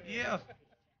 Maniac. Yeah.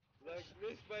 Sag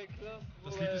nicht bei Klasse.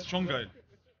 Das Lied ist schon geil.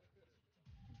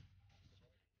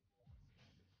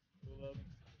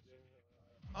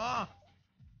 Ah!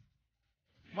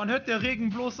 Wann hört der Regen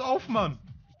bloß auf, Mann?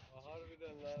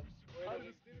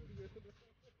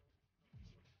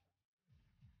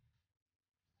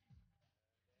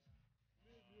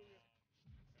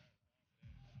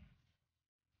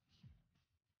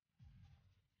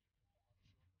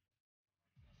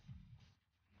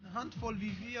 Eine Handvoll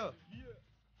wie wir.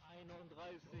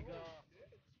 31er.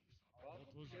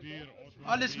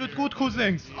 Alles wird gut,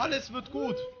 Cousins. Alles wird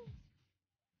gut.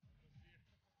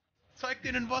 Zeigt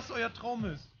denen, was euer Traum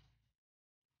ist.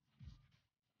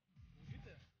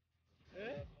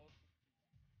 Ja,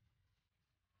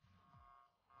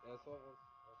 so,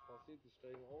 was passiert? Die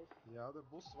steigen aus. Ja, der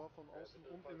Bus war von außen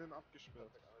und innen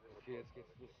abgesperrt. Okay, jetzt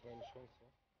geht's los, meine Chance.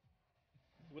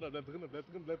 Bruder, bleib drin, bleib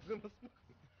drin, bleib drin. Was?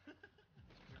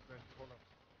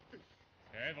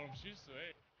 Ey, warum schießt du,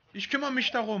 ey? Ich kümmere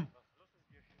mich darum.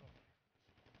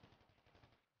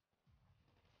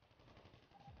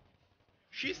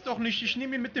 Schieß doch nicht, ich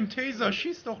nehme ihn mit dem Taser,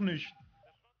 schieß doch nicht.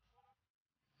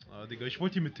 Ah, Digga, ich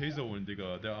wollte ihn mit Taser holen,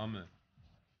 Digga, der Arme.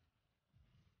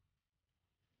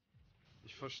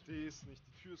 Ich verstehe es nicht.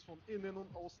 Die Tür ist von innen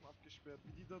und außen abgesperrt.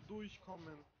 Wie die da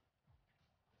durchkommen.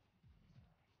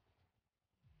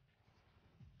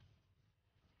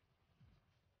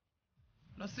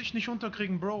 Lass dich nicht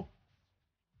unterkriegen, Bro.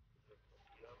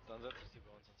 Dann setz ich sie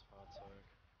bei uns ins Fahrzeug.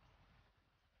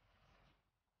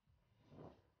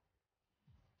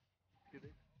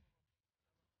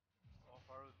 Oh,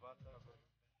 Farud, warte, aber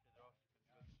hier drauf,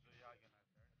 ich will so jagen,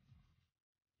 Alter.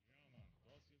 Ja, Mann,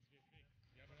 du hast jetzt gefickt.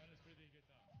 Wir haben alles für dich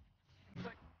getan.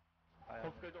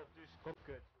 Kopfgeld auf dich,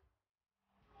 Kopfgeld.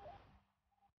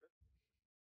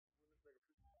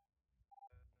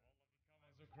 Kann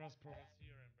man so krass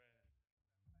provozieren,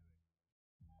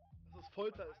 Das ist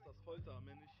Folter, ist das Folter,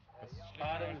 mehr nicht. Das ist schlecht.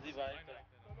 Fahren Sie weiter.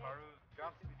 Farud,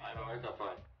 ganz Einmal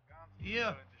weiterfahren.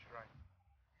 Hier.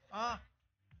 Ah.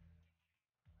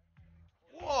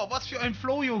 Oh, was für ein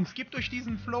Flow, Jungs. Gebt euch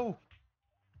diesen Flow.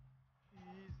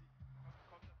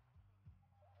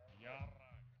 Ja,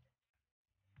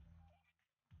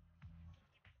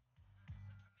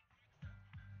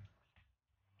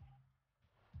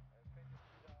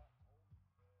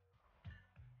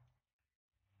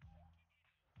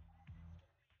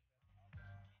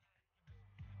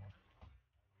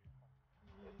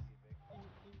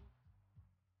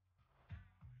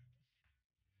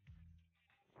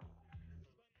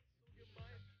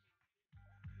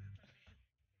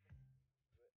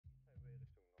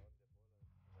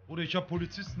 Oder ich hab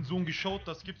Polizistensohn geschaut,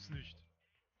 das gibt's nicht.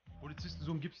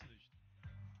 Polizistensohn gibt's nicht.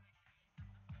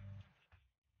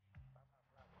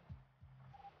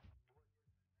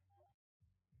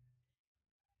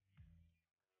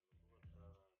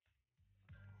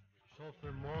 Ich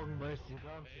hoffe, morgen weiß die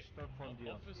ganze Stadt von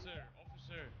dir. Officer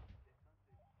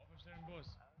im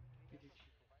Bus.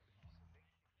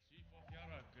 Chief of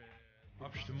Yarak.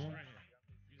 Abstimmung.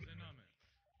 Wie ist dein Name?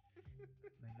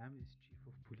 Mein Name ist Chief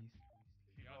of Police.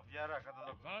 Chief of Yarak hat er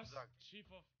doch Was? gesagt. Chief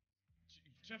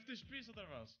Chef des Spiels oder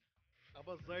was?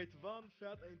 Aber seit wann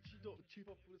fährt ein Chief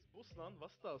of Police Bus an?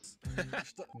 Was ist das?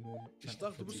 Ich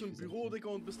dachte, du bist im Büro, Digga,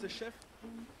 und bist der Chef.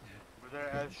 Bruder,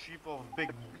 er ist Chief of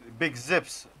Big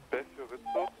Zips.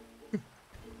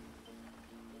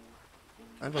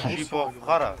 Einfach Chief of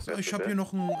Khara. So, ich habe hier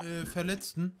noch einen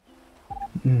Verletzten.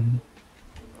 Mhm.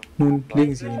 Nun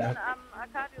legen Sie ihn ab.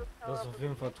 Das ist auf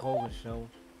jeden Fall traurig, ja.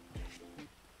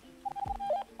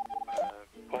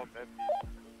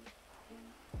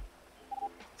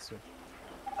 So.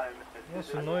 Was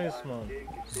für Neues, Mann.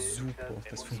 Super,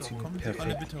 das funktioniert Kommen Sie alle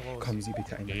perfekt. bitte raus. Kommen Sie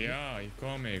bitte ein. Ja, ich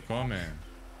komme.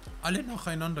 Alle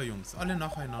nacheinander, Jungs. Alle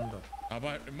nacheinander.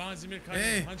 Aber machen Sie mir keine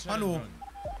Ey, Handschellen. hallo. Mann.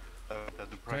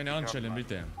 Keine Handschellen,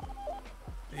 bitte.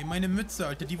 Ey, meine Mütze,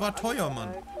 Alter, die war teuer,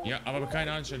 Mann. Ja, aber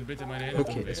keine Handschellen, bitte, meine Hände.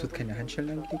 Okay, es wird keine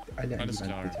Handschellen angelegt. Alle an Alles die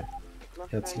Wand, klar. bitte.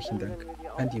 Herzlichen Dank.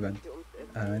 An die Wand.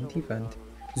 An die Wand.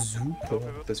 Super,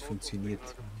 das funktioniert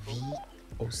wie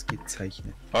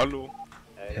ausgezeichnet. Hallo.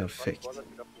 Perfekt.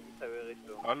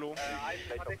 Hallo. Ein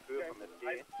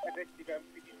Verdächtiger im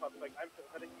PD-Fahrzeug, ein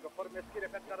Verdächtiger vor dem SG, der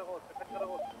fährt gerade raus,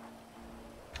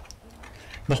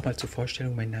 Nochmal zur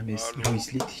Vorstellung, mein Name ist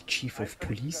Luis Litt, Chief of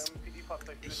Police.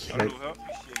 Hallo, hört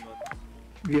mich jemand?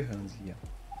 Wir hören Sie ja.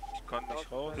 Ich kann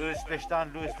nicht raus. Luis, Licht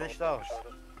an, Luis, Licht aus.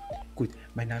 Gut,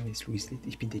 mein Name ist Luis Litt,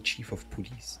 ich bin der Chief of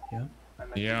Police, ja?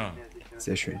 Ja.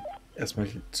 Sehr schön. Erstmal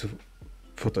zu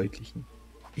verdeutlichen.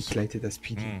 Ich leite das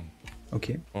PD.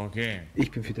 Okay? Okay.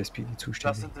 Ich bin für das PD Das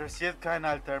zuständig. interessiert keinen,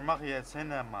 Alter. Mach jetzt hin,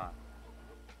 Mann.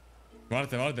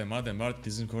 Warte, die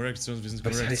sind korrekt, wir sind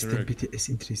Was korrekt heißt denn zurück. bitte, es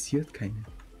interessiert keinen?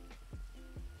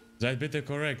 Seid bitte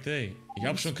korrekt, ey. Ich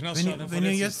hab schon Wenn Knastschaden ihr,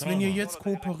 wenn ihr jetzt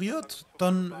kooperiert,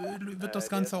 dann wird das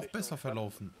Ganze auch besser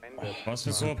verlaufen. Was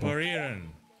für Super.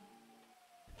 kooperieren?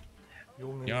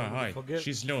 Junge, Ja, Junge, hi. vergiss,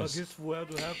 Schieß los. Vergiss, woher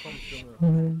du herkommst, Junge.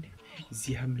 Nun,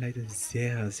 Sie haben leider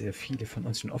sehr, sehr viele von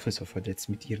unseren Officer verletzt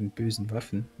mit ihren bösen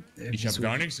Waffen. Ich hab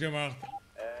gar nichts gemacht.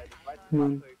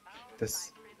 Nun,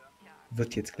 das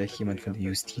wird jetzt gleich jemand von der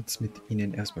Justiz mit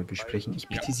Ihnen erstmal besprechen. Ich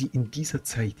bitte Sie in dieser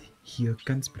Zeit hier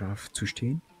ganz brav zu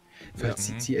stehen.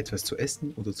 Falls Sie etwas zu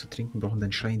essen oder zu trinken brauchen,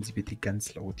 dann schreien Sie bitte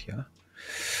ganz laut, ja?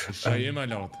 Ich schreie immer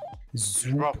laut.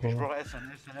 Super. Ich brauch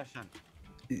Essen.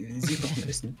 Sie brauchen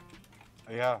Essen?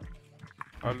 Ja.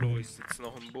 Hallo, ich sitze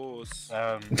noch im Bus.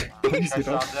 Kommen Sie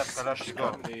raus. Ich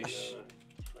kann nicht.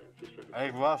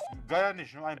 Ey, wo hast du? Gar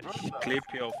nicht, nur ein Brot. Ich kleb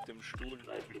hier auf dem Stuhl.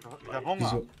 Ich hab Hunger.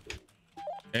 Wieso?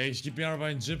 Ey, ich geb mir aber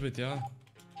ein Gibbet, ja?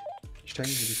 Steigen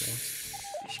Sie bitte aus.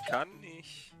 kann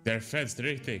nicht. Der fetzt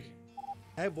richtig.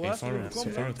 Hey, wo Ey, hast du den Farud,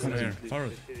 bekommen? Farud, komm her.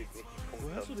 Farud.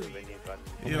 Wo hast du den?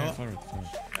 Komm her, Farud.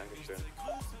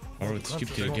 Farud, ich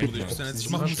geb dir Bruder, Geld, Mann. ich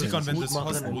mach Musik an, wenn das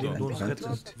passt, Bruder. Weil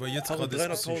Weil jetzt gerade ist es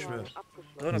bisschen schwer.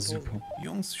 300.000.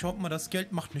 Jungs, schaut mal, das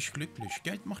Geld macht nicht glücklich.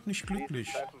 Geld macht nicht glücklich.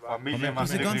 Familie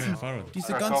macht Diese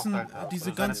ganzen,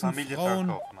 diese ganzen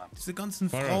Frauen, diese ganzen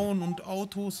Farud. Frauen und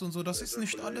Autos und so, das ist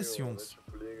nicht alles, Jungs.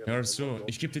 Hör zu,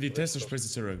 ich geb dir die Testospritze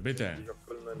zurück, bitte.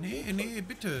 Nee,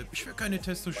 bitte. Ich will keine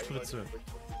Testospritze.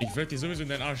 Ich werde die sowieso in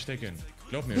deinen Arsch stecken.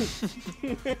 Glaub mir.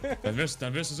 dann wirst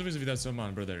du sowieso wieder so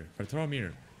Mann, Bruder. Vertrau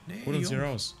mir. Hol uns hier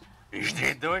raus. Ich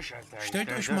steh durch, Alter.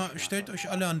 Stellt euch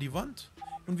alle an die Wand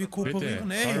und wir kooperieren.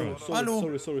 Bitte, Ey, Farud.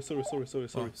 hallo. Sorry.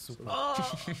 Super.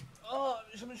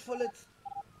 Ich hab mich verletzt.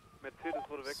 Mercedes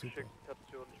wurde weggeschickt, ich hab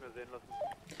sie nicht mehr sehen lassen.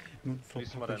 Nun, Frau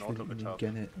Schließ mal Papa, dein ich Auto will bitte Ihnen ab.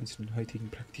 gerne unseren heutigen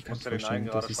Praktikanten Musst du den vorstellen.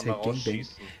 einen Das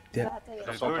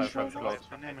gerade ist schon Herr mal Gangbang.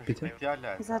 rausschießen? Der, bitte?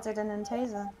 Wieso hat er denn einen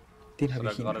Taser? Den habe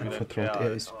Oder ich Ihnen gerade wieder anvertraut. der Er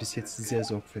Alte. ist bis jetzt sehr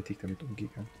sorgfältig damit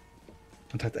umgegangen.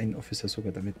 Und hat einen Officer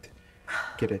sogar damit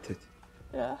gerettet.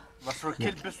 Ja. Was für ein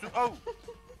Kind bist du? Oh!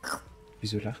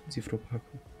 Wieso lachen Sie, Frau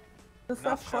Paco? Das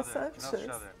war Frau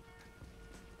Sanchez.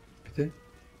 Bitte?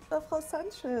 Das war Frau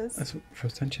Sanchez. Also, Frau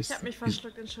Sanchez. Ich hab mich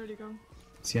verschluckt, Entschuldigung.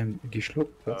 Sie haben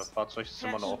geschluckt, was? Fahrzeug ist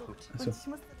immer noch offen. Also,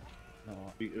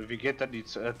 Wie geht denn die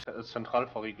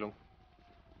Zentralverriegelung?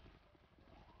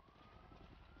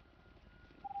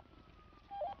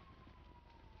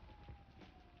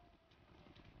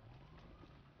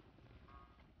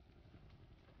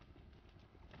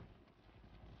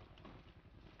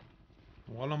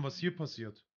 Vor allem, was hier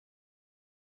passiert.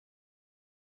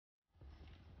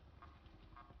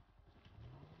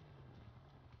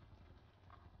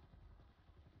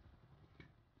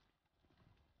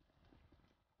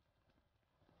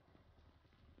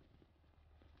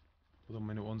 Oder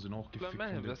meine Ohren sind auch gefickt.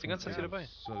 Man, du hast die ganze Zeit hier dabei.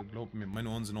 Glaub mir, meine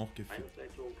Ohren sind auch gefickt.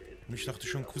 Und ich dachte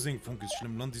schon, Cousin-Funk ist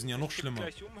schlimm. Land, die sind ja noch schlimmer.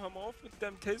 Gleich hör mal auf mit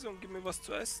deinem Taser und gib mir was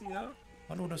zu essen, ja?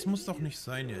 Hallo, das muss doch nicht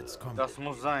sein jetzt, komm. Das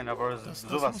muss sein, aber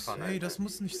sowas von. Ey, das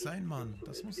muss nicht sein, Mann.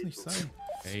 Das muss nicht sein.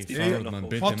 Ey, Farud, Mann,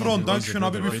 bitte, Patron, Mann, dankeschön, bitte,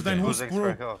 Habibi, für deinen bitte. Host,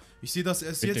 Bro. Ich sehe das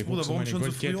erst Bitte, jetzt, Bruder. guckst du Warum meine schon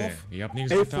so früh Goldkette? auf? Ich hab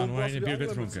nichts getan, nur eine Bier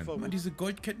getrunken. Guck mal, diese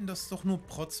Goldketten, das ist doch nur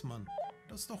Protz, Mann.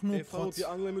 Das ist doch nur Protz.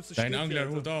 Dein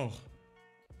Anglerhut auch.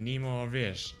 Niemand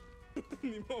wisch.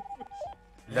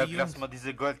 Lass mal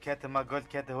diese Goldkette,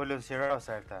 hol uns hier raus,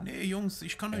 Alter. Nee, Jungs,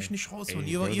 ich kann euch nicht rausholen.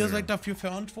 ey, Ihr Bruder. seid dafür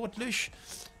verantwortlich.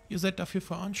 Ihr seid dafür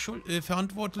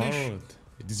verantwortlich. Farud,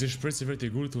 diese Spritze wird dir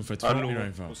gut tun, vertrau mir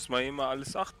einfach. Muss man immer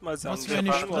alles achtmal sagen. Was für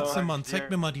eine Spritze, Mann. Zeig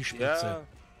mir mal die Spritze.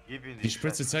 Ja. Die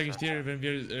Spritze zeige ich dir, wenn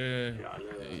wir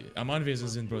am Anwesen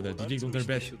sind, Bruder. Die liegt unter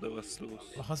Bett.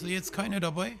 Ach, hast du jetzt keine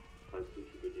dabei?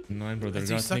 Nein, Bruder,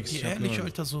 Also ich grad sag nichts. dir ehrlich,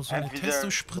 Alter, so eine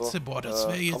Testo-Spritze, boah, das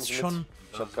wäre jetzt schon...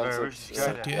 Ich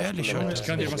sag dir ehrlich, Alter. Ich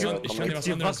kann dir was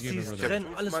anderes geben, Bruder. Trenn,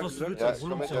 alles was du willst.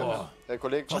 Der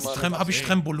Kollege, Was, hab ich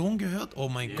Trembolon gehört? Oh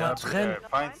mein Gott.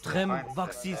 Trem,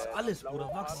 Waxis, alles, Bruder,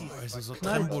 Waxis. Also so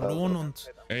Trembolon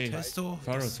und Ey, Testo.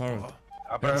 Farud.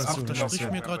 Aber das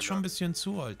spricht mir gerade schon ein bisschen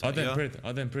zu, Alter.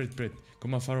 Adam, Brit.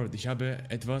 Guck mal, Farud, ich habe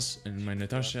etwas in meiner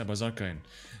Tasche, aber sag kein.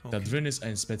 Da drin ist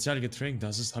ein Spezialgetränk,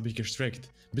 das habe ich gestreckt.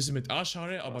 Bisschen mit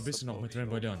Arschhaare, aber bisschen auch mit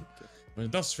Trembolon. Wenn du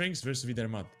das trinkst, wirst du wieder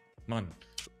matt. Mann.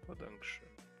 Oh, Dankeschön.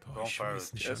 Boah, ich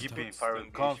weiß nicht, Gib Alter. ihn,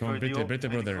 Farud. Komm, Komm, bitte,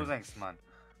 Bruder.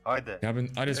 Heute. Wir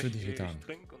haben alles für dich getan. Ich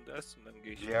trinke und esse und dann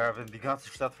gehe ich. Wir haben die ganze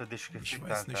Stadt für dich gefickt,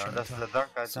 weiß nicht, Alter. Das ist der Alter. Dank,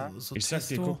 Alter. So Ich sag dir,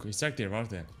 Testo. guck, ich sag dir,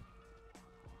 warte.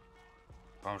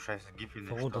 Warum scheiße, gib ihn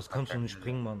nicht. Farud, das kannst du nicht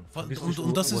bringen, Mann.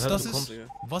 Und das ist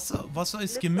Wasser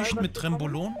ist gemischt mit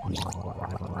Trembolon?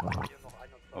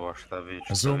 Aber stabil.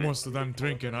 So musst du dann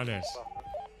trinken, alles.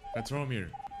 Vertrau mir.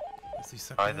 Also ich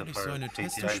sag dir ehrlich, so eine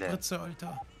Testo-Spritze,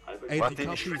 Alter. Warte,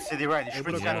 ich spritze dir rein, ich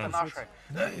spritze dir den Arsch rein.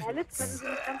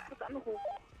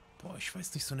 Boah, ich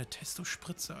weiß nicht, so eine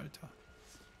Testo-Spritze, Alter.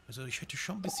 Also ich hätte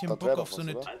schon ein bisschen Bock auf so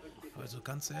eine... Also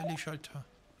ganz ehrlich, Alter.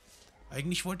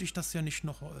 Eigentlich wollte ich das ja nicht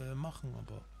noch machen,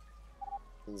 aber...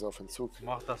 Sind Sie auf Entzug?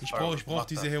 Ich brauch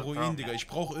diese Heroin, Digga. Ich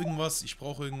brauch irgendwas.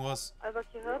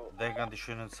 Denk an die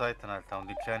schönen Zeiten, Alter, und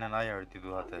die kleinen Eier, die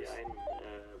du hattest.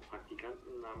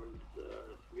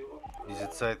 Diese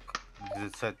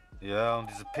Zeit, ja, und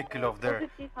diese Pickel auf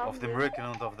dem Rücken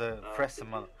und auf der Fresse,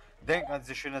 Mann. Denk an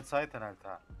diese schönen Zeiten,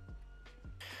 Alter.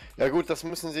 Ja gut, das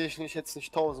müssen Sie sich jetzt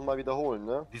nicht 1000-mal wiederholen,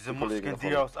 ne? Diese Muskeln,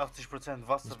 die aus 80% Wasser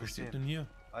Was passiert bestehen. denn hier?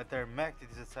 Alter, merkt ihr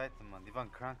diese Zeiten, Mann? Die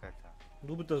waren krank, Alter.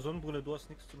 Du mit der Sonnenbrille, du hast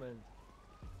nichts zu melden.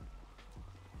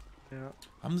 Ja.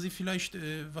 Haben Sie vielleicht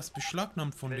was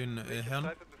beschlagnahmt von den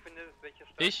Herren?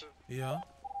 Ich? Ja?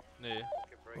 Nee.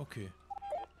 Okay.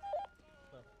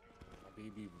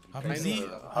 Haben Sie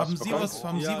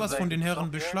was von den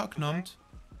Herren beschlagnahmt?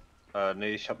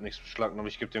 Nee, ich hab nichts beschlagnahmt,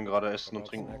 ich geb dem gerade Essen und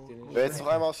Trinken. Wer jetzt noch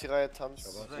einmal auf die Reihe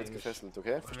tanzt, wird gefesselt,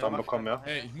 okay? Verstanden bekommen, ja?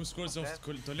 Ey, ich muss kurz auf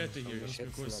die Toilette hier. Ich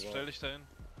muss kurz. Stell dich dahin.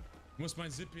 Ich muss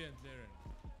mein Zippi entleeren.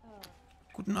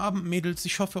 Guten Abend, Mädels.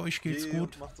 Ich hoffe, euch geht's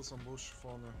gut. Mach das am Busch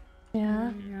vorne.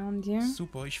 Ja, ja, und dir?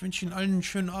 Super, ich wünsche Ihnen allen einen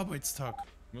schönen Arbeitstag.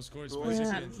 Ich muss kurz mein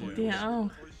Zippi entleeren. Dir auch.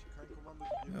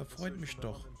 Ja, freut mich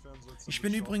doch. Ich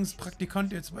bin übrigens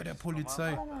Praktikant jetzt bei der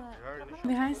Polizei.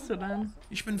 Wie heißt du dann?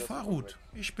 Ich bin Farud.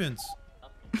 Ich bin's.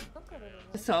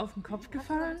 Bist du auf den Kopf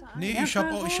gefallen? Nee, Ja,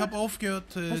 ich hab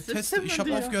aufgehört,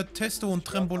 Testo und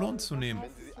Trembolon zu nehmen.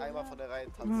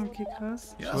 Okay,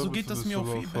 krass. Ja, so geht das mir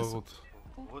auch viel besser.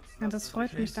 Ja, das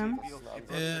freut mich dann.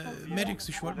 Medics,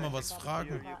 ich wollte mal was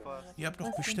fragen. Ihr habt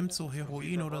doch bestimmt so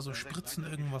Heroin oder so Spritzen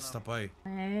irgendwas dabei.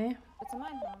 Nee.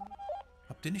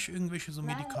 Habt ihr nicht irgendwelche so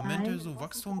Medikamente, so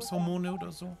Wachstumshormone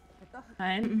oder so?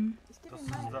 Nein.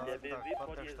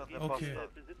 Okay.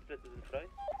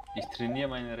 Ich trainiere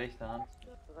meine rechte Hand.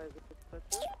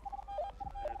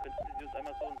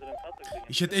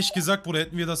 Ich hätte echt gesagt, Bruder,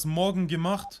 hätten wir das morgen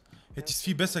gemacht, hätte ich es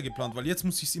viel besser geplant, weil jetzt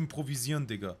muss ich es improvisieren,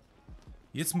 Digga.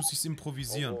 Jetzt muss ich es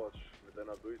improvisieren. Mit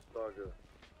einer Durchsage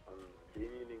an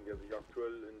denjenigen, der sich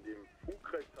aktuell in dem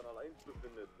Funkrechtkanal 1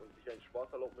 befindet und sich ein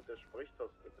schwarzer Loch mit der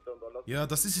Sprechtaste bitte unterlassen. Ja,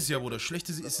 das ist es ja, Bruder. Schlecht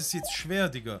ist es jetzt schwer,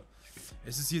 Digga.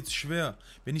 Es ist jetzt schwer.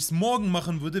 Wenn ich es morgen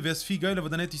machen würde, wäre es viel geiler, aber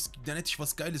dann hätte ich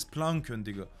was Geiles planen können,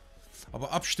 Digga.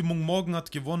 Aber Abstimmung morgen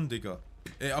hat gewonnen, Digga.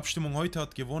 Abstimmung heute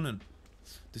hat gewonnen.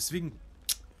 Deswegen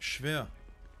schwer.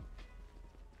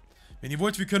 Wenn ihr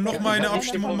wollt, wir können noch mal eine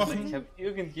Abstimmung machen. Ich hab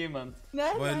irgendjemand. Nein,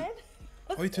 weil nein.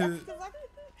 heute.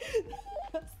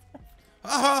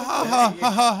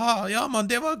 Hahaha, ja, Mann,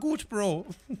 der war gut, Bro.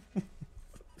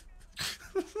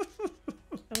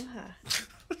 Oha.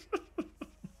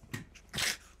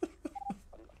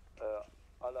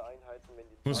 Alle Einheiten, wenn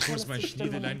die... Ich muss kurz mein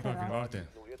Schniedel einpacken, warte.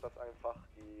 Ignoriert das einfach,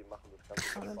 die machen das Ganze.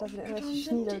 Oh, dann da wieder irgendwelche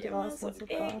Schniedel draußen.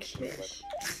 Super.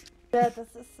 Ja,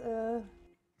 das ist,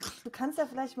 du kannst ja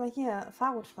vielleicht mal hier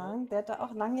Farud fragen, der hat da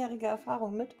auch langjährige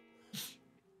Erfahrung mit.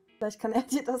 Vielleicht kann er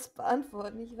dir das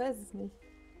beantworten, ich weiß es nicht.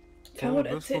 Farud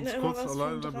erzählt mir immer was von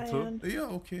 3 Jahren. Ja,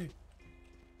 okay.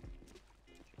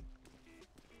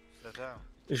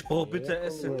 Ich brauche bitte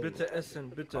Essen, bitte.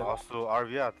 Hast du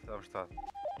Arviat am Start?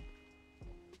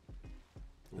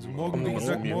 Also morgen, wie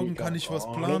gesagt, morgen kann ich was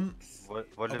planen. Aber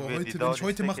heute, wenn ich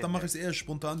heute mache, dann mache ich es eher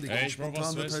spontan, Digga. Ey, ich brauch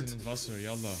was Spontan zu wird essen halt. und Wasser,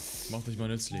 yalla. Macht euch mal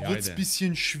nützlich, Wird's Heide.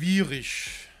 bisschen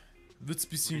schwierig. Wird's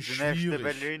bisschen schwierig.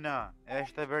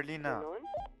 Echte Berliner.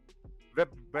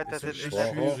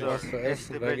 Was für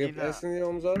Essen? Wer gibt Essen hier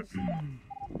umsonst?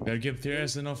 Wer gibt dir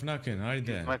Essen auf Nacken,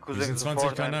 Heide? Mein Wir Cousin sind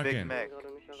sofort 20k ein Big Nacken. Mac.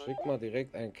 Schick mal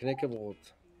direkt ein Knäckebrot.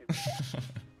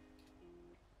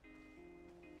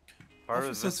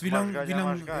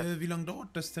 Wie lang dauert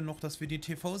das denn noch, dass wir die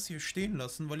TVs hier stehen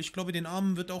lassen? Weil ich glaube, den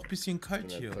Abend wird auch ein bisschen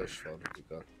kalt hier.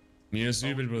 Mir ist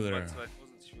übel, Bruder.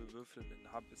 Ich will würfeln in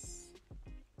Habis.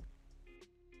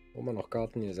 Wo man noch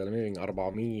Karten hier, Salami wegen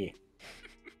Arbami.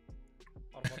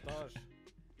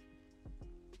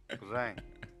 Cousin.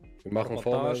 Wir machen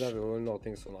Vormelder, wir holen noch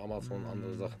Dings von Amazon und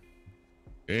andere Sachen.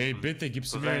 Ey, bitte,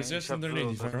 gibst du mir das Essen oder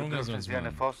nicht? Ich verhungere sonst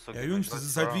mal. Ja, Jungs, das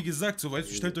ist halt wie gesagt so, weißt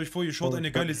du, stellt euch vor, ihr schaut eine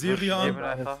geile Serie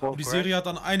an und die Serie hat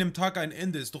an einem Tag ein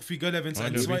Ende. Ist doch viel geiler, wenn es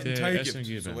einen zweiten Teil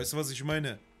gibt. So, weißt du, was ich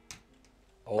meine?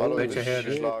 Oh, welche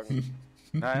hergeschlagen.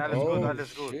 Nein, alles gut,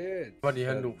 alles gut. Mal die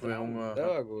Hände hoch, wer Hunger.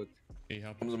 Ja, gut.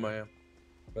 Kommen Sie mal her.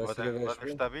 Weißt du, wer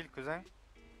ist stabil, Cousin?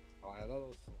 Ah, ja, das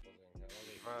ist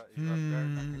Ich war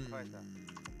Weiter.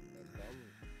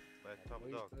 Bei Top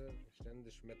Dog.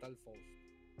 Ständig Metallfaust.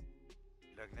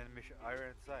 Ich nenne mich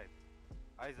Iron Side.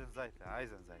 Eisenseite,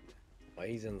 Eisenseite.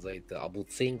 Eisenseite, Abu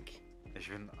Zink. Ich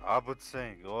bin Abu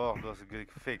Zink. Oh, du hast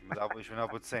gefickt mit Abu. Ich bin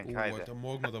Abu Zink. Oh, Alter,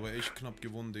 morgen hat aber echt knapp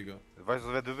gewonnen, Digga. Weißt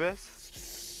du, wer du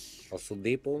bist? Hast du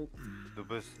D-Punkt? Du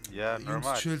bist, ja, normal.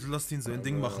 Jungs, chill, lass ihn sein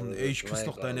Ding machen. Ey, ich küsse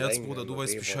doch dein Herz, Bruder. Du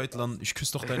weißt Bescheid, Land. Ich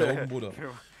küsse doch deine Augen, Bruder.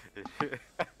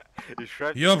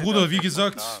 Ja, Bruder, wie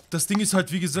gesagt, das Ding ist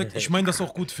halt, wie gesagt, ich meine das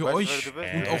auch gut für euch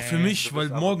und auch für mich, weil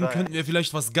morgen könnten wir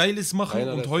vielleicht was Geiles machen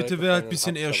und heute wäre halt ein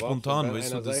bisschen eher spontan,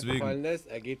 weißt du, deswegen.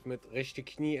 Er geht mit rechte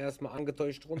Knie erstmal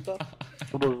angetäuscht runter.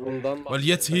 Und dann weil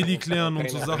jetzt Heli klären und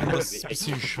so Sachen, das ist ein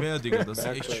bisschen schwer, Digga, das ist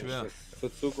echt schwer.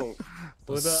 Für Zukunft.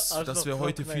 Das wäre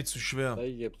heute viel zu schwer.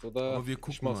 Aber wir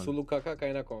gucken mal. Sulu Kaka,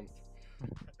 keiner kommt.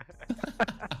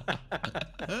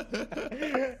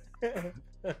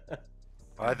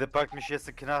 Der packt mich jetzt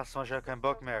in den Knast, ich hab keinen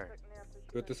Bock mehr.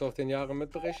 Wird das auf den Jahren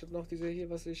mitberechnet noch, diese hier,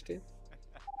 was hier steht?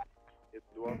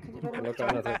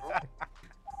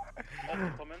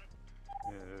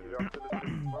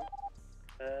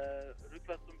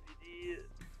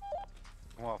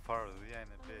 Farud, wie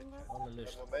eine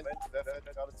Bitch. Moment, wer fährt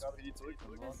gerade zu PD zurück?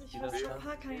 Ich habe schon ein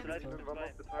paar keine. War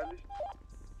noch beteiligt?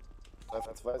 3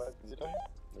 von 2, sind Sie da?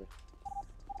 Nee.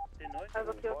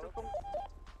 Also okay, auf den Punkt.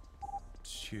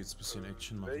 Hier jetzt ein bisschen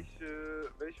Action machen.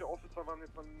 Welche Officer waren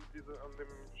jetzt an dem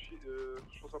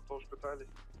Schussabtausch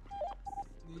beteiligt?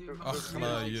 Ach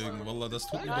na, Jürgen, Wallah, das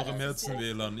tut mir doch im Herzen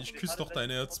weh, Lan. Ich küsse doch dein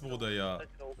Herz, Bruder, ja.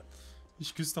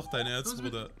 Ich küsse doch dein Herz,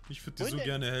 Bruder. Ich würde dir so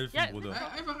gerne helfen, Bruder.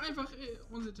 Einfach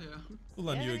unsicher.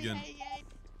 Wallah, Jürgen.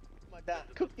 Guck mal da,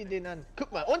 guck dir den an.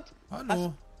 Guck mal, und?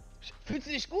 Hallo. Fühlst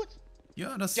du dich gut?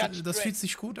 Ja, das fühlt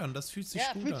sich gut an, das fühlt sich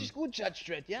gut an. Ja, fühlt sich gut, Judge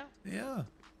Dredd, ja? Ja.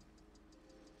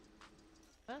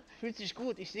 Fühlt sich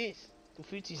gut, ich seh's. Du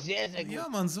fühlst dich sehr, sehr gut. Ja,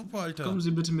 Mann, super, Alter. Kommen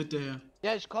Sie bitte mit der.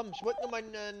 Ja, ich komm. Ich wollte nur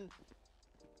meinen...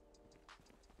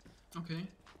 Okay.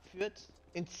 Führt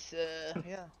ins,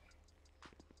 ja.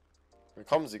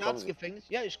 Kommen Sie, kommen Sie. Gefängnis.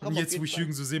 Ja, ich komm. Und jetzt, wo ich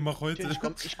Jürgen so sehe, mach heute.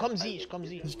 Ich komm Sie.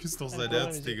 Ich küsse doch sein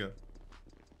Herz, Digga.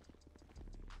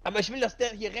 Aber ich will, dass der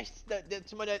hier rechts,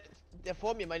 der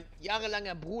vor mir, mein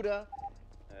jahrelanger Bruder,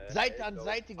 Seite an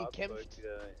Seite gekämpft,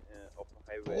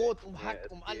 Brot um Hack,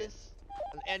 um alles,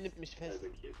 und er nimmt mich fest.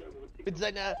 Mit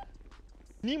seiner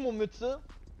Nemo-Mütze.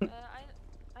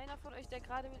 Einer von euch, der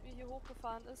gerade mit mir hier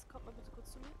hochgefahren ist, kommt mal bitte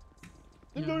kurz zu mir.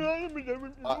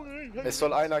 Es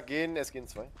soll einer gehen, es gehen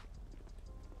 2.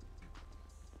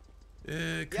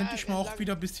 Könnte ich mal auch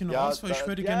wieder ein bisschen raus, weil ich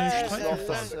würde gerne den Streit auch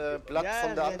das Blatt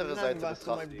von der anderen Seite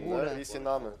betrachten. Wie ist Ihr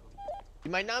Name? Wie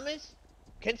mein Name ist?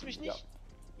 Kennst du mich nicht?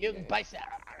 Jürgen Beißer.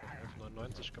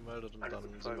 99 gemeldet und dann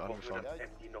sind wir angefahren.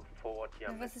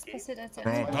 Was ist passiert, als er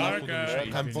Parker,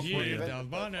 kein Bock mehr. der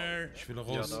Banner. Ich will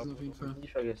raus. Ja, auf jeden Fall.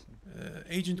 Nicht vergessen.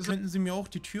 Agent, könnten Sie mir auch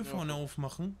die Tür vorne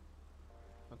aufmachen?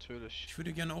 Natürlich. Ich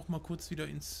würde gerne auch mal kurz wieder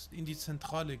in die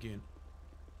Zentrale gehen.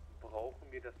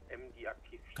 Brauchen wir das MD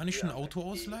aktiv? Kann ich ein Auto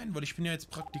ausleihen? Weil ich bin ja jetzt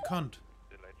Praktikant.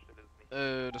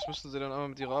 Das müssten Sie dann einmal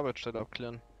mit Ihrer Arbeitsstelle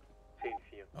abklären.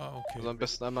 10-4. Ah, okay. Also am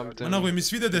besten einmal mit dem... Mann,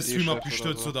 ist wieder der Stream Chef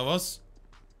abgestürzt, oder was?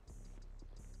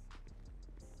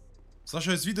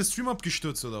 Sascha, ist wieder der Stream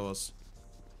abgestürzt, oder was?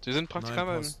 Sie sind Praktikant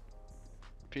beim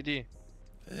PD.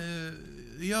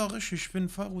 Ja, richtig, ich bin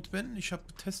Farud Ben, ich habe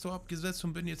Testo abgesetzt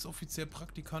und bin jetzt offiziell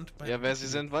Praktikant bei... Ja, wer Sie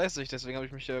sind, weiß ich, deswegen habe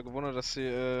ich mich ja gewundert, dass Sie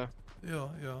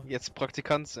ja. jetzt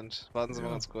Praktikant sind. Warten Sie mal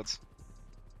ganz kurz.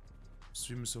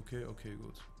 Stream ist okay, okay,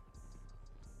 gut.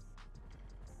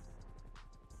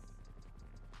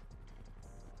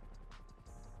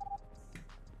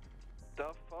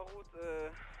 Darf Farud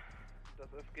das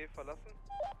FG verlassen?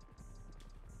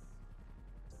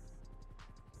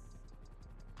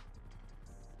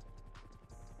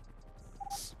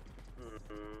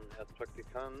 Er ist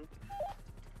Praktikant.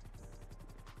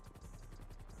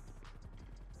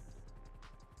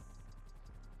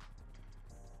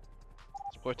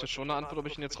 Ich bräuchte schon eine Antwort, ob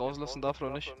ich ihn jetzt rauslassen darf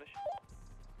oder nicht.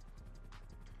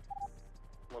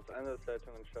 Muss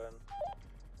Einsatzleitung entscheiden.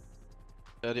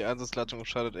 Ja, die Einsatzleitung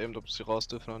entscheidet eben, ob sie raus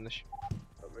dürfen oder nicht.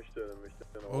 Möchte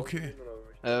er noch Okay. rausgehen, oder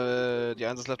möchte Die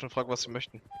Einsatzleitung fragt, was sie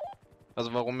möchten.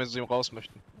 Also warum sie raus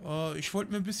möchten. Ich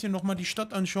wollte mir ein bisschen nochmal die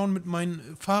Stadt anschauen mit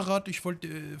meinem Fahrrad. Ich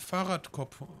wollte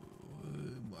Fahrradkopf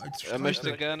als Er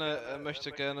möchte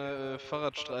gerne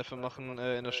Fahrradstreife machen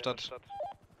in der Stadt.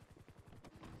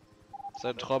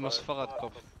 Sein Traum ist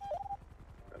Fahrradkopf.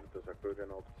 Das ist aktuell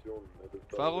keine Option.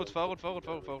 Farud.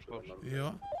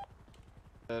 Ja.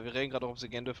 Wir reden gerade, ob sie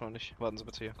gehen dürfen oder nicht. Warten Sie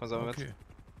bitte hier. Kommen Sie mal Okay. mit.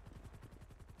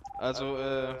 Also,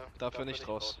 dafür nicht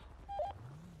raus.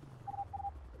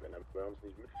 Wenn er bei uns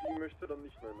nicht mitfliegen möchte, dann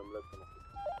nicht mehr in dem letzten noch.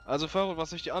 Also Farud,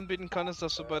 was ich dir anbieten kann, ist,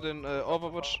 dass du bei den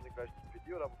Overwatch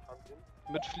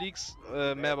mitfliegst,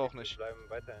 mehr aber auch nicht.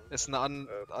 Ist eine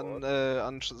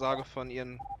Ansage von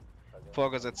ihren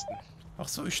Vorgesetzten. Ach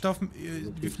so,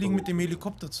 wir fliegen mit dem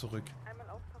Helikopter zurück.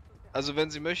 Also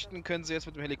wenn Sie möchten, können Sie jetzt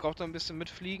mit dem Helikopter ein bisschen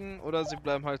mitfliegen oder Sie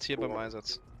bleiben halt hier beim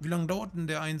Einsatz. Wie lange dauert denn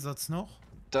der Einsatz noch?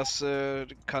 Das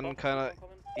kann keiner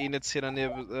Ihnen jetzt hier in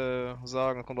der Nähe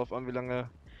sagen. Kommt drauf an, wie lange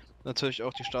natürlich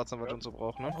auch die Staatsanwalt und so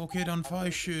braucht, ne? Okay, dann fahre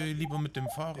ich lieber mit dem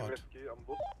Fahrrad.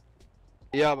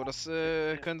 Ja, aber das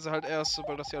können Sie halt erst,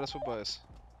 sobald das hier alles vorbei ist.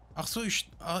 Ach so,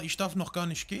 ich darf noch gar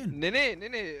nicht gehen. Nee.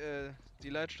 Die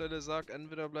Leitstelle sagt,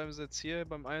 entweder bleiben Sie jetzt hier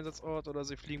beim Einsatzort oder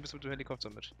Sie fliegen bis mit dem Helikopter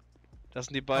mit. Das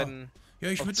sind die beiden Ja,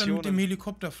 ich würde dann mit dem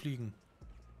Helikopter fliegen.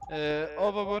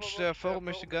 Overwatch, der Farud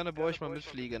möchte gerne bei euch mal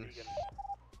mitfliegen.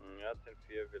 Ja,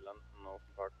 10-4, wir landen auf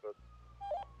dem Parkplatz.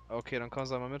 Okay, dann kommen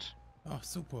Sie mal mit. Ach,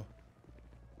 super.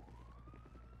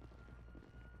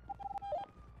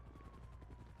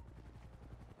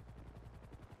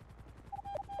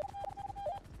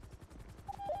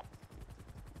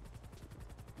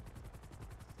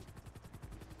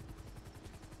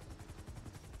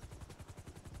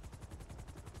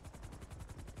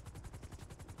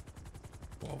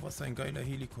 Boah, was ein geiler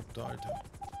Helikopter, Alter.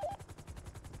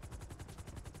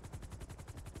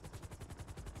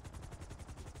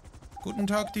 Guten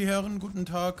Tag, die Herren, guten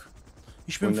Tag.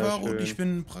 Ich bin Farud, ich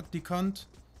bin Praktikant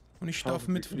und ich darf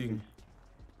mitfliegen.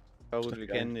 Farud, wir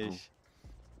kennen dich.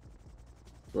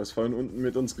 Du hast vorhin unten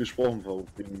mit uns gesprochen, Farud,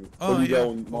 wegen ja,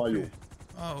 und Mario. Okay.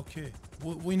 Ah, okay.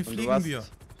 Wohin fliegen wir?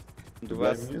 Du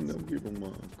warst hier in der Umgebung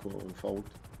mal, Farud.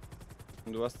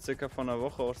 Und du warst circa vor einer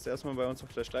Woche auch das erste Mal bei uns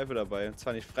auf der Streife dabei.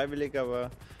 Zwar nicht freiwillig, aber...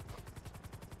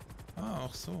 Ah,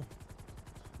 ach so.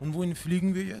 Und wohin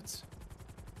fliegen wir jetzt?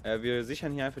 Wir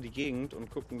sichern hier einfach die Gegend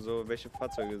und gucken so, welche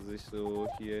Fahrzeuge sich so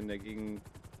hier in der Gegend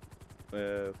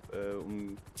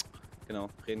genau,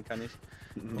 reden kann ich,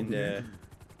 in der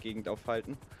Gegend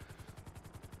aufhalten.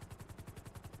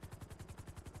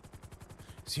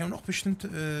 Sie haben doch bestimmt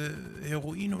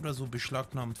Heroin oder so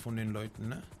beschlagnahmt von den Leuten,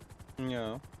 ne?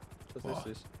 Ja,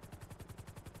 tatsächlich.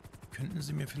 Könnten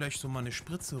Sie mir vielleicht so mal eine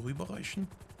Spritze rüberreichen?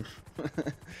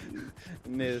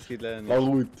 Nee, das geht leider nicht.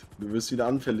 Farud, du wirst wieder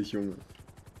anfällig, Junge.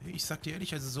 Ich sag dir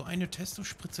ehrlich, also so eine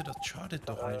Testospritze, das schadet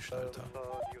doch nicht, Alter.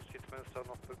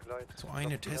 So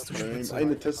eine Testospritze.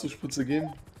 Eine Testospritze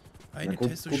geben? Eine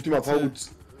Testospritze. Guck dir mal, Farud.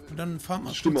 Und dann fahr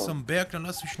mal kurz am Berg, dann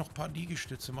lass mich noch ein paar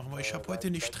Liegestütze machen, weil ich habe heute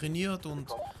nicht trainiert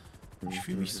und ich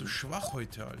fühle mich so schwach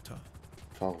heute, Alter.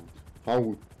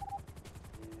 Farud.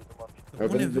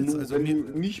 Ja, wenn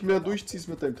du nicht mehr durchziehst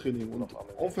mit deinem Training und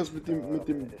aufhörst mit dem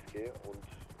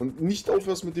und nicht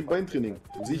aufhörst mit dem Beintraining,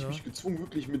 dann sehe ich mich gezwungen,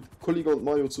 wirklich mit Kollega und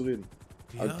Mario zu reden.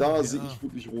 Ja, also da sehe ich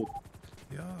wirklich rot.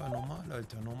 Ja, normal,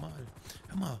 Alter, normal.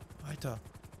 Hör mal, Alter.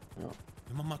 Ja.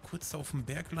 Wenn wir mal kurz auf dem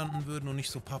Berg landen würden und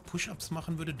nicht so ein paar Push-Ups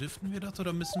machen würde, dürften wir das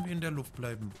oder müssen wir in der Luft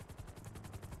bleiben?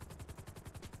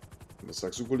 Was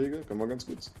sagst du, Kollege? Kann man ganz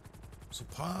kurz. So ein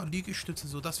paar Liegestütze,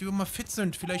 so dass wir mal fit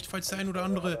sind. Vielleicht, falls der ein oder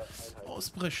andere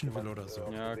ausbrechen will oder so.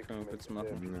 Ja, können wir kurz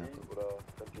machen.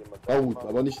 Ja, gut,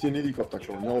 aber nicht den Helikopter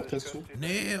klauen, ja, auf Testo?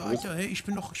 Nee, Alter, hey, ich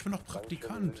bin doch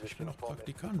Praktikant. Ich bin doch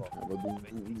Praktikant. Ja, aber du,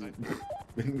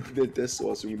 wenn du den Testo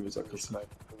hast, Junge, du bist aggressiv.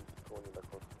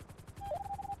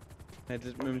 Mit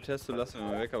dem Testo lassen wir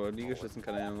mal weg, aber Liegestützen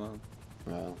kann er ja machen.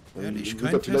 Ja, ehrlich,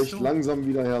 kein Testo? Vielleicht langsam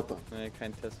wieder härter. Nee,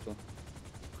 kein Testo.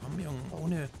 Komm,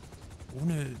 Junge,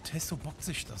 ohne Testo bockt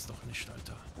sich das doch nicht,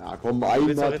 Alter. Ja, komm,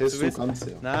 einmal Testo kannst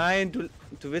du ja. Nein, du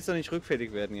willst doch nicht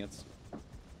rückfällig werden jetzt.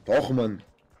 Doch, Mann.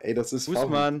 Ey, das ist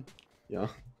Fußmann. Ja.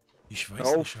 Ich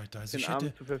weiß nicht, Alter. Also ich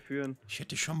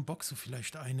hätte schon Bock, so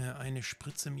vielleicht eine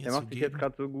Spritze mir zu geben. Der macht dich jetzt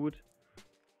gerade so gut.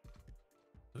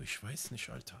 So, ich weiß nicht,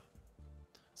 Alter.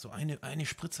 So eine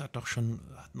Spritze hat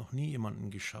noch nie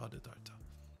jemanden geschadet, Alter.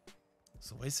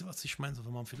 So, weißt du, was ich meine? So,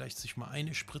 wenn man vielleicht sich mal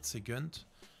eine Spritze gönnt,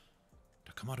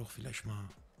 da kann man doch vielleicht mal...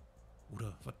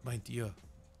 Oder, was meint ihr?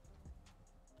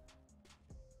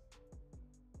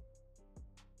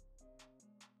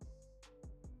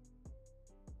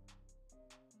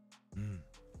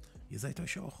 Ihr seid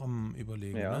euch auch am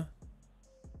Überlegen, ne?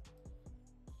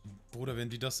 Bruder, wenn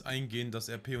die das eingehen, dass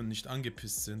RP und nicht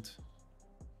angepisst sind,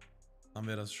 dann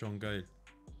wäre das schon geil.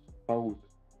 Gut.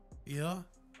 Ja?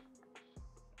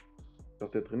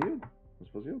 Darf der trainieren? Was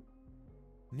passiert?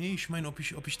 Nee, ich meine, ob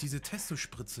ich diese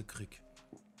Testospritze krieg.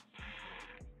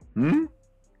 Hm?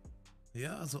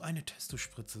 Ja, so eine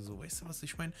Testospritze, so, weißt du, was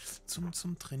ich meine?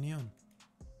 Zum Trainieren.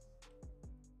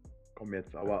 Komm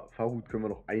jetzt, aber Farud können wir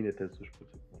noch eine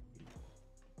Testospritze machen.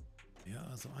 Ja,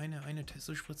 also eine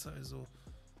Testospritze, also...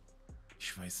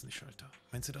 Ich weiß nicht, Alter.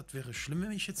 Meinst du, das wäre schlimm,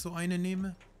 wenn ich jetzt so eine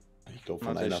nehme? Ich glaube,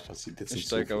 von einer passiert jetzt nicht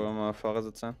so viel. Ich steig aber mal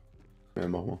Fahrersitz ein. Ja,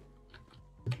 mach mal.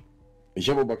 Ich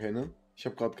habe aber keine. Ich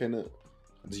habe gerade keine...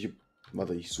 Also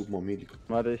warte, ich suche mal Medikament.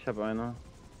 Warte, ich habe eine.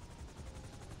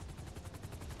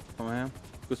 Komm mal her.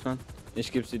 Fußmann.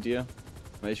 Ich gebe sie dir,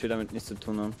 weil ich will damit nichts zu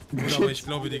tun haben. Gut, aber ich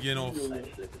glaube, die gehen auf.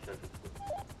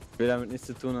 Ich will damit nichts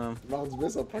zu tun haben. Machen sie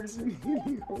besser, pack sie.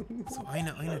 So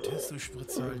eine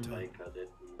Testospritze, Alter.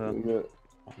 Ja.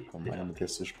 Ach, komm, eine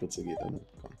Testospritze geht dann.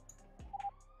 Komm.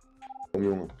 Komm,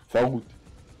 Junge. Fahr gut.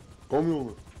 Komm,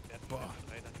 Junge. Boah.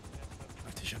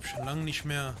 Alter, ich hab schon lange nicht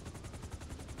mehr...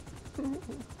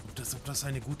 Ob das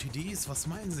eine gute Idee ist? Was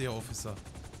meinen Sie, Herr Officer?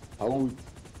 Fahr gut.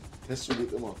 Testo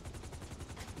geht immer.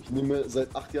 Ich nehme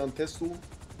seit 8 Jahren Testo.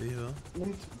 Ja.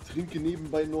 Und trinke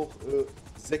nebenbei noch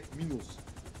Sekt Minus.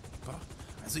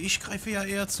 Also ich greife ja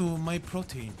eher zu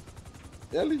MyProtein.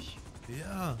 Ehrlich?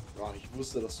 Ja. Ach, ich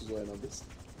wusste, dass du so einer bist.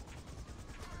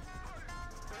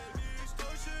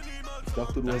 Ich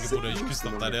dachte, du hast Bruder, ich küsse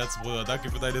noch dein Herz, Bruder. Danke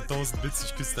für deine 1000 Bits,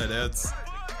 ich küsse dein Herz.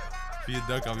 Vielen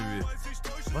Dank, ABB.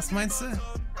 Was meinst du?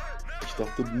 Ich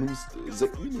dachte, du nimmst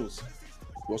Sekt Minus.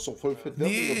 Du hast doch voll fett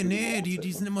Nee,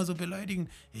 die sind immer so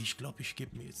beleidigend. Ich glaube, ich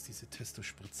gebe mir jetzt diese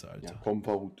Testo-Spritze, Alter. Ja, komm,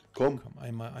 Farud, komm. Komm,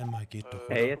 einmal geht doch.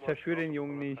 Ey, jetzt verschwör den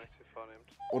Jungen nicht.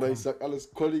 Oder ich sag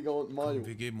alles Kolliger und Mario. Komm,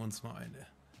 wir geben uns mal eine.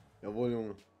 Jawohl,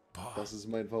 Junge. Boah. Das ist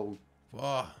mein Farud.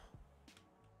 Boah,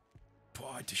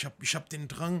 Alter, ich hab den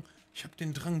Drang,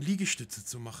 Liegestütze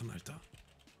zu machen, Alter.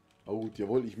 Farud,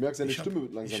 jawohl, ich merke, seine Stimme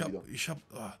wird langsam wieder. Ich hab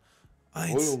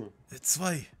 1,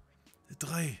 2,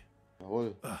 3,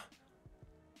 jawohl.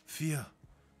 4,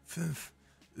 5,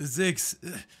 6,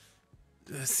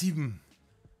 7,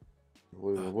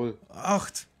 jawohl.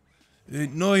 8,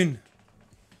 9,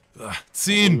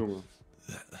 10.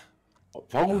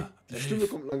 Farud, die Stimme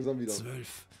kommt langsam wieder.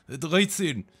 12,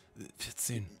 13,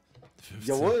 14, 15.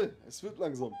 Jawohl, es wird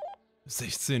langsam.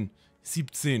 16,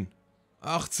 17,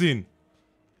 18,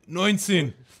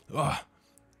 19. Oh,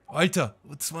 Alter,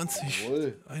 20,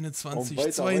 jawohl. 21,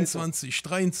 weiter, 22,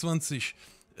 23,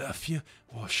 4.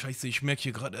 Boah, scheiße, ich merke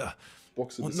hier gerade.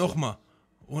 Und nochmal.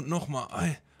 Und nochmal.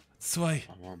 1, 2,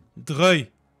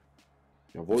 3,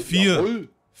 4,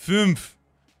 5,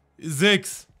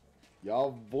 6.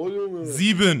 Jawohl, Junge.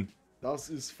 7. Das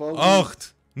ist Farud.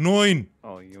 8, 9,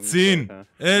 10,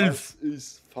 11. Das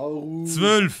ist Farud.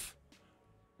 12.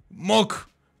 Mock,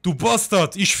 du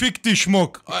Bastard, ich fick dich,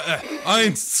 Mock.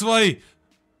 1, 2.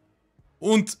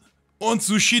 Und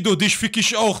Sushido, dich fick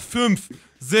ich auch. 5,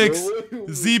 6,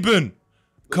 7.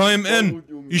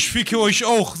 KMN, ich ficke euch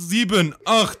auch. 7,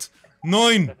 8,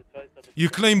 9. Ihr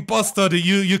kleinen Bastarde,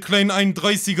 ihr kleinen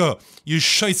 31er. Ihr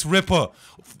scheiß Rapper.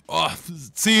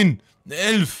 10,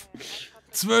 11,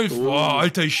 12. Boah,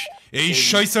 Alter, ey,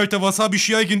 scheiße, Alter, was hab ich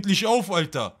hier eigentlich auf,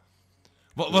 Alter?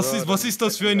 Was ist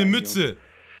das für eine Mütze?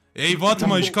 Ey, warte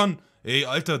mal, ich kann... Ey,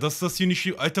 Alter, das hier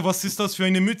nicht... Alter, was ist das für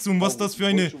eine Mütze und was das für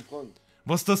eine...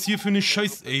 Was das hier für eine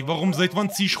Scheiß... Ey, warum, seit wann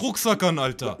zieh ich Rucksack an,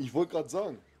 Alter? Ich wollte gerade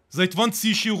sagen. Seit wann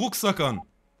zieh ich hier Rucksack an?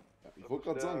 Ich wollte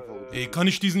gerade sagen, Farud. Ey, kann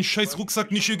ich diesen scheiß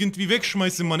Rucksack nicht irgendwie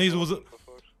wegschmeißen, Mann? Ey, so...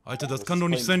 Alter, das kann doch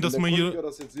nicht sein, dass man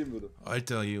hier...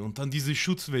 Alter, ey, und dann diese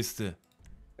Schutzweste.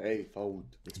 Ey, Farud.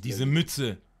 Diese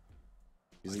Mütze.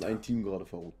 Wir sind ein Team gerade,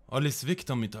 Farud. Alles weg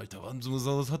damit, Alter.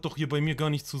 Das hat doch hier bei mir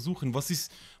gar nichts zu suchen. Was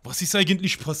ist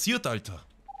eigentlich passiert, Alter?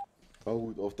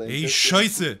 Farud, auf deinen Ey,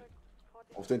 Scheiße.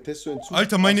 Auf deinen Testo-Entzug.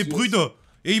 Alter, meine Brüder.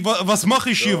 Ey, was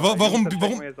mache ich hier?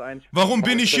 Warum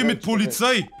bin ich hier mit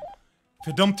Polizei?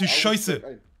 Verdammte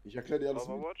Scheiße. Ich erkläre dir alles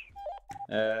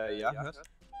mit. Ja.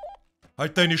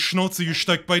 Halt deine Schnauze, ihr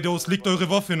steigt beide aus. Legt eure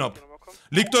Waffen ab.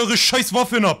 Legt eure scheiß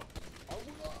Waffen ab.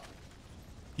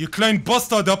 Ihr kleinen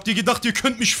Bastard, habt ihr gedacht, ihr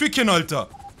könnt mich ficken, Alter?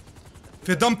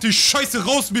 Verdammte Scheiße,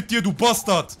 raus mit dir, du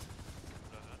Bastard!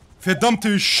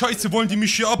 Verdammte Scheiße, wollen die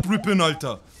mich hier abrippen,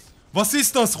 Alter? Was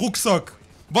ist das, Rucksack?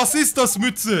 Was ist das,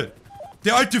 Mütze?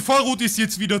 Der alte Farud ist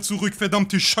jetzt wieder zurück,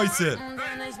 verdammte Scheiße!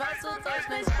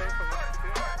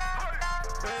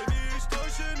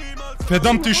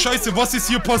 Verdammte Scheiße, was ist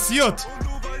hier passiert?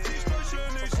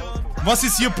 Was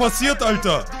ist hier passiert,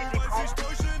 Alter?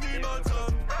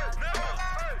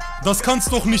 Das kann's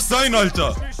doch nicht sein,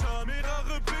 Alter!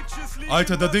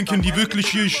 Alter, da denken die wirklich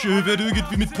hier, ich werde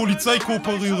irgendwie mit Polizei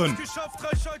kooperieren.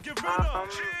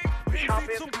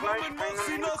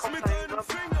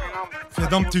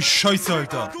 Verdammte Scheiße,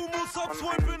 Alter.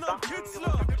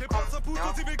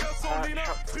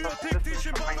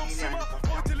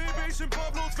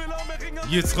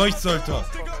 Jetzt reicht's, Alter.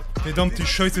 Verdammte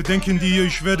Scheiße, denken die hier,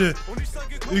 ich werde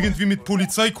irgendwie mit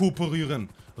Polizei kooperieren.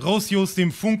 Raus hier aus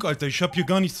dem Funk, Alter. Ich hab hier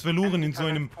gar nichts verloren in so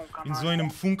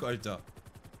einem Funk, Alter.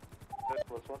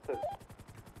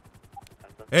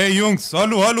 Hey Jungs,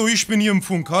 hallo, ich bin hier im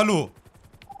Funk, hallo.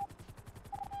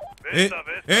 Ey,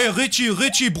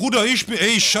 Richie, Bruder,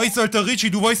 ey, scheiß Alter, Richie,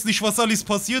 du weißt nicht, was alles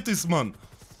passiert ist, Mann.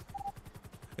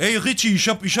 Ey, Richie, ich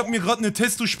hab mir gerade eine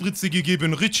Testo-Spritze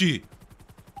gegeben, Richie.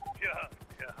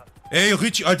 Ey,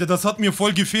 Richie, Alter, das hat mir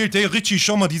voll gefehlt. Ey, Richie,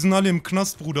 schau mal, die sind alle im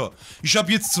Knast, Bruder. Ich hab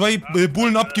jetzt 2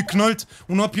 Bullen abgeknallt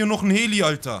und hab hier noch einen Heli,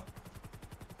 Alter.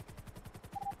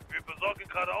 Wir besorgen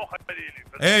gerade auch ein Heli.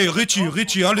 Ey,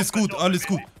 Richie, alles gut.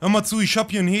 Hör mal zu, ich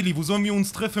hab hier einen Heli. Wo sollen wir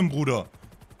uns treffen, Bruder?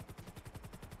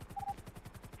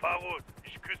 Farud,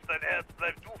 ich küsse dein Herz.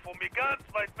 Bleib du von mir ganz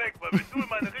weit weg, weil wenn du in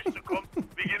meine Richtung kommst,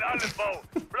 wir gehen alle Bau.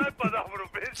 Bleib mal da, wo du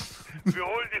bist. Wir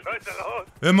holen die Leute raus.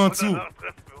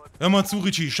 Hör mal zu,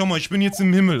 Richie. Schau mal, ich bin jetzt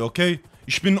im Himmel, okay?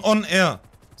 Ich bin on air.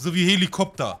 So wie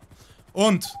Helikopter.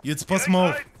 Und, jetzt pass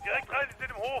mal auf. Direkt rein, die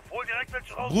sind im Hof. Hol direkt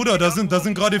welche raus. Bruder, da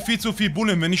sind gerade viel zu viele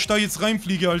Bullen. Wenn ich da jetzt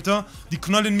reinfliege, Alter, die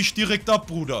knallen mich direkt ab,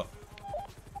 Bruder.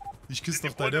 Ich küsse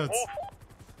doch dein Herz.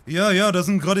 Ja, da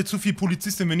sind gerade zu viele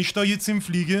Polizisten. Wenn ich da jetzt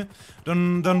hinfliege,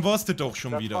 dann war's das auch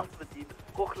schon wieder.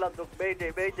 Bruchlandung,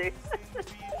 Mayday.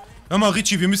 Hör mal,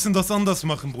 Richie, wir müssen das anders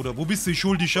machen, Bruder. Wo bist du? Ich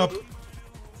hol dich ab.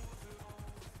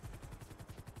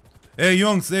 Ey,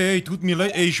 Jungs, ey, tut mir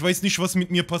leid. Ey, ich weiß nicht, was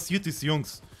mit mir passiert ist,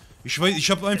 Jungs. Ich weiß,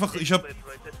 ich hab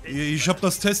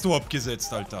das Testo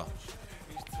abgesetzt, Alter.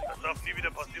 Das darf nie wieder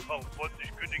passieren, warum wollte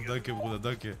ich kündigen? Danke, Bruder,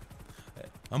 danke.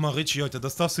 Hör mal, Richie, Alter,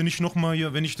 das darfst du nicht nochmal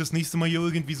hier, wenn ich das nächste Mal hier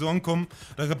irgendwie so ankomme,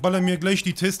 da baller mir gleich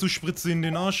die Testo-Spritze in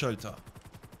den Arsch, Alter.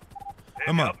 Ey,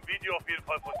 hör mal. wir haben ein Video auf jeden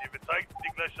Fall von dir. Wir zeigen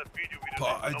dir gleich das Video, wie du...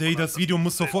 Boah, Alter, ey, das Video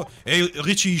muss sofort... Ey,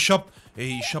 Richie, ich hab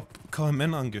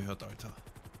KMN angehört, Alter.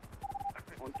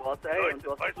 Und du hast, ey, und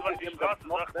du hast... Weißt du, was die Straße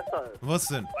sagt? Was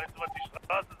denn? Weißt du, was die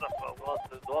Straße sagt, Frau?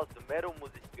 Du hast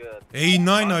Mero-Musik gehört. Ey,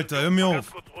 nein, Alter, hör mir auf.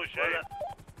 Ganz kurz ruhig, ey.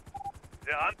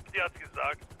 Der Andi hat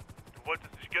gesagt, du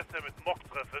wolltest dich gestern mit Mock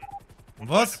treffen. Und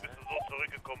was? heute bist du so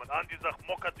zurückgekommen. Andi sagt,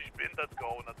 Mock hat dich behindert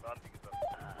gehauen, hat Andi gesagt.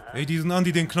 Ey, diesen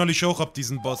Andi, den knall ich auch ab,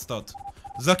 diesen Bastard.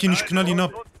 Sag ihn, ich knall ihn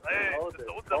ab.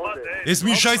 Ist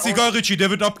mir scheißegal, Richie, der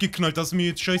wird abgeknallt, das ist mir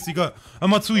jetzt scheißegal. Hör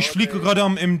mal zu, ich fliege gerade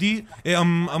am MD,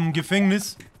 am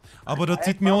Gefängnis. Aber das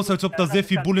sieht mir aus, als ob da sehr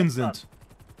viel Bullen sind.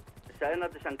 Ich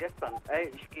erinnere dich an gestern.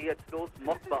 Ey, ich gehe jetzt los,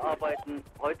 Mock bearbeiten.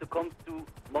 Heute kommst du,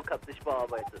 Mock hat sich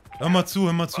bearbeitet. Hör mal zu,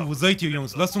 wo seid ihr,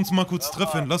 Jungs? Lasst uns mal kurz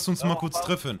treffen, Hör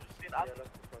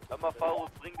mal,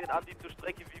 Farud, bring den Andi zur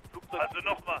Strecke wie Flugzeug. Also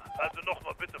nochmal,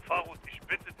 bitte, Farud, ich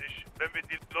bitte dich, wenn wir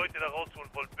die Leute da rausholen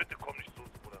wollen, bitte komm nicht zu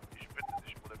uns, Bruder. Ich bitte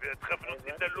dich, Bruder. Wir treffen uns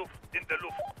in der Luft,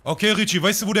 Okay, Richie,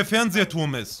 weißt du, wo der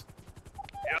Fernsehturm ist?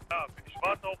 Ja, ich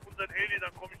warte auf unseren Heli,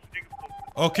 dann komm ich zu dir geflogen.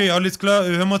 Okay, alles klar,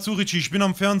 hör mal zu, Richie, ich bin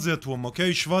am Fernsehturm, okay?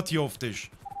 Ich warte hier auf dich.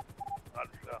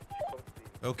 Alles klar.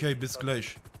 Okay, bis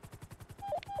gleich.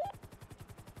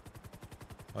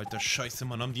 Alter, scheiße,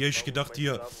 Mann, haben die echt gedacht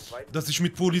hier, dass ich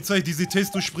mit Polizei diese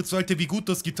Testo-Spritze, Alter, wie gut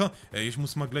das getan... Ey, ich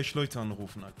muss mal gleich Leute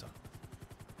anrufen, Alter.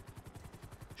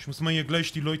 Ich muss mal hier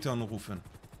gleich die Leute anrufen.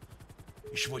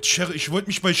 Ich wollte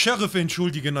mich bei Sheriff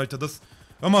entschuldigen, Alter, das...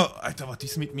 Hör mal, Alter, was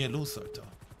ist mit mir los, Alter?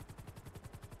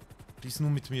 Was ist nur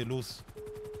mit mir los?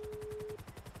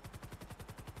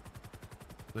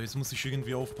 So, jetzt muss ich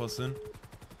irgendwie aufpassen,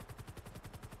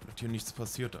 dass hier nichts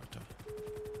passiert, Alter.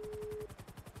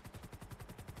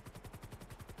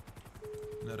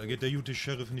 Na, da geht der gute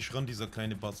Sheriff nicht ran, dieser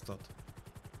kleine Bastard.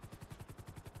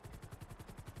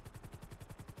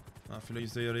 Na, vielleicht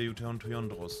ist ja der gute Antoine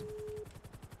draußen.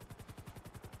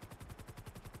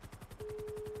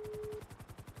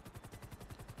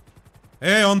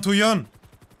 Hey, Antoine!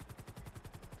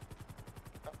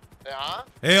 Ja?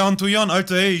 Hey, Antoine,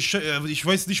 Alter, hey, ich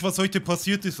weiß nicht, was heute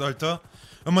passiert ist, Alter.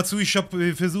 Hör mal zu, ich hab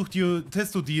versucht, hier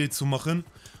Testo Diät zu machen.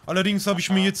 Allerdings habe ich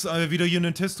mir jetzt wieder hier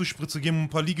eine Testo-Spritze gegeben und ein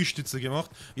paar Liegestütze gemacht.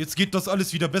 Jetzt geht das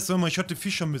alles wieder besser, aber ich hatte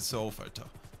Fischermütze auf, Alter.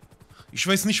 Ich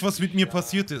weiß nicht, was mit mir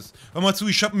passiert ist. Hör mal zu,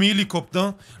 ich habe einen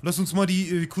Helikopter. Lass uns mal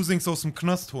die Cousins aus dem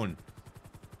Knast holen.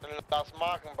 Das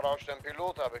Marken brauchst du einen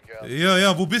Pilot, habe ich gehört.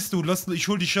 Ja, wo bist du? Ich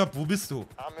hol dich ab, wo bist du?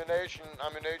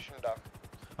 Ammunition-Dach.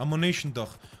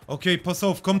 Ammunition-Dach. Okay, pass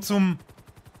auf, komm zum...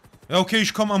 Ja, okay,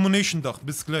 ich komm Ammunition-Dach,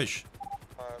 bis gleich.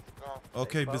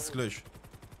 Okay, bis gleich.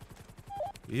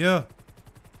 Ja.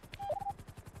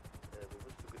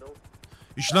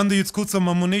 Ich lande jetzt kurz am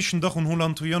Ammunition-Dach und hole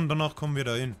Antoine, danach kommen wir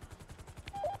da hin.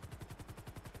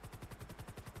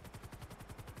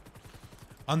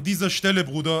 An dieser Stelle,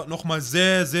 Bruder, nochmal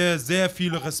sehr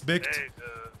viel Respekt.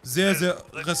 Sehr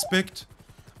Respekt.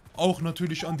 Auch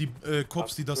natürlich an die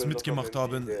Cops, die das mitgemacht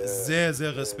haben.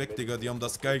 Sehr Respekt, Digga. Die haben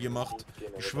das geil gemacht.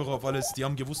 Ich schwöre auf alles. Die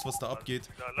haben gewusst, was da abgeht.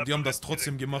 Und die haben das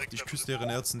trotzdem gemacht. Ich küsse deren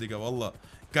Herzen, Digga. Wallah.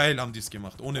 Geil haben die es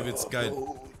gemacht. Ohne Witz, geil.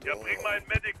 Ja, bring mal einen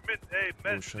Medic mit. Ey,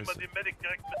 nimm mal den Medic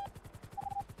direkt mit.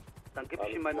 Dann gebe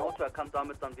ich ihm mein Auto, er kann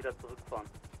damit dann wieder zurückfahren.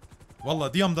 Wallah,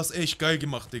 die haben das echt geil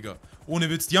gemacht, Digga. Ohne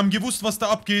Witz. Die haben gewusst, was da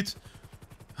abgeht.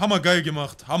 Hammergeil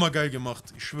gemacht. Hammergeil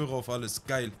gemacht. Ich schwöre auf alles.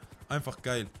 Geil. Einfach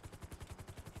geil.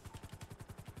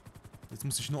 Jetzt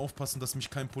muss ich nur aufpassen, dass mich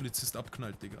kein Polizist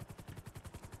abknallt, Digga.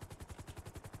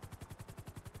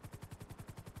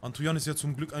 Antoine ist ja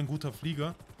zum Glück ein guter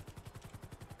Flieger.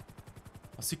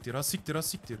 Siktir.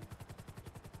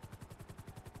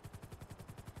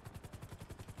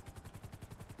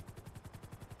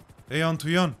 Hey,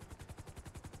 Antoine.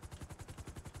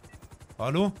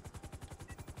 Hallo?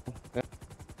 Ja.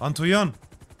 Antoine?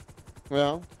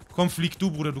 Ja? Komm, flieg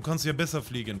du, Bruder. Du kannst ja besser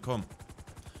fliegen. Komm.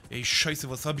 Ey, scheiße,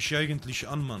 was habe ich hier eigentlich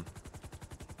an, Mann?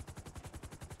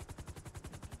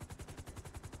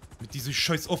 Mit diesem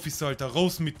scheiß Officer, Alter.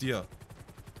 Raus mit dir.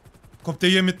 Kommt der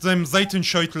hier mit seinem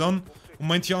Seitenscheitel an und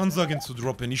meint hier Ansagen zu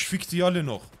droppen. Ich fick die alle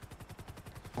noch.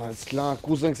 Alles klar,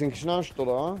 Cousins sind geschnascht,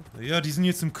 oder? Ja, die sind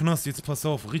jetzt im Knast. Jetzt pass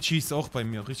auf. Richie ist auch bei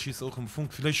mir. Richie ist auch im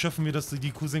Funk. Vielleicht schaffen wir das,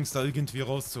 die Cousins da irgendwie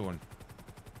rauszuholen.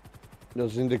 Da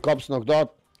sind die Cops noch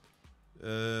dort.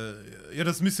 Ja,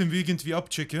 das müssen wir irgendwie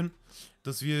abchecken,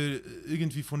 dass wir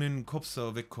irgendwie von den Cops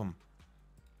da wegkommen.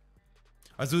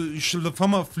 Also,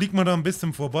 flieg mal da ein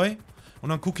bisschen vorbei und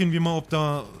dann gucken wir mal, ob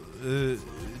da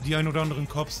die ein oder anderen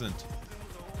Cops sind.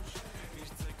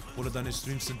 Oder deine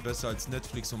Streams sind besser als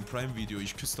Netflix und Prime Video.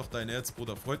 Ich küsse doch dein Herz,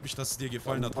 Bruder. Freut mich, dass es dir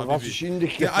gefallen hat.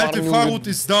 Der alte Farud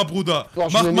ist da, Bruder.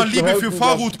 Mach mal Liebe für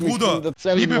Farud, Bruder.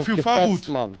 Liebe für Farud.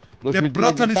 Der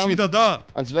Bratan ist wieder da.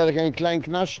 Als wäre ich ein kleiner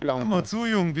Knastclown. Hör mal zu,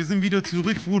 Junge. Wir sind wieder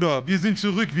zurück, Bruder. Wir sind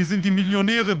zurück. Wir sind die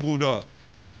Millionäre, Bruder.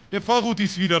 Der Farud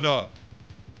ist wieder da.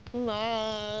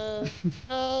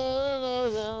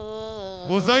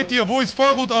 Wo seid ihr? Wo ist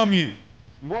Farud, Ami?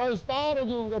 Wo ist Farud,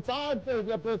 Junge? Zahlt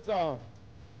der Pizza.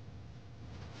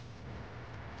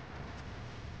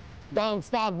 Ganz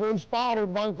stark, wo ist Farud?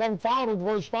 Wann kommt Farud?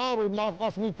 Wo ist Farud? Mach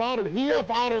was mit Farud. Hier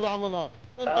Farud, Amena.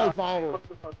 Und Farud.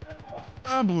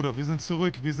 Ah, Bruder, wir sind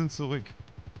zurück, wir sind zurück.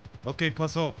 Okay,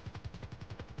 pass auf.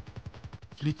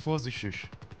 Flieg vorsichtig.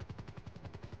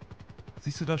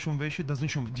 Siehst du da schon welche? Da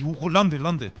sind schon... Die Lande,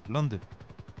 lande, lande.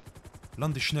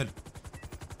 Lande schnell.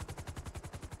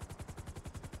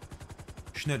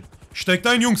 Schnell. Steigt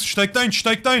ein, Jungs, steigt ein,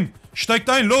 steigt ein. Steigt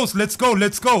ein, los, let's go,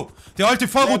 let's go. Der alte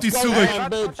Farud ist zurück.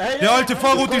 Der alte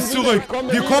Farud ist zurück.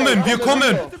 Wir kommen, wir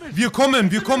kommen. Wir kommen,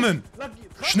 wir kommen.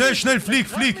 Schnell, schnell, flieg,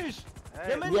 flieg.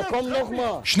 Wir kommen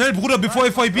nochmal. Schnell, Bruder, bevor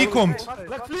FIB kommt.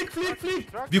 Flieg, flieg, flieg.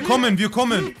 Wir kommen, wir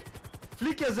kommen.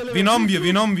 Flieg, ja, selber. Wen haben wir,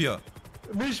 wen haben wir?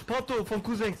 Mich, Pato, von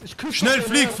Cousins. Ich küsse Schnell,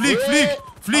 flieg, flieg, flieg.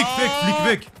 Flieg weg, flieg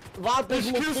weg. Warte,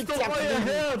 ich küsse doch euer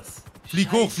Herz. Flieg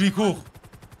hoch, flieg hoch.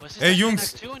 Ey,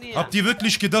 Jungs, habt ihr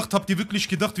wirklich gedacht,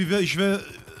 ich wäre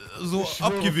so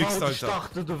abgewichst, Alter? Ich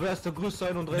dachte, du wärst der größte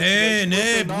 31. Nee,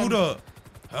 nee, Bruder.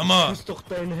 Hör mal. Küss doch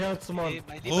dein Herz, Mann.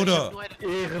 Bruder.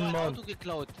 Ehrenmann.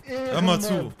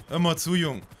 Hör mal zu,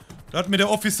 Jung. Da hat mir der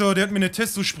Officer, der hat mir eine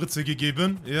Testo-Spritze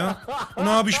gegeben, ja? Und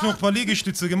dann habe ich noch ein paar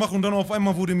Liegestütze gemacht und dann auf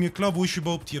einmal wurde mir klar, wo ich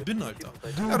überhaupt hier bin, Alter.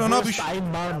 Ja, dann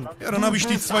habe ich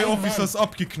die zwei Officers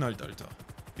abgeknallt, Alter.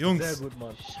 Jungs. Sehr gut,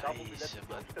 Mann.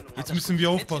 Jetzt müssen wir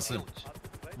aufpassen.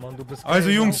 Mann, du bist Also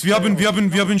Jungs, wir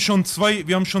haben schon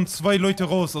zwei Leute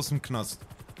raus aus dem Knast.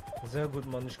 Sehr gut,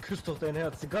 Mann. Ich küsse doch dein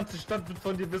Herz. Die ganze Stadt wird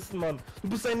von dir wissen, Mann. Du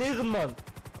bist ein Ehrenmann.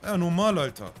 Ja, normal,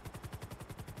 Alter.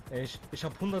 Ey, ich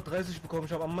hab 130 bekommen.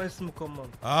 Ich hab am meisten bekommen, Mann.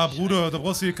 Ah, Bruder, da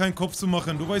brauchst du hier keinen Kopf zu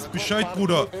machen. Du weißt Bescheid,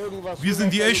 Bruder. Wir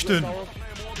sind die Echten.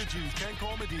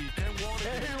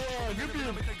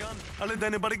 Alle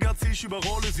deine Bodyguards, ich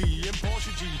überrolle sie. Im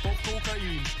Porsche Jeep, auf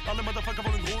Kokain. Alle Motherfucker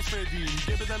wollen groß verdienen.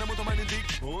 Gebe deiner Mutter meinen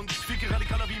Dick und ich ficke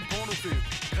radikaler wie im Pornofilm.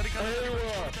 Radikaler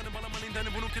deine Ballermann in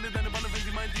deine Wohnung, kille deine Balle, wenn sie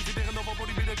meint, diese deren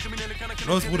Overbodybilder, Kriminelle, keiner kennt.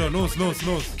 Los, Bruder, los, los,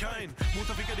 los. Kein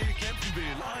Mutterficker, der kämpfen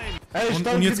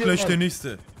will. Und jetzt gleich der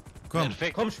nächste. Komm,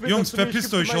 Jungs,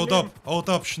 verpisst euch, haut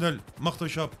ab, schnell. Macht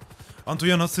euch ab.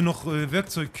 Antojan, hast du noch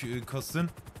Werkzeugkasten?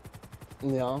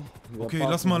 Ja. Okay,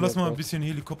 lass mal ein bisschen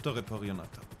Helikopter reparieren,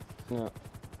 Alter. Ja.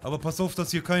 Aber pass auf,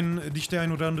 dass hier nicht der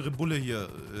ein oder andere Bulle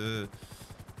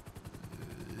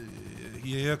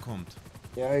hierher kommt.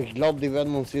 Ja, ich glaube, die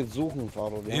werden uns jetzt suchen,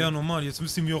 Farud. Ja, normal. Jetzt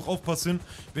müssen wir auch aufpassen,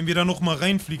 wenn wir da noch mal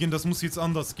reinfliegen, das muss jetzt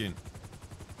anders gehen.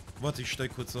 Warte, ich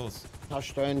steig kurz aus.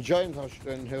 Hast du einen Joint, hast du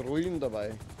einen Heroin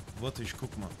dabei? Warte, ich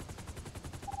guck mal.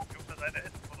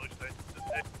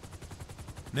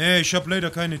 Nee, ich hab leider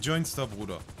keine Joints da,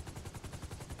 Bruder.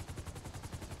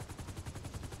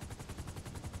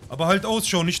 Aber halt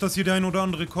ausschauen, nicht, dass hier der ein oder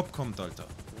andere Kopf kommt, Alter.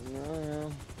 Ja.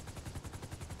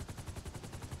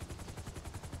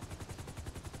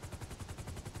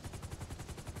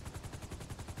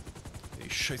 Ey,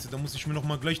 scheiße, da muss ich mir noch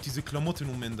mal gleich diese Klamotten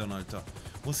umändern, Alter.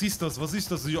 Was ist das? Was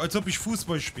ist das? Als ob ich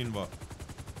Fußball spielen war.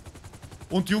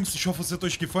 Und Jungs, ich hoffe, es hat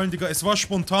euch gefallen, Digga. Es war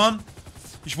spontan.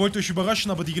 Ich wollte euch überraschen,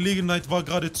 aber die Gelegenheit war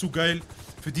gerade zu geil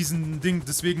für diesen Ding.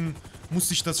 Deswegen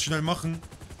musste ich das schnell machen.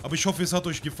 Aber ich hoffe, es hat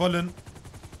euch gefallen.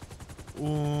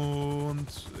 Und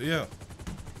ja.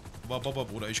 War Baba,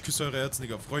 Bruder. Ich küsse eure Herzen,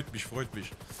 Digga. Freut mich, freut mich.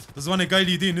 Das war eine geile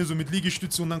Idee, ne? So mit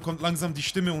Liegestütze und dann kommt langsam die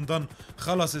Stimme und dann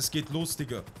Chalas, es geht los,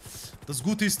 Digga. Das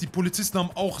Gute ist, die Polizisten haben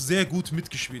auch sehr gut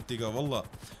mitgespielt, Digga. Wallah.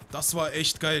 Das war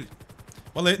echt geil.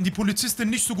 Wallah, hätten die Polizisten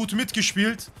nicht so gut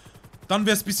mitgespielt, dann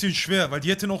wäre es ein bisschen schwer, weil die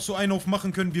hätten auch so einen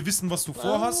aufmachen können, wir wissen, was du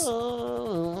vorhast.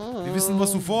 Wir wissen,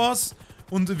 was du vorhast.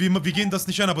 Und wir gehen das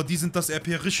nicht an, aber die sind das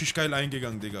RP richtig geil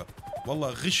eingegangen, Digga. Wallah,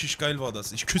 richtig geil war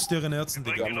das. Ich küsse deren Herzen,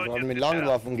 Digga. Wir haben mit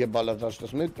Langwaffen geballert, hast du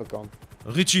das mitbekommen?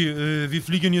 Richie, wir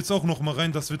fliegen jetzt auch noch mal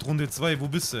rein, das wird Runde 2. Wo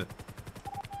bist du?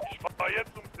 Ich fahr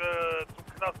jetzt zum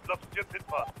Knast, lass uns jetzt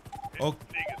hinfahren.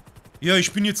 Okay. Ja,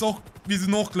 ich bin jetzt auch, wir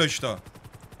sind auch gleich da.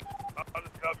 Alles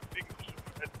klar, wir fliegen bestimmt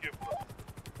mit SG, Bruder.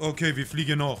 Okay, wir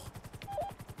fliegen noch.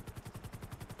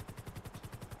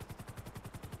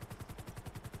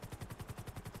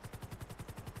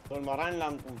 Soll mal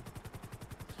reinlanden.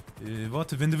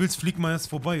 Warte, wenn du willst, flieg mal erst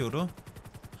vorbei, oder?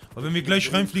 Aber wenn wir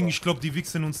gleich reinfliegen, ich glaube, die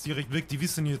wichsen uns direkt weg. Die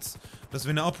wissen jetzt, dass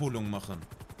wir eine Abholung machen.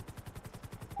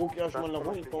 Guck erst mal nach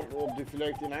unten, ob die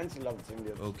vielleicht in Einzelland sind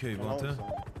jetzt. Okay, Kann warte. auch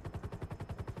sein.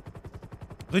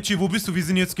 Richie, wo bist du? Wir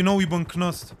sind jetzt genau über den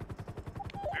Knast.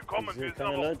 Wir kommen, wir sind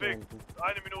aber auf dem Weg.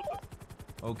 Eine Minute.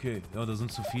 Okay, ja, da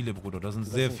sind zu viele, Bruder. Da sind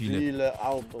sehr viele. Viele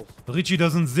Autos. Richie, da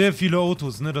sind sehr viele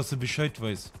Autos, ne, dass du Bescheid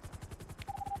weißt.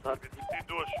 Wir ziehen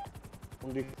durch.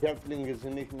 Und die Häftlinge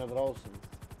sind nicht mehr draußen.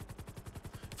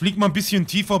 Flieg mal ein bisschen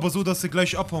tiefer, aber so, dass du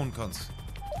gleich abhauen kannst.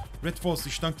 Red Force,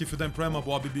 ich danke dir für dein Prime,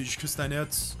 Abo, Habibi. Ich küsse dein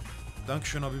Herz.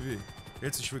 Dankeschön, Habibi.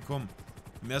 Herzlich willkommen.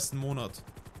 Im ersten Monat.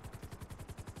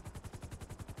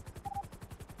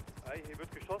 Ey, hier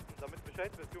wird geschossen, damit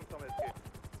Bescheid wisst, Jungs am SG.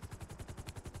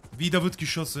 Wieder wird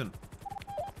geschossen.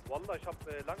 Wallah, ich hab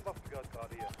Langwaffen gehört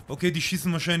gerade hier. Okay, die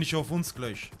schießen wahrscheinlich auf uns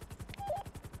gleich.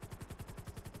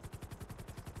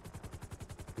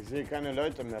 Ich sehe keine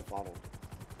Leute mehr fahren.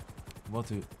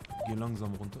 Warte, geh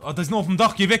langsam runter. Ah, die sind auf dem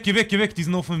Dach. Geh weg, geh weg, geh weg. Die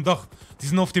sind auf dem Dach. Die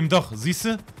sind auf dem Dach. Siehst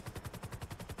du?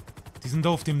 Die sind da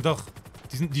auf dem Dach.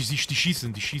 Die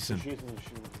schießen. Die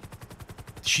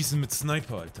schießen mit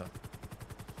Sniper, Alter.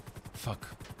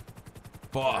 Fuck.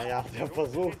 Boah. Ja, der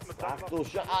versucht. Ach du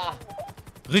Scheiße.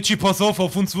 Richie, pass auf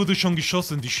uns wurde schon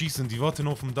geschossen. Die schießen, die warten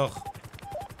auf dem Dach.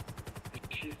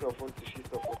 Die schießen auf uns, die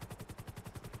schießen auf uns.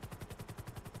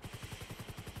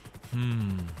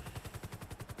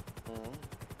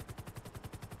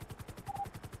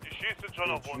 Die schießen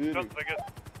schon auf uns, ganz vergessen.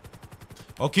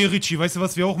 Okay, Richie, weißt du,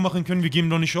 was wir auch machen können? Wir geben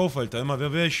doch nicht auf, Alter. Immer,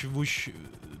 wer wäre ich, wo ich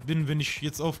bin, wenn ich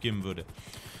jetzt aufgeben würde?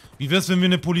 Wie wär's, wenn wir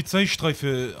eine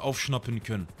Polizeistreife aufschnappen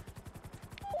können?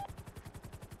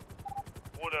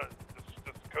 Bruder, das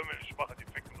können wir nicht machen, die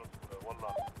ficken uns, Bruder,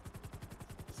 wallah.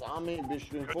 Sami,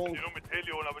 bist du im Könnten Funk? die nur mit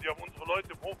Heli holen, aber die haben unsere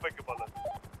Leute im Hof weggeballert.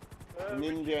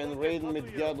 Nimm dir ein Raiden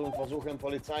mit Gerd und versuche ein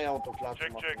Polizeiauto klar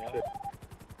zu machen. Ja?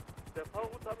 Der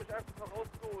Farud hat mich einfach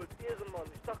rausgeholt. Ehrenmann.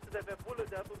 Ich dachte, der wäre Bulle.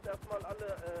 Der hat uns erstmal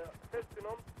alle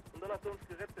festgenommen und dann hat er uns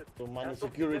gerettet. So, meine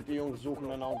Security-Jungs suchen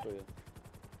ein Auto jetzt.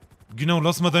 Genau,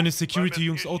 lass mal deine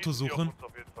Security-Jungs Auto suchen.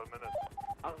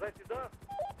 Ach, seid ihr da?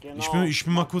 Genau. Ich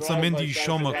bin mal kurz am Handy, ich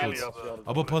schau mal kurz.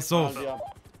 Aber pass auf.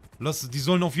 Die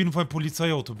sollen auf jeden Fall ein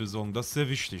Polizeiauto besorgen, das ist sehr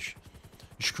wichtig.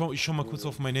 Ich schau mal kurz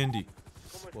auf mein Handy.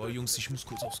 Boah, Jungs, ich muss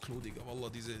kurz aufs Klo, Digga. Wallah,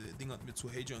 diese Ding hat mir zu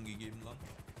Hage angegeben, Mann.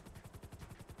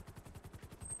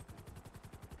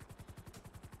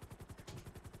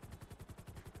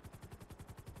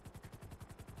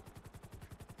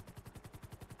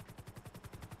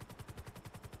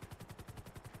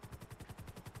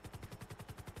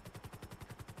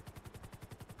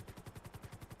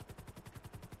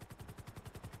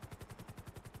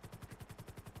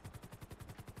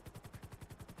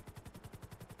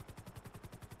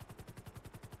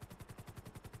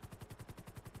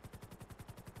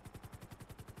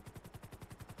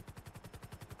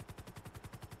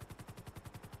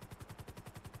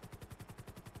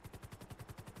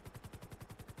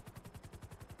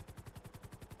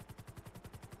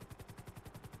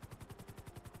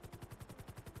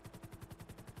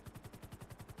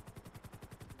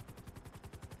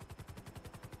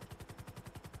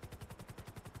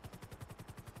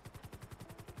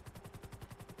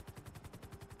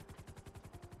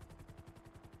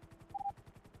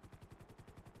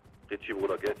 Richie,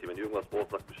 Bruder, Gerti, wenn ihr irgendwas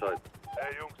braucht, sagt Bescheid.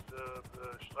 Ey, Jungs,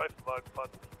 Streifenwagen fahren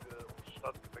ums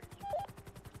Staatsgefängnis.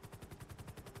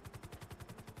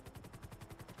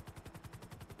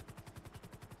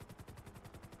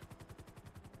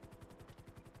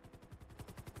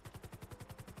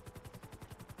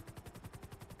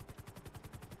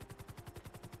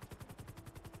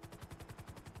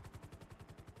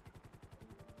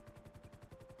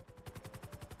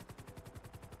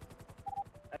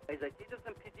 Ey, seid ihr das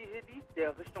im PD-Heli,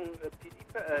 der Richtung SG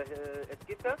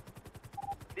fährt?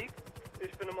 Fliegt?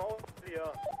 Ich bin im Auto,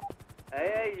 ja.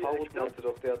 Ey, Farud ich glaube, meinte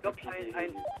doch, der hat ein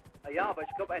PD-Heli. ja, aber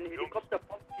ich glaube, ein Helikopter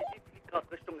vom PD fliegt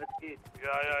gerade Richtung SG.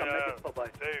 Ja. Vorbei.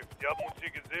 Safe. Die haben uns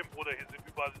hier gesehen, Bruder, hier sind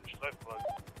überall Streifenwagen.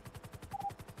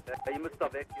 Ja, ihr müsst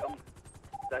da weg, Jungs.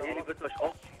 Der Heli wird euch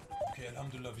rausziehen. Okay,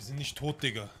 Alhamdulillah, wir sind nicht tot,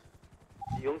 Digga.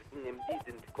 Die Jungs, die neben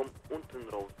die kommen unten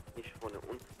raus, nicht vorne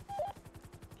unten.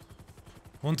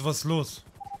 Und was los?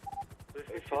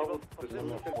 Ey, Farud, bist du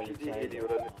noch im PD-Heli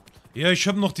oder nicht? Ja, ich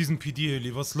hab noch diesen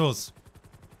PD-Heli, was los?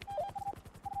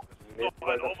 Noch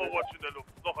ein Overwatch in der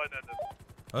Luft, noch einer in der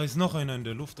Luft. Ah, ist noch einer in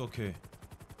der Luft, okay.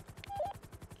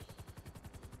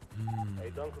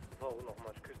 Ey, danke Farud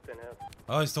nochmal, ich küsse dein Herz.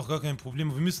 Ah, ist doch gar kein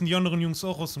Problem. Wir müssen die anderen Jungs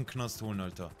auch aus dem Knast holen,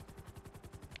 Alter.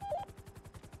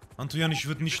 Antojan, ich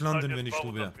würde nicht landen, wenn ich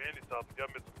du wäre.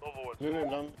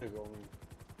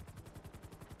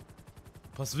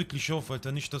 Pass wirklich auf,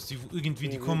 Alter, nicht, dass die irgendwie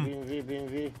die kommen.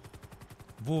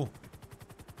 Wo?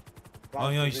 Ah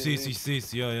ja, ich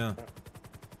seh's, ja.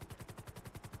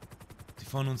 Die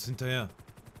fahren uns hinterher.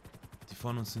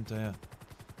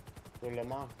 Soll er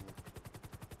machen.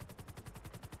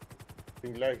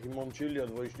 Bin gleich im Monchiliad,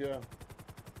 wo ich dir.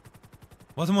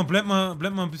 Warte mal, bleib mal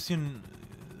ein bisschen.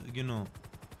 Genau.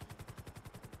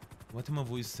 Warte mal,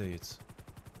 wo ist der jetzt?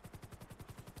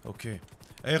 Okay.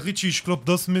 Ey, Richie, ich glaube,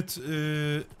 das mit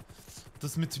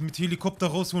Helikopter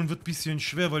rausholen wird ein bisschen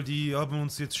schwer, weil die haben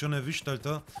uns jetzt schon erwischt,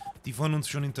 Alter. Die fahren uns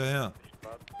schon hinterher.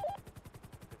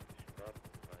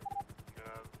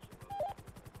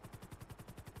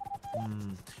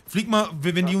 Flieg mal,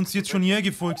 wenn die uns jetzt schon hierher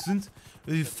gefolgt sind,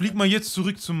 flieg mal jetzt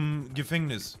zurück zum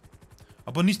Gefängnis.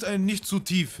 Aber nicht zu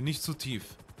tief,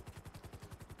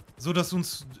 So dass die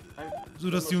uns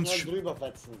drüber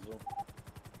fetzen, so.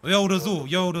 Ja oder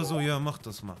so, ja, mach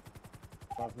das mal.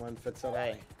 Mach mal eine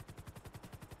Fetzerei.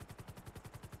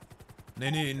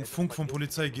 Nee, in Funk von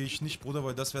Polizei gehe ich nicht, Bruder,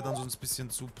 weil das wäre dann sonst ein bisschen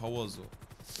zu Power so.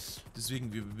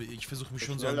 Deswegen, ich versuche mich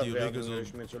schon so an die Regel so.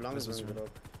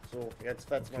 So, jetzt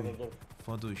fährt's mal durch.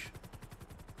 Fahr durch.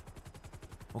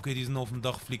 Okay, die sind auf dem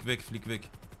Dach, flieg weg.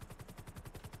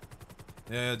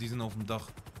 Ja, die sind auf dem Dach.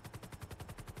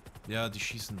 Ja, die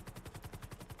schießen.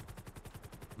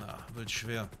 Na, wird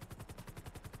schwer.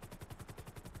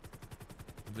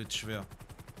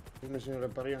 Wir müssen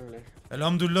reparieren gleich.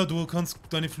 Alhamdulillah,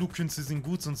 deine Flugkünste sind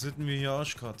gut, sonst hätten wir hier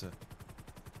Arschkarte.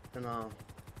 Genau.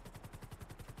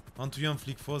 Antojan,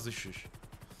 flieg vorsichtig.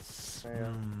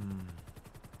 Ja.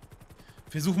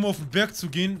 Versuchen wir auf den Berg zu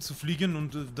fliegen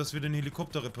und dass wir den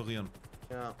Helikopter reparieren.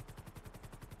 Ja.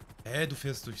 Du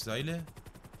fährst durch Seile?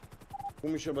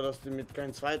 Komisch aber, dass die mit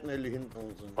keinem zweiten Heli hinten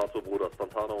uns sind. Passo, Bruder,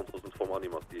 Santana und so sind vom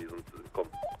Animas, die sind, komm.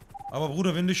 Aber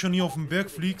Bruder, wenn du schon hier auf den Berg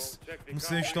fliegst, musst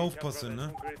du echt aufpassen,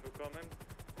 ne?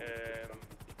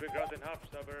 Ich bin gerade in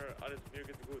Haft, aber alles mir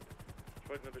geht's gut. Ich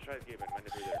wollte nur Bescheid geben, meine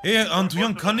Brüder. Ey,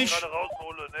 Antojan, kann ich...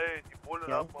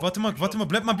 Warte mal,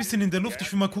 bleib mal ein bisschen in der Luft.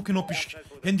 Ich will mal gucken, ob ich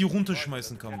Handy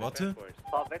runterschmeißen kann. Warte.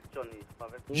 Fahr weg, Johnny.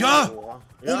 Fahr weg. Ja! Oh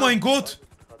mein Gott!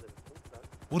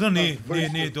 Oder nee,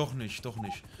 doch nicht.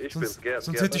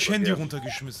 Sonst hätte ich Handy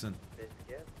runtergeschmissen.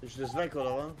 Ist das weg,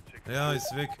 oder was? Ja,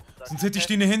 ist weg. Sonst hätte ich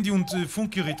den Handy und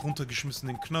Funkgerät runtergeschmissen,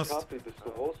 den Knast.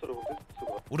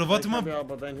 Oder warte mal.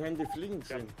 Aber dein Handy fliegen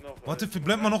sehen. Warte,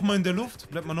 bleib mal noch mal in der Luft.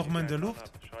 Warum habt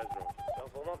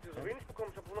ihr so wenig bekommen?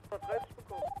 Ich hab 130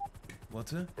 bekommen.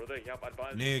 Warte.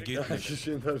 Nee, geht nicht.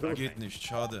 Geht nicht,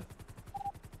 schade.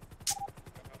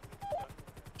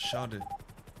 Scheiße,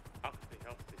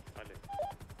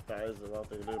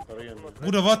 warte, ich reparieren.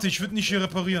 Bruder, warte, ich würde nicht hier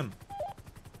reparieren.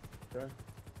 Okay.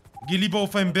 Geh lieber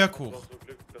auf einen Berg hoch.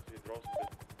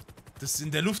 Das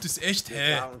in der Luft ist echt,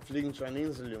 hä? Ja, und fliegen zu einer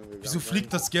Insel, Junge. Wieso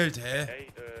fliegt das Geld, hä?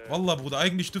 Wallah, Bruder,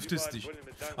 eigentlich dürfte es dich.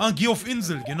 Ah, geh auf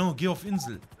Insel, genau, geh auf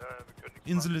Insel.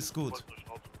 Insel ist gut.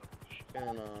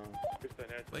 Genau.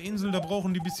 Bei Insel, da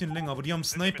brauchen die ein bisschen länger, aber die haben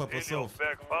Sniper, pass auf.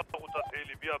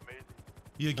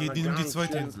 Hier, nimm die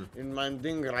zweite Insel. In mein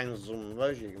Ding reinzoomen,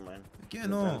 weißt du, ich meine.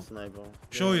 Genau.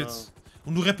 Schau jetzt.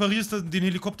 Und du reparierst den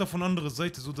Helikopter von anderer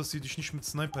Seite, so dass sie dich nicht mit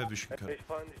Sniper erwischen können. Ich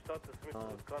fahr in die Stadt, das ist mir zu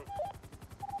riskant.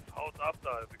 Haut ab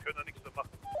da, wir können da nichts mehr machen.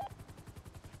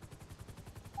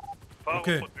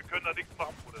 Okay. Wir können da nichts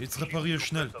machen, Bruder. Jetzt reparier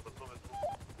schnell.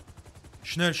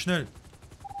 Schnell.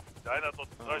 Der eine hat noch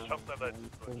 3 Schaffeneinheiten.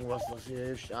 Gucken, was das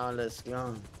hier ist, alles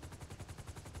klar.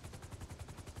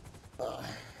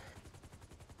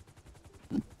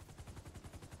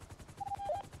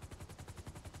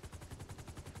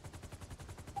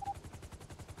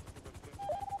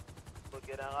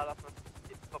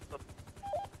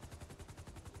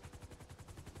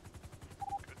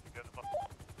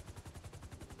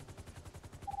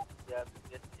 Ja,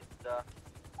 jetzt da.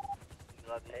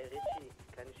 Hey Richie,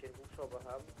 kann ich den Hubschrauber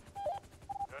haben?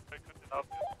 Ja, ihr könnt den haben.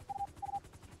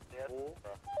 Wo?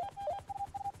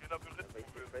 Den Labyrinth.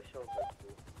 Welche Fläche hast du?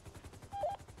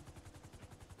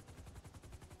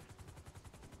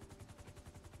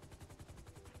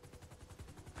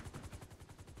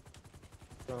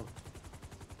 So.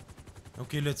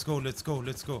 Okay, let's go. Ey,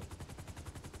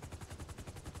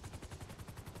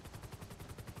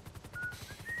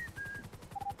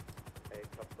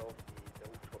 klappt auf, der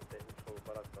Hubschrauber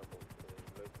ballert da so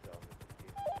Leute da.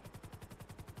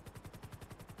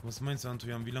 Was meinst du,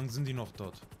 Antojan? Wie lange sind die noch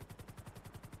dort?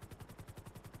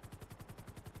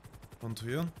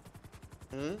 Antojan?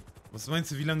 Was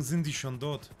meinst du, wie lange sind die schon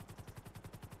dort?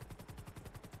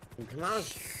 Im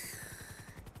Knast.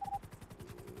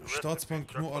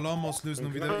 Staatsbank nur Alarm auslösen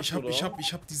und wieder. Ich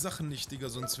hab die Sachen nicht, Digga,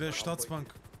 sonst wäre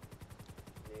Staatsbank.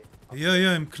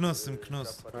 Ja, im Knast.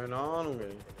 Keine Ahnung,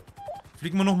 ey.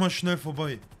 Flieg mal nochmal schnell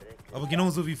vorbei. Aber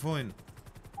genauso wie vorhin.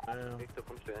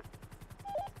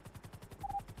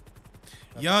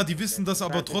 Ja, die wissen das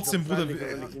aber trotzdem, Bruder.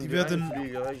 Die werden.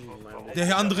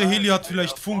 Der andere Heli hat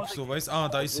vielleicht Funk, so, weißt du? Ah,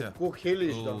 da ist er. Guck,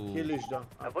 Heli ist da. Heli ist da.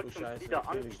 Er wollte schon wieder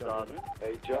ansagen.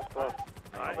 Ey, Jasper.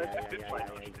 Aber es gibt mal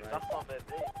nicht. Sag mal, wer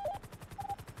will.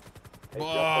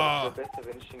 Boah. Es wäre besser,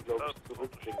 wenn ich ihn, glaube ich,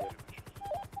 zurückbringe.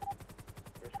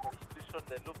 Ich muss schon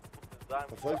der Luft sagen,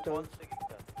 verfolgt er uns?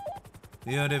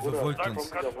 Ja, der verfolgt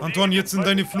uns. Anton, jetzt sind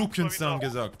deine Flugkünste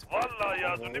angesagt. Wallah,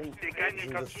 ja, du nimmst dir keine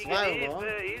Hilfe.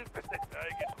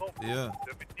 Ja.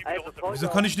 Wieso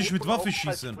kann ich nicht mit Waffe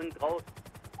schießen?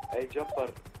 Ey, Jafar,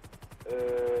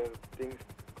 Dings,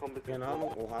 komm bitte. Keine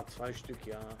Ahnung, oha, 2 Stück,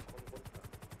 ja.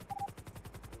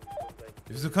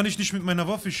 Wieso kann ich nicht mit meiner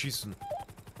Waffe schießen?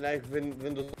 Vielleicht,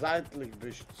 wenn du seitlich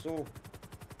bist, so.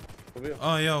 Probier.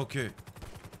 Ah, ja, okay.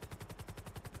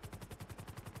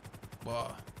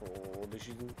 Boah. Oh, die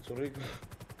schießen zurück.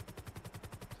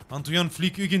 Antojan,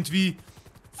 flieg irgendwie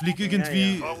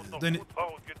deine...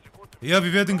 Ja,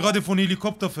 wir werden gerade von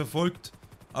Helikopter verfolgt.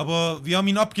 Aber wir haben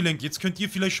ihn abgelenkt. Jetzt könnt ihr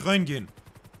vielleicht reingehen.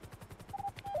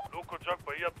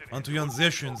 Antojan,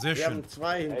 sehr schön, sehr Wir schön. haben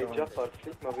 2 hinter uns. Ey, Jafar,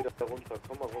 flieg mal wieder runter.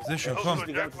 Komm mal runter. Sehr schön, Ja, komm.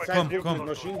 die ganze Zeit Komm.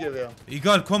 Maschinengewehr.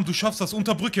 Egal, komm, du schaffst das.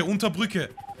 Unter Brücke. Unter Brücke,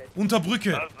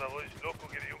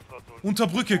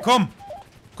 komm.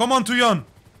 Komm, Antojan.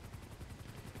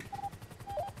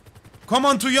 Komm,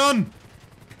 Antojan.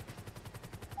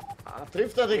 Ah,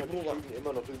 trifft er dich, Bruder?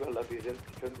 Immer noch über Labyrinth.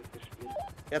 Können Sie nicht fliegen.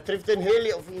 Er trifft den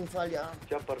Heli auf jeden Fall, ja.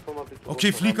 Jafar, komm mal bitte.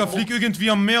 Okay, flieg irgendwie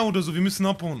am Meer oder so. Wir müssen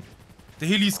abhauen. Der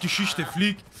Heli ist Geschichte.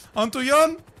 Flieg.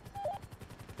 Antojan.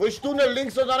 Wo ist Tunnel,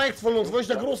 links oder rechts von uns? Wo ist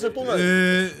der große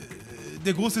Tunnel?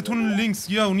 Der große Tunnel links.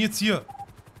 Ja, und jetzt hier.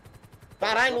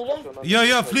 Da rein, oder?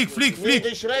 Ja, flieg. Nee,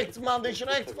 dich rechts, Mann, dich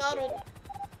rechts, Farud.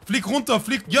 Flieg runter,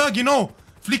 ja, genau.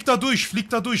 Flieg da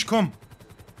durch, komm.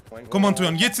 Komm,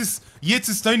 Antojan, jetzt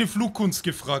ist deine Flugkunst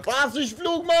gefragt. Was, ich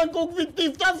flug, Mann, guck, wie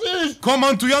tief das ist. Komm,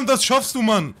 Antojan, das schaffst du,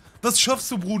 Mann. Das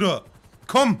schaffst du, Bruder.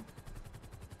 Komm.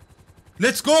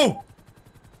 Let's go.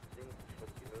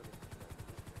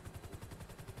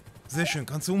 Sehr schön,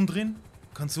 kannst du umdrehen?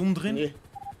 Nee.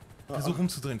 Versuch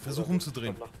umzudrehen.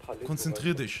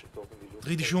 Konzentrier dich.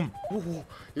 Dreh dich um.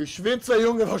 Ich schwitze,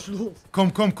 Junge, was los?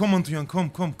 Komm, Antojan,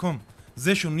 komm.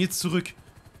 Sehr schön, jetzt zurück.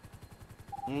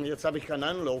 Jetzt habe ich keinen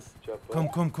Anlauf.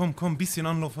 Komm, bisschen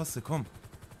Anlauf hast du, komm.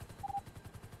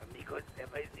 Nikos, er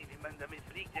weiß nicht, wie man damit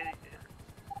fliegt.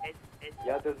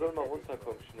 Ja, der soll mal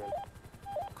runterkommen, schnell.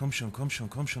 Komm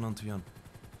schon, Antojan.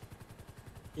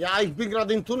 Ja, ich bin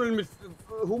gerade im Tunnel mit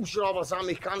Hubschrauber, Sam,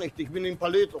 ich kann nicht, ich bin im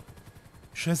Paleto.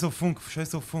 Scheiß auf Funk.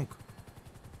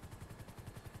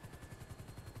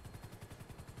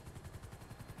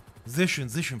 Sehr schön,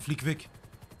 flieg weg.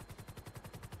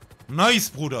 Nice,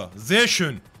 Bruder, sehr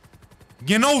schön.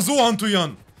 Genau so,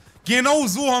 Antojan.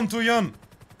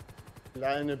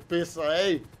 Kleine Pisser,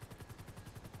 ey.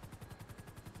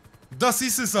 Das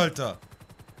ist es, Alter.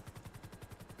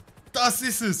 Das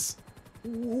ist es.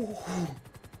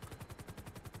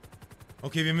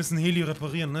 Okay, wir müssen Heli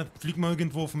reparieren, ne? Flieg mal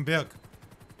irgendwo auf den Berg.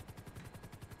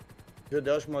 Ich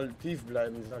würde erstmal tief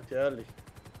bleiben, sag dir ehrlich.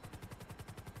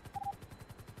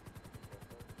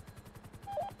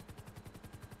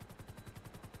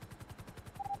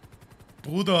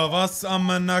 Bruder, was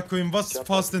am Nakoim, was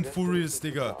Fast and Furious,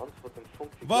 Digga?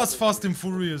 Was Fast and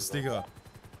Furious, Digga?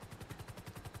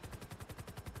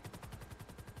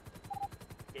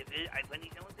 Er will einfach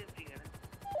nicht aus den Fingern.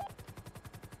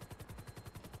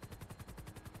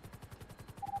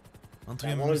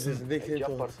 Antojan, wir müssen...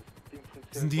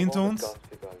 Sind die hinter uns?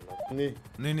 Nee.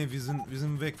 Nee, wir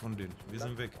sind weg von denen. Wir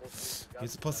sind weg.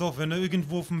 Jetzt pass auf, wenn er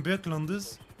irgendwo auf dem Berg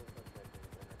landest,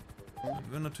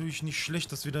 wäre natürlich nicht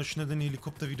schlecht, dass wir da schnell den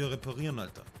Helikopter wieder reparieren,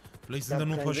 Alter. Vielleicht sind da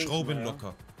nur ein paar Schrauben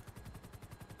locker.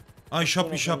 Ah, ich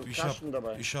hab,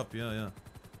 ja.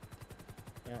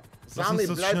 Sami,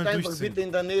 bleib einfach bitte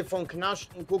in der Nähe von Knast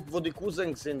und guck, wo die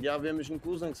Cousins sind. Ja, wir müssen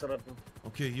Cousins retten.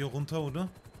 Okay, hier runter, oder?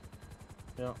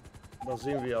 Ja, da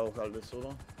sehen wir auch alles,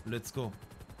 oder? Let's go.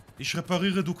 Ich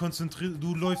repariere, du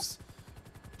läufst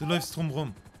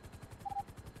drumrum.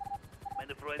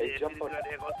 Meine Freunde, er will gerade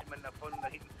heraus, wie man nach vorne und nach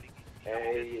hinten fliegt.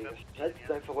 Ey,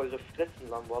 haltet einfach eure Fressen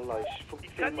lang, Wallah.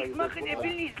 Ich kann nicht machen, er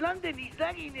will nicht landen. Ich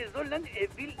sage Ihnen, er soll landen.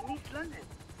 Er will nicht landen.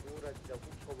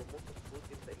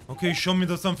 Okay, ich schau mir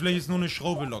das an. Vielleicht ist nur eine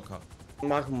Schraube locker.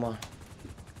 Machen wir.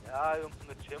 Ja, Junge,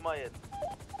 chill mal jetzt.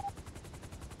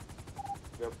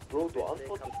 Ja, Bro, du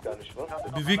antwortest gar nicht, was?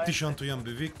 Beweg dich, Antojan,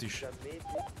 beweg dich. Ja.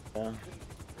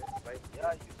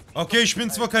 Okay, ich bin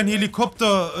zwar kein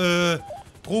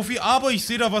Helikopter-Profi, aber ich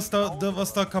sehe da, was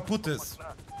da kaputt ist.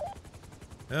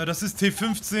 Ja, das ist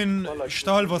T15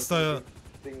 Stahl, was da...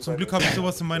 Zum Glück habe ich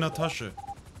sowas in meiner Tasche.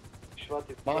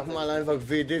 Mach mal einfach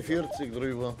WD40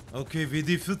 drüber. Okay,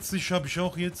 WD40 habe ich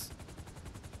auch jetzt.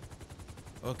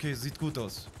 Okay, sieht gut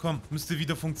aus. Komm, müsste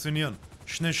wieder funktionieren.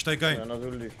 Schnell, steig ein. Ja,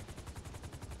 natürlich.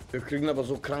 Wir kriegen aber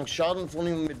so krank Schaden von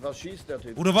ihm. Mit was schießt der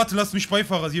Typ? Oder warte, lass mich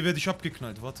Beifahrer. Hier werde ich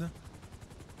abgeknallt. Warte.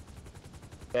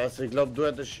 Also, ich glaube, du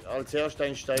hättest als erster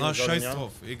einsteigen sollen, scheiß ja?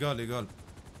 drauf. Egal, egal.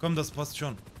 Komm, das passt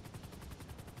schon.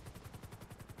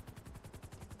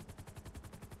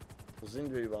 Wo sind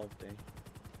wir überhaupt, ey?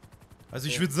 Also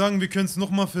ich würde sagen, wir können es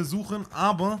nochmal versuchen,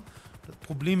 aber das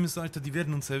Problem ist, Alter, die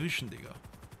werden uns erwischen, Digga.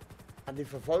 Ah, die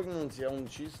verfolgen uns ja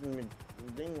und schießen mit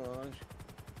dem Ding, oder?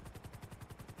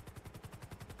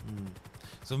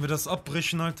 Sollen wir das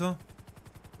abbrechen, Alter?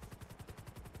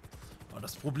 Aber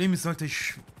das Problem ist, Alter,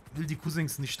 ich will die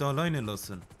Cousins nicht da alleine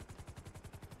lassen.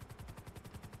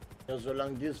 Ja,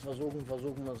 solange die es versuchen,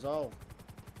 versuchen wir es auch.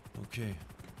 Okay.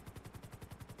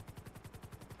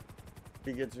 Ich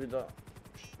gehe jetzt wieder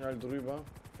schnell drüber.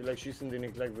 Vielleicht schießen die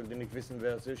nicht gleich, weil die nicht wissen,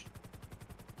 wer es ist.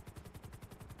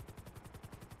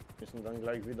 Müssen dann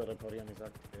gleich wieder reparieren, ich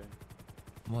sag dir.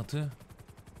 Warte.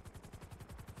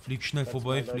 Flieg schnell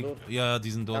vorbei, flieg. Ja, die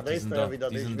sind dort, die sind da.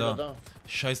 Die sind da.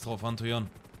 Scheiß drauf, Antojan.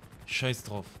 Scheiß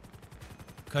drauf.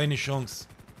 Keine Chance.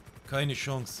 Keine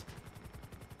Chance.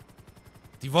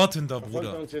 Die warten da, Bruder.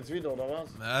 Verfolgt uns jetzt wieder, oder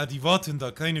was? Ja, die warten da,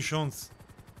 keine Chance.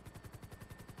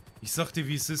 Ich sag dir,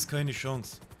 wie es ist, keine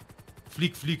Chance.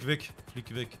 Flieg weg,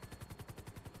 flieg weg.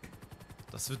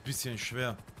 Das wird ein bisschen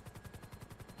schwer.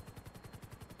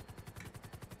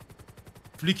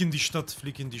 Flieg in die Stadt,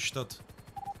 flieg in die Stadt.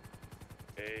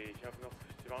 Ey, ich hab noch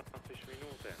 20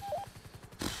 Minuten.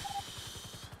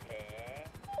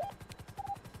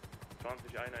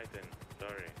 20 Einheiten,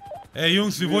 sorry. Ey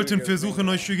Jungs, wir wollten versuchen,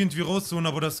 euch irgendwie rauszuholen,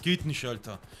 aber das geht nicht,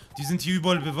 Alter. Die sind hier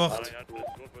überall bewacht. Kein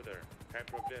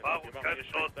Problem. Keine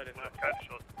Chance, keine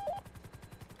Chance.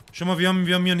 Schau mal, wir haben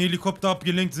hier einen Helikopter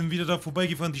abgelenkt, sind wieder da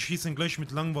vorbeigefahren, die schießen gleich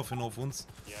mit Langwaffen auf uns.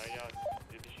 Ja,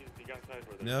 die schießen die ganze Zeit,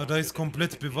 Bruder. Ja, da ist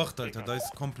komplett bewacht, Alter, da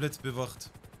ist komplett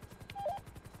bewacht.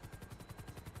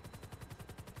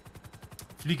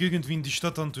 Flieg irgendwie in die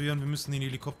Stadt, Antojan, wir müssen den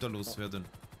Helikopter loswerden.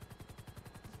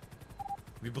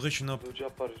 Wir brechen ab.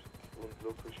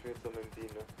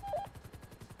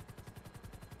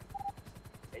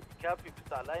 Ey, Kapi, bist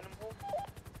du allein im Hof?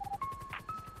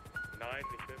 Nein,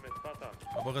 ich bin mit Vater.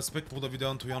 Aber Respekt, Bruder, wie der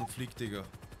Antojan fliegt, Digga.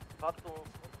 Vater und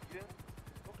hier?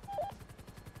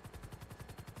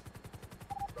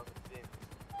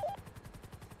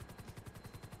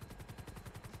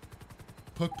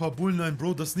 Pack paar Bullen ein,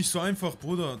 Bro, das ist nicht so einfach,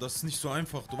 Bruder, das ist nicht so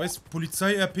einfach. Du weißt,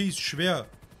 Polizei-RP ist schwer.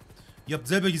 Ihr habt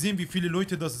selber gesehen, wie viele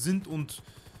Leute das sind und...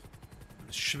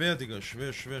 Schwer, Digga,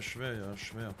 schwer, ja,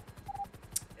 schwer.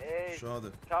 Ey,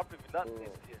 schade. Kapi, wie landen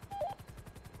jetzt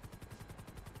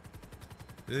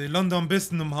hier? Lande am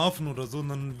besten im Hafen oder so und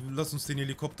dann lass uns den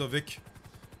Helikopter weg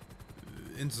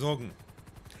entsorgen.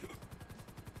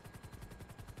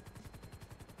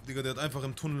 Digga, der hat einfach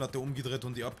im Tunnel hat der umgedreht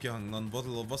und die abgehangen. Dann warte,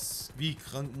 was, wie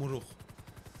krank, Muruch.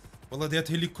 Wallah, der hat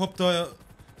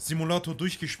Helikopter-Simulator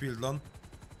durchgespielt, dann.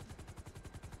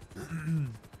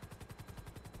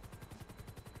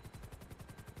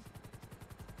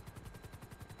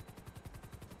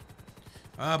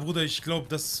 Ah, Bruder, ich glaube,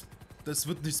 das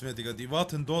wird nichts mehr, Digga. Die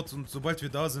warten dort und sobald wir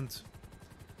da sind,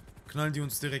 knallen die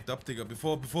uns direkt ab, Digga.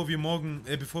 Bevor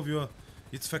wir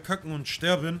jetzt verkacken und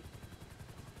sterben,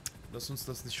 lass uns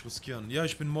das nicht riskieren. Ja,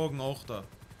 ich bin morgen auch da.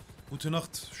 Gute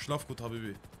Nacht, schlaf gut,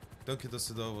 Habibi. Danke, dass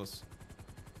du da warst.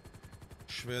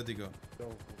 Schwer, Digga.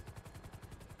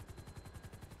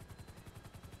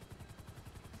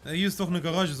 Ja, hier ist doch eine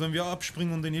Garage. Sollen wir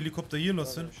abspringen und den Helikopter hier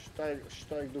lassen?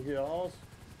 Steig du hier aus.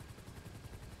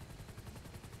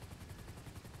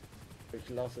 Ich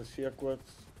lasse es hier kurz.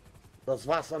 Das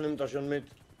Wasser nimmt er schon mit.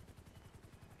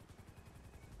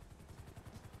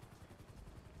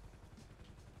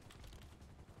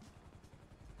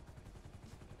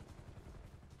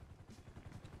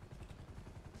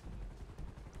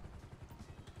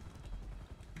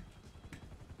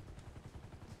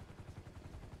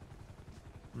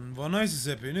 War nice,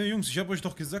 RP, ne? Jungs, ich hab euch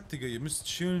doch gesagt, Digga, ihr müsst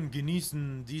chillen,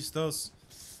 genießen, dies, das.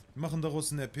 Wir machen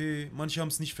daraus ein RP. Manche haben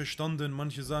es nicht verstanden,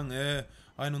 manche sagen,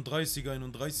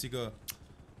 31er.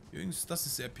 Jungs, das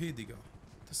ist RP, Digga.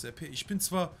 Das ist RP. Ich bin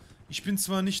zwar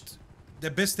nicht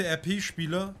der beste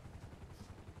RP-Spieler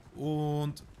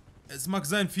und es mag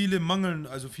sein, viele mangeln,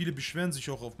 also viele beschweren sich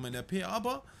auch auf mein RP,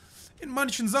 aber in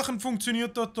manchen Sachen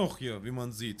funktioniert das doch hier, wie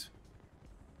man sieht.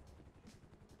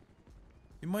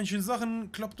 In manchen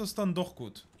Sachen klappt das dann doch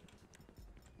gut.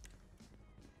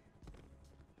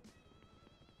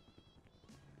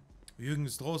 Jürgen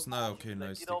ist draußen. Ah, okay,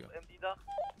 nice, Digga.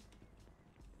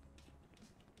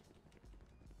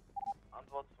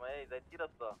 Antwort 2, seid ihr das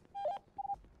da?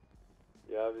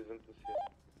 Ja, wir sind das hier.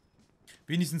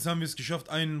 Wenigstens haben wir es geschafft,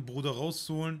 einen Bruder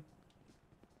rauszuholen.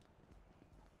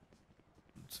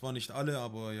 Zwar nicht alle,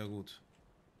 aber ja gut.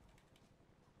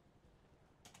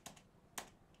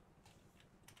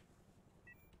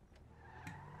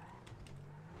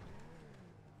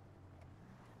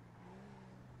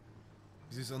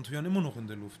 Wieso ist Antoine immer noch in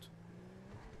der Luft?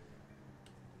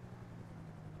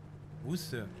 Wo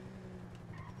ist der?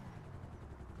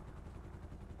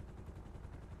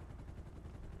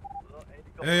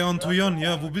 Hey Antoine,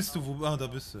 ja, wo bist du? Ah, da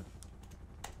bist du.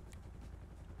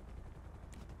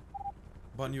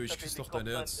 Banjo, ich küsse doch dein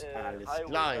Herz. Alles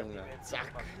klar, Junge.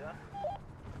 Zack.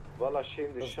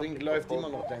 Das Ding läuft immer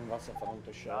noch dein Wasser,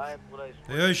 verdammte Scheiße.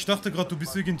 Ja, ich dachte gerade, du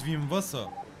bist irgendwie im Wasser.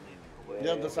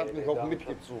 Ja, das hat mich auch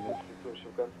mitgezogen.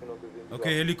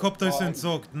 Okay, Helikopter ist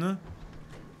entsorgt, ne?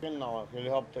 Genau,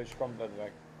 Helikopter ist komplett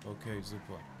weg. Okay,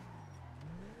 super.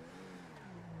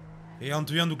 Hey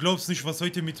Antoine, du glaubst nicht, was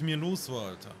heute mit mir los war,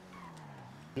 Alter.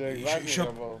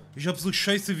 Ich hab so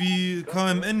Scheiße wie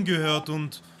KMN gehört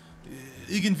und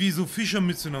irgendwie so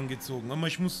Fischermützen angezogen. Aber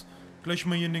ich muss gleich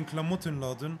mal hier in den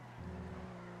Klamottenladen.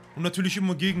 Und natürlich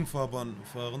immer Gegenfahrbahn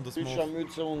fahren, dass man auch...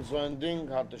 Fischermütze und so ein Ding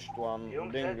hattest du an.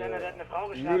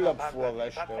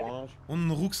 Müllabfuhrwäsche, oder? Und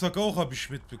einen Rucksack auch habe ich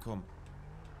mitbekommen.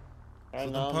 So,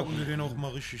 dann packen wir den auch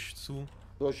mal richtig zu.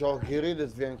 Du hast auch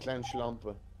geredet wie ein kleiner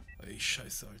Schlampe. Ey,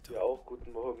 scheiße, Alter. Ja, auch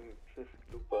guten Morgen.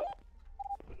 Super.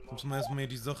 Muss man erstmal hier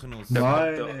die Sachen aus.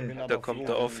 Da kommt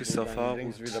der Officer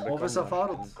Farud. Officer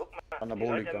Farud.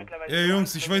 Anabolika. Ja,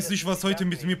 Jungs, ich weiß nicht, was heute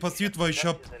mit mir passiert war. Ich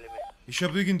hab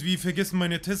irgendwie vergessen,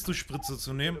 meine Testo-Spritze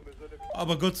zu nehmen.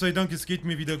 Aber Gott sei Dank, es geht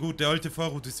mir wieder gut. Der alte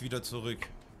Farud ist wieder zurück.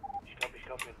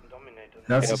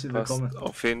 Herzlich willkommen.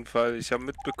 Auf jeden Fall. Ich habe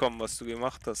mitbekommen, was du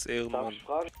gemacht hast, Ehrenmann. Ich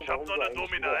hab noch eine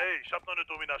Domina, ey. Ich hab noch eine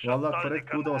Domina. Wallah, korrekt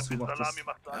gut ausgemacht hast.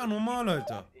 Ja, normal,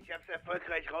 Alter. Ich hab's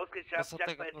erfolgreich rausgeschafft.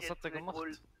 Was hat der gemacht?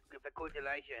 Verkohlte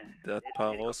Leiche. Der hat ein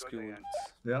paar rausgeholt.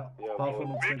 Ja, ein paar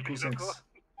von unseren Cousins.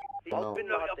 Ich bin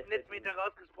noch auf Netzmeter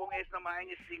rausgesprungen, er ist nochmal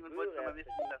eingestiegen und wollte nochmal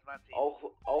wissen, das war sie.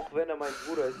 Auch wenn er mein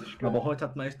Bruder ist, ich Aber heute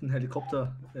hat man echt einen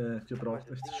Helikopter gebraucht,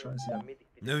 echt scheiße. Ja.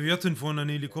 Ja, wir hatten vorhin einen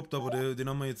Helikopter, aber den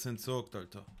haben wir jetzt entsorgt,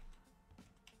 Alter.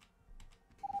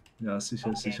 Ja,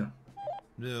 sicher, sicher.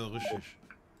 Ja, richtig.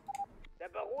 Der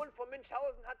Baron von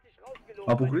Münchhausen hat sich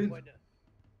rausgelogen. Abu Green?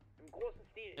 Im großen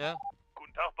Stil. Ja.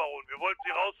 Guten Tag, Baron. Wir wollten sie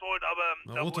rausholen, aber...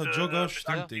 Ein roter Jogger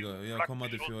stimmt, Digga. Ja, komm mal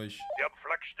für euch. Wir haben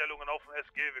Flakstellungen auf dem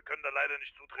SG. Wir können da leider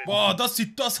nicht zutreten. Boah, das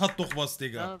hat doch was,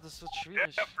 Digga. Ja, das wird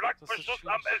schwierig. Der Flakbeschuss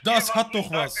am SG Das hat war doch so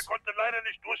stark, was. Wir konnten leider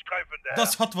nicht durchgreifen, der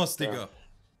Das Herr. hat was, Digga.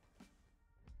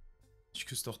 Ich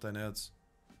küsse doch dein Herz.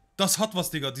 Das hat was,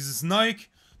 Digga. Dieses Nike,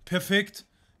 perfekt,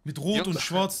 mit Rot und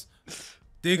Schwarz.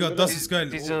 Digga, das ist geil.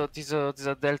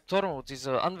 Dieser Del Toro,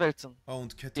 diese Anwältin,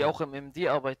 und Kette. die auch im MD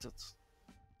arbeitet.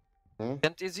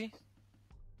 Kennt ihr sie?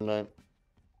 Nein.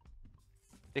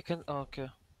 Ihr kennt... Ah,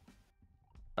 okay.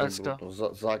 Alles klar.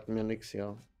 Sagt mir nichts,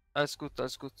 ja. Alles gut,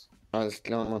 alles gut. Alles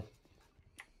klar, Mann.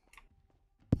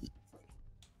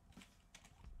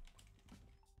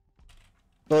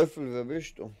 Teufel, wer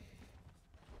bist du?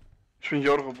 Ich bin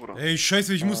Jorgo, Bruder. Ey,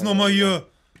 scheiße, ich muss nochmal hier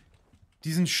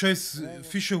diesen scheiß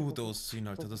Fischerhut ausziehen,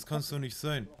 Alter. Das kann's doch nicht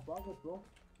sein.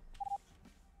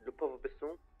 Lupa, wo bist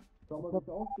du?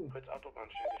 Kurz Autobahn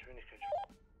stellen, Geschwindigkeit.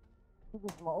 Guck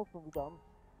es mal auch schon wieder an.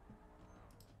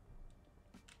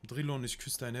 Drillon, ich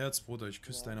küsse dein Herz, Bruder. Ich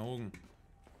küsse deine Augen.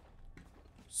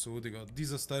 So, Digga.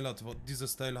 Dieser Style hat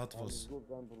was.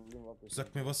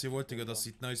 Sagt mir, was ihr wollt, Digga. Das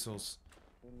sieht nice aus.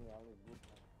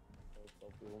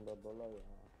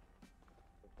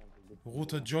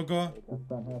 Roter Jogger,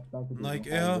 Nike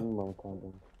Air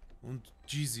und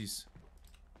Jeezys.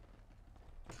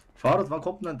 Farud, wann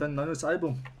kommt denn dein neues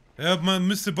Album? Ja, man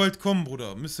müsste bald kommen,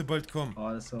 Bruder. Müsste bald kommen.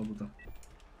 Alles klar, Bruder.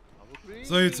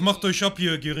 So, jetzt macht euch ab,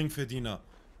 ihr Geringverdiener.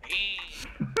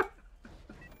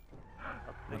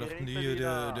 Wir dachten hier,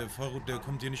 der Farud, der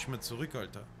kommt hier nicht mehr zurück,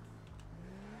 Alter.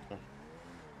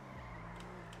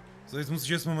 So, jetzt muss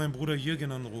ich erstmal meinen Bruder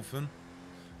Jürgen anrufen.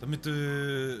 Damit,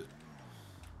 der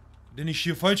nicht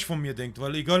hier falsch von mir denkt.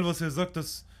 Weil egal, was er sagt,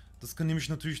 das kann nämlich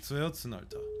natürlich zu Herzen,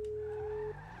 Alter.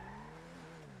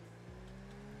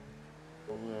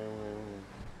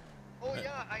 Oh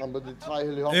ja, Aber die zwei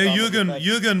Helikopter. Ey,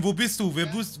 Jürgen, wo bist du?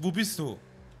 Wo bist du?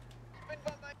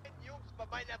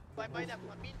 Bei meiner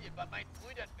Familie, bei meinen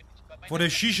Brüdern bin ich. Bei Vor der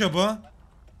Shisha-Bar?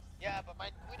 Ja, bei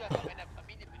meinen Brüdern, bei meiner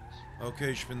Familie bin ich.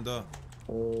 Okay, ich bin da.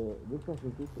 Lukas,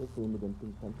 was ist das so mit dem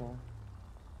Pink Panther?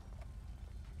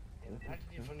 Was haltet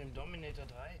ihr von dem Dominator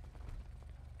 3?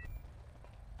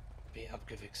 B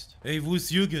abgewichst. Ey, wo ist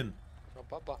Jürgen? Oh,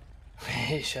 Papa.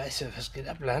 Hey, scheiße, was geht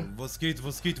ab, Lan? Was geht, wo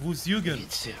ist Jürgen? Wie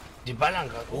geht's dir? Die ballern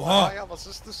gerade. Oha! Ja, was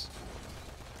ist das?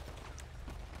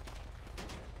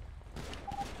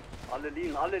 Alle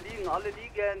liegen, alle liegen, alle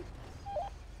liegen.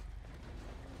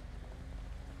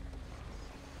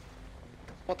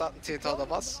 Attentäter oder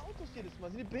was?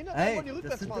 Hey,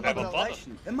 das sind immer die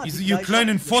gleichen. Ihr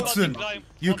kleinen Fotzen!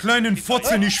 Ihr kleinen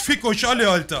Fotzen, ich fick euch alle,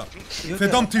 Alter!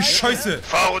 Verdammte Scheiße!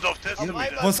 Farud auf Testo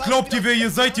Diät. Was glaubt ihr, wer ihr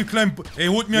seid, ihr kleinen... Ey,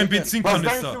 holt mir einen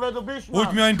Benzinkanister!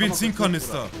 Holt mir einen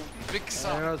Benzinkanister!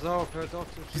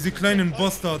 Diese kleinen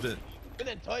Bastarde! Ich bin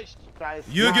enttäuscht.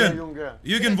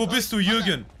 Jürgen, wo bist du,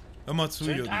 Jürgen? Hör mal zu,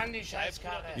 Jürgen. An die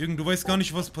Scheißkarre. Jürgen, du weißt gar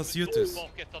nicht, was passiert ist. Nein,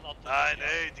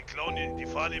 ey, die klauen die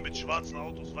fahren hier mit schwarzen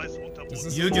Autos, weiße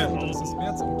Unterboden. Jürgen. Das ist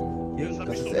Märzauto.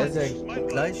 Das ist sehr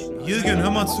gleich. Jürgen,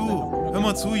 hör mal zu. Hör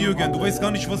mal zu, Jürgen. Du weißt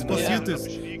gar nicht, was passiert ist.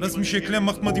 Lass mich erklären,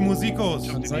 macht mal die Musik aus.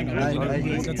 Und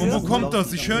wo kommt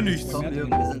das? Ich höre nichts.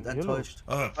 Wir sind enttäuscht.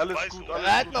 Alles gut,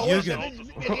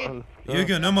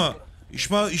 Jürgen, hör mal.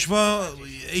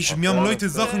 Mir haben Leute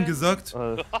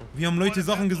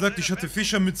Sachen gesagt. Ich hatte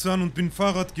Fischermütze an und bin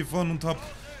Fahrrad gefahren und hab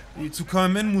zu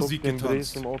KMN-Musik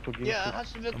getanzt. Ja,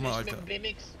 hast du wirklich mit dem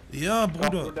BMX? Ja,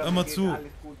 Bruder, hör mal zu.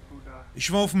 Ich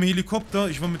war auf dem Helikopter,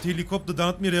 da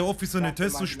hat mir der Officer eine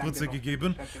Testo-Spritze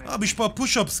gegeben. Da habe ich ein paar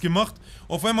Push-Ups gemacht.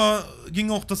 Auf einmal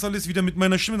ging auch das alles wieder mit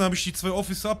meiner Stimme, da habe ich die 2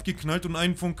 Officer abgeknallt und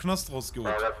einen vom Knast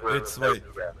rausgeholt. 2.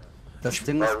 Das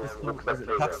Ding ist,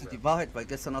 sagst du die Wahrheit, weil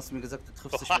gestern hast du mir gesagt, du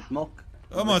triffst dich mit Mock.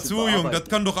 Hör mal zu, Junge, das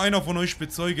kann doch einer von euch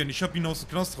bezeugen. Ich habe ihn aus dem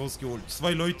Knast rausgeholt.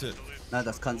 2 Leute. Na,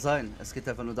 das kann sein. Es geht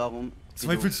einfach nur darum...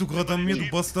 Zweifelst du gerade an mir, du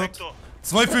Bastard?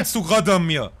 Zweifelst du gerade an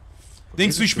mir?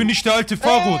 Denkst du, ich bin nicht der alte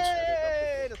Farud?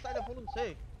 Hey, das ist einer von uns,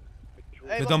 hey.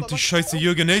 Verdammte Scheiße,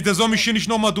 Jürgen. Ey, der soll mich hier nicht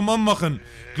nochmal dumm anmachen.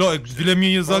 Klar, will er mir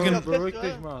hier sagen...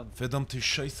 Verdammte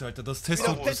Scheiße, Alter, das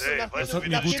Testo, das hat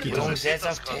mir gut getan. Jungs, jetzt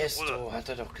auf Testo, hat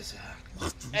er doch gesagt.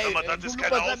 Ey, aber das ist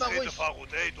keine Ausrede, Farud.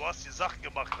 Ey, du hast hier Sachen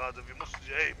gemacht gerade. Wir mussten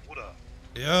dich, ey, Bruder.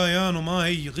 Ja, normal,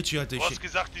 hey, Richie, Alter. Du hast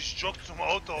gesagt, ich jogge zum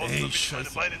Auto aus, damit ich meine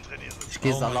Beine trainiere. Ich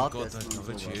geh Salat essen.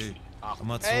 Richie, ey.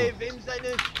 Mal zu. Ey, wem seine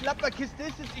Klapperkiste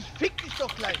ist, ich fick dich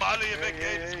doch gleich. Gib mal alle hier weg,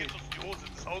 ey, das geht uns in die Hose.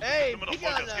 Das Auto ist immer noch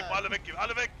voll. Jetzt gib mal alle weg,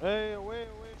 alle weg. Ey,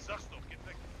 Ich sag's doch, geht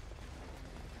weg.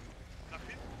 Nach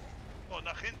hinten. Oh,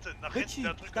 nach hinten, Richie,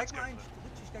 der steig mal ein.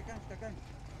 Richie, steig ein.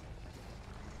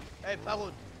 Ey,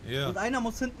 Farud. Ja. Und einer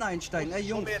muss hinten einsteigen. Ey,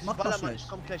 Jungs, mach mal schnell. Ich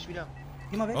komm gleich wieder.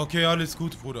 Geh mal weg. Okay, alles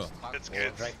gut, Bruder. Jetzt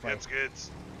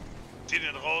geht's. Zieh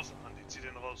den raus, Andi, zieh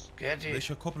den raus. Gerti.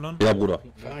 Welcher Koppeln? Ja, Bruder.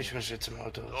 Fahr ich mich jetzt im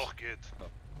Auto aus. Doch, geht.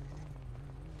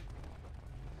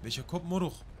 Welcher Kopf,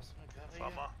 Moruch?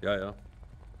 Fahr mal. Ja.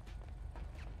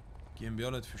 GmbH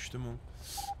Leute für Stimmung.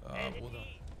 Bruder.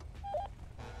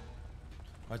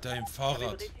 Alter, ein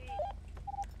Fahrrad.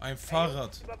 Ein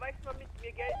Fahrrad. Überweist mal mit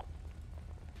mir Geld.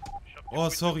 Oh,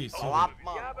 sorry. Ja,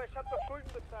 aber ich hab doch Schulden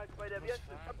bezahlt bei der Wirtschaft.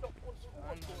 Ich hab doch uns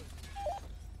geholt.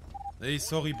 Ey,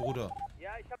 sorry, Bruder. Ja,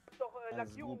 ich hab doch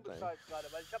Lackierung bezahlt gerade,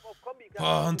 weil ich hab auf Kombi...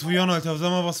 Antoine, Alter, sag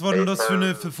mal, was war denn das für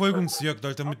eine Verfolgungsjagd,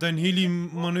 Alter? Mit deinem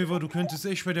Heli-Manöver, du könntest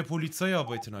echt bei der Polizei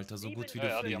arbeiten, Alter, so gut wie du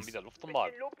fliegst. Die haben wieder Luft und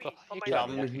Magen. Die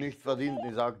haben mich nicht verdient,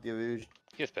 ich sag dir, wie ich...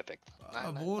 Hier ist perfekt.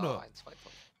 Bruder.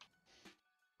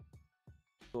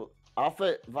 So,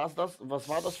 Affe, was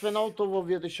war das für ein Auto, wo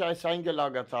wir die Scheiße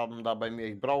eingelagert haben da bei mir?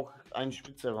 Ich brauch einen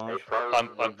Spitze.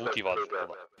 Beim Booty war das,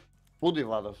 Bruder. Booty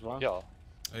war das, wa? Ja.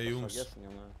 Ey, Jungs. Vergessen,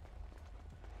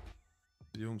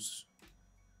 Jungs.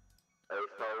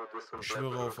 Ich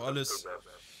schwöre auf alles.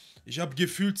 Ich hab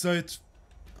gefühlt seit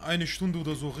 1 Stunde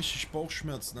oder so richtig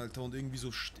Bauchschmerzen, Alter. Und irgendwie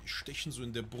so Stechen so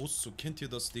in der Brust. So, kennt ihr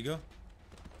das, Digga?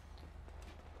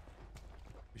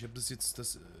 Ich hab das jetzt,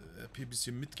 das RP ein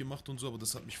bisschen mitgemacht und so, aber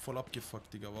das hat mich voll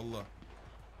abgefuckt, Digga, wallah.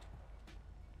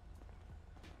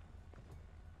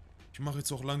 Ich mache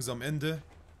jetzt auch langsam Ende.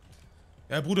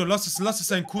 Ja, Bruder, lass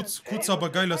es ein kurzer, aber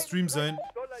geiler Stream sein.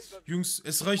 Jungs,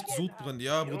 es reicht Sodbrennen.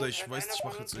 Ja, Bruder, ich weiß, ich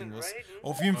mache jetzt irgendwas.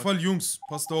 Auf jeden Fall, Jungs,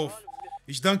 passt auf.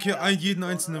 Ich danke jeden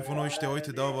einzelnen von euch, der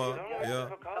heute da war.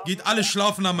 Ja. Geht alle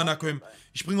schlafen an meiner Köm.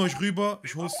 Ich bringe euch rüber.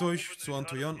 Ich hoste euch zu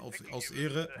Antoine aus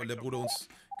Ehre, weil der Bruder uns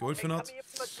geholfen hat.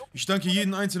 Ich danke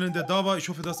jeden einzelnen, der da war. Ich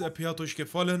hoffe, das RP hat euch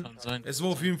gefallen. Es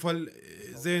war auf jeden Fall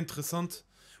sehr interessant.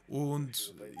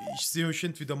 Und ich sehe euch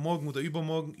entweder morgen oder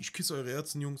übermorgen. Ich küsse eure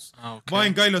Herzen, Jungs. Ah, okay. War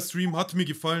ein geiler Stream, hat mir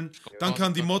gefallen. Danke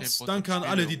an die Mods, danke an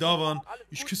alle, die da waren.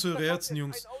 Ich küsse eure Herzen,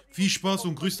 Jungs. Viel Spaß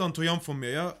und Grüße an Toyam von mir,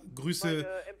 ja? Grüße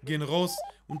gehen raus.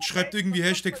 Und schreibt irgendwie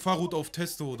Hashtag Farud auf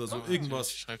Testo oder so,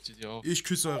 irgendwas. Schreibt sie dir auf. Ich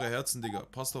küsse eure Herzen, Digga.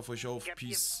 Passt auf euch auf.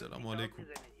 Peace. Salam alaikum.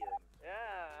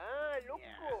 Ja, Loco.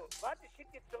 Warte, ich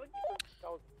schick dir zurück die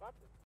 50.000. Warte.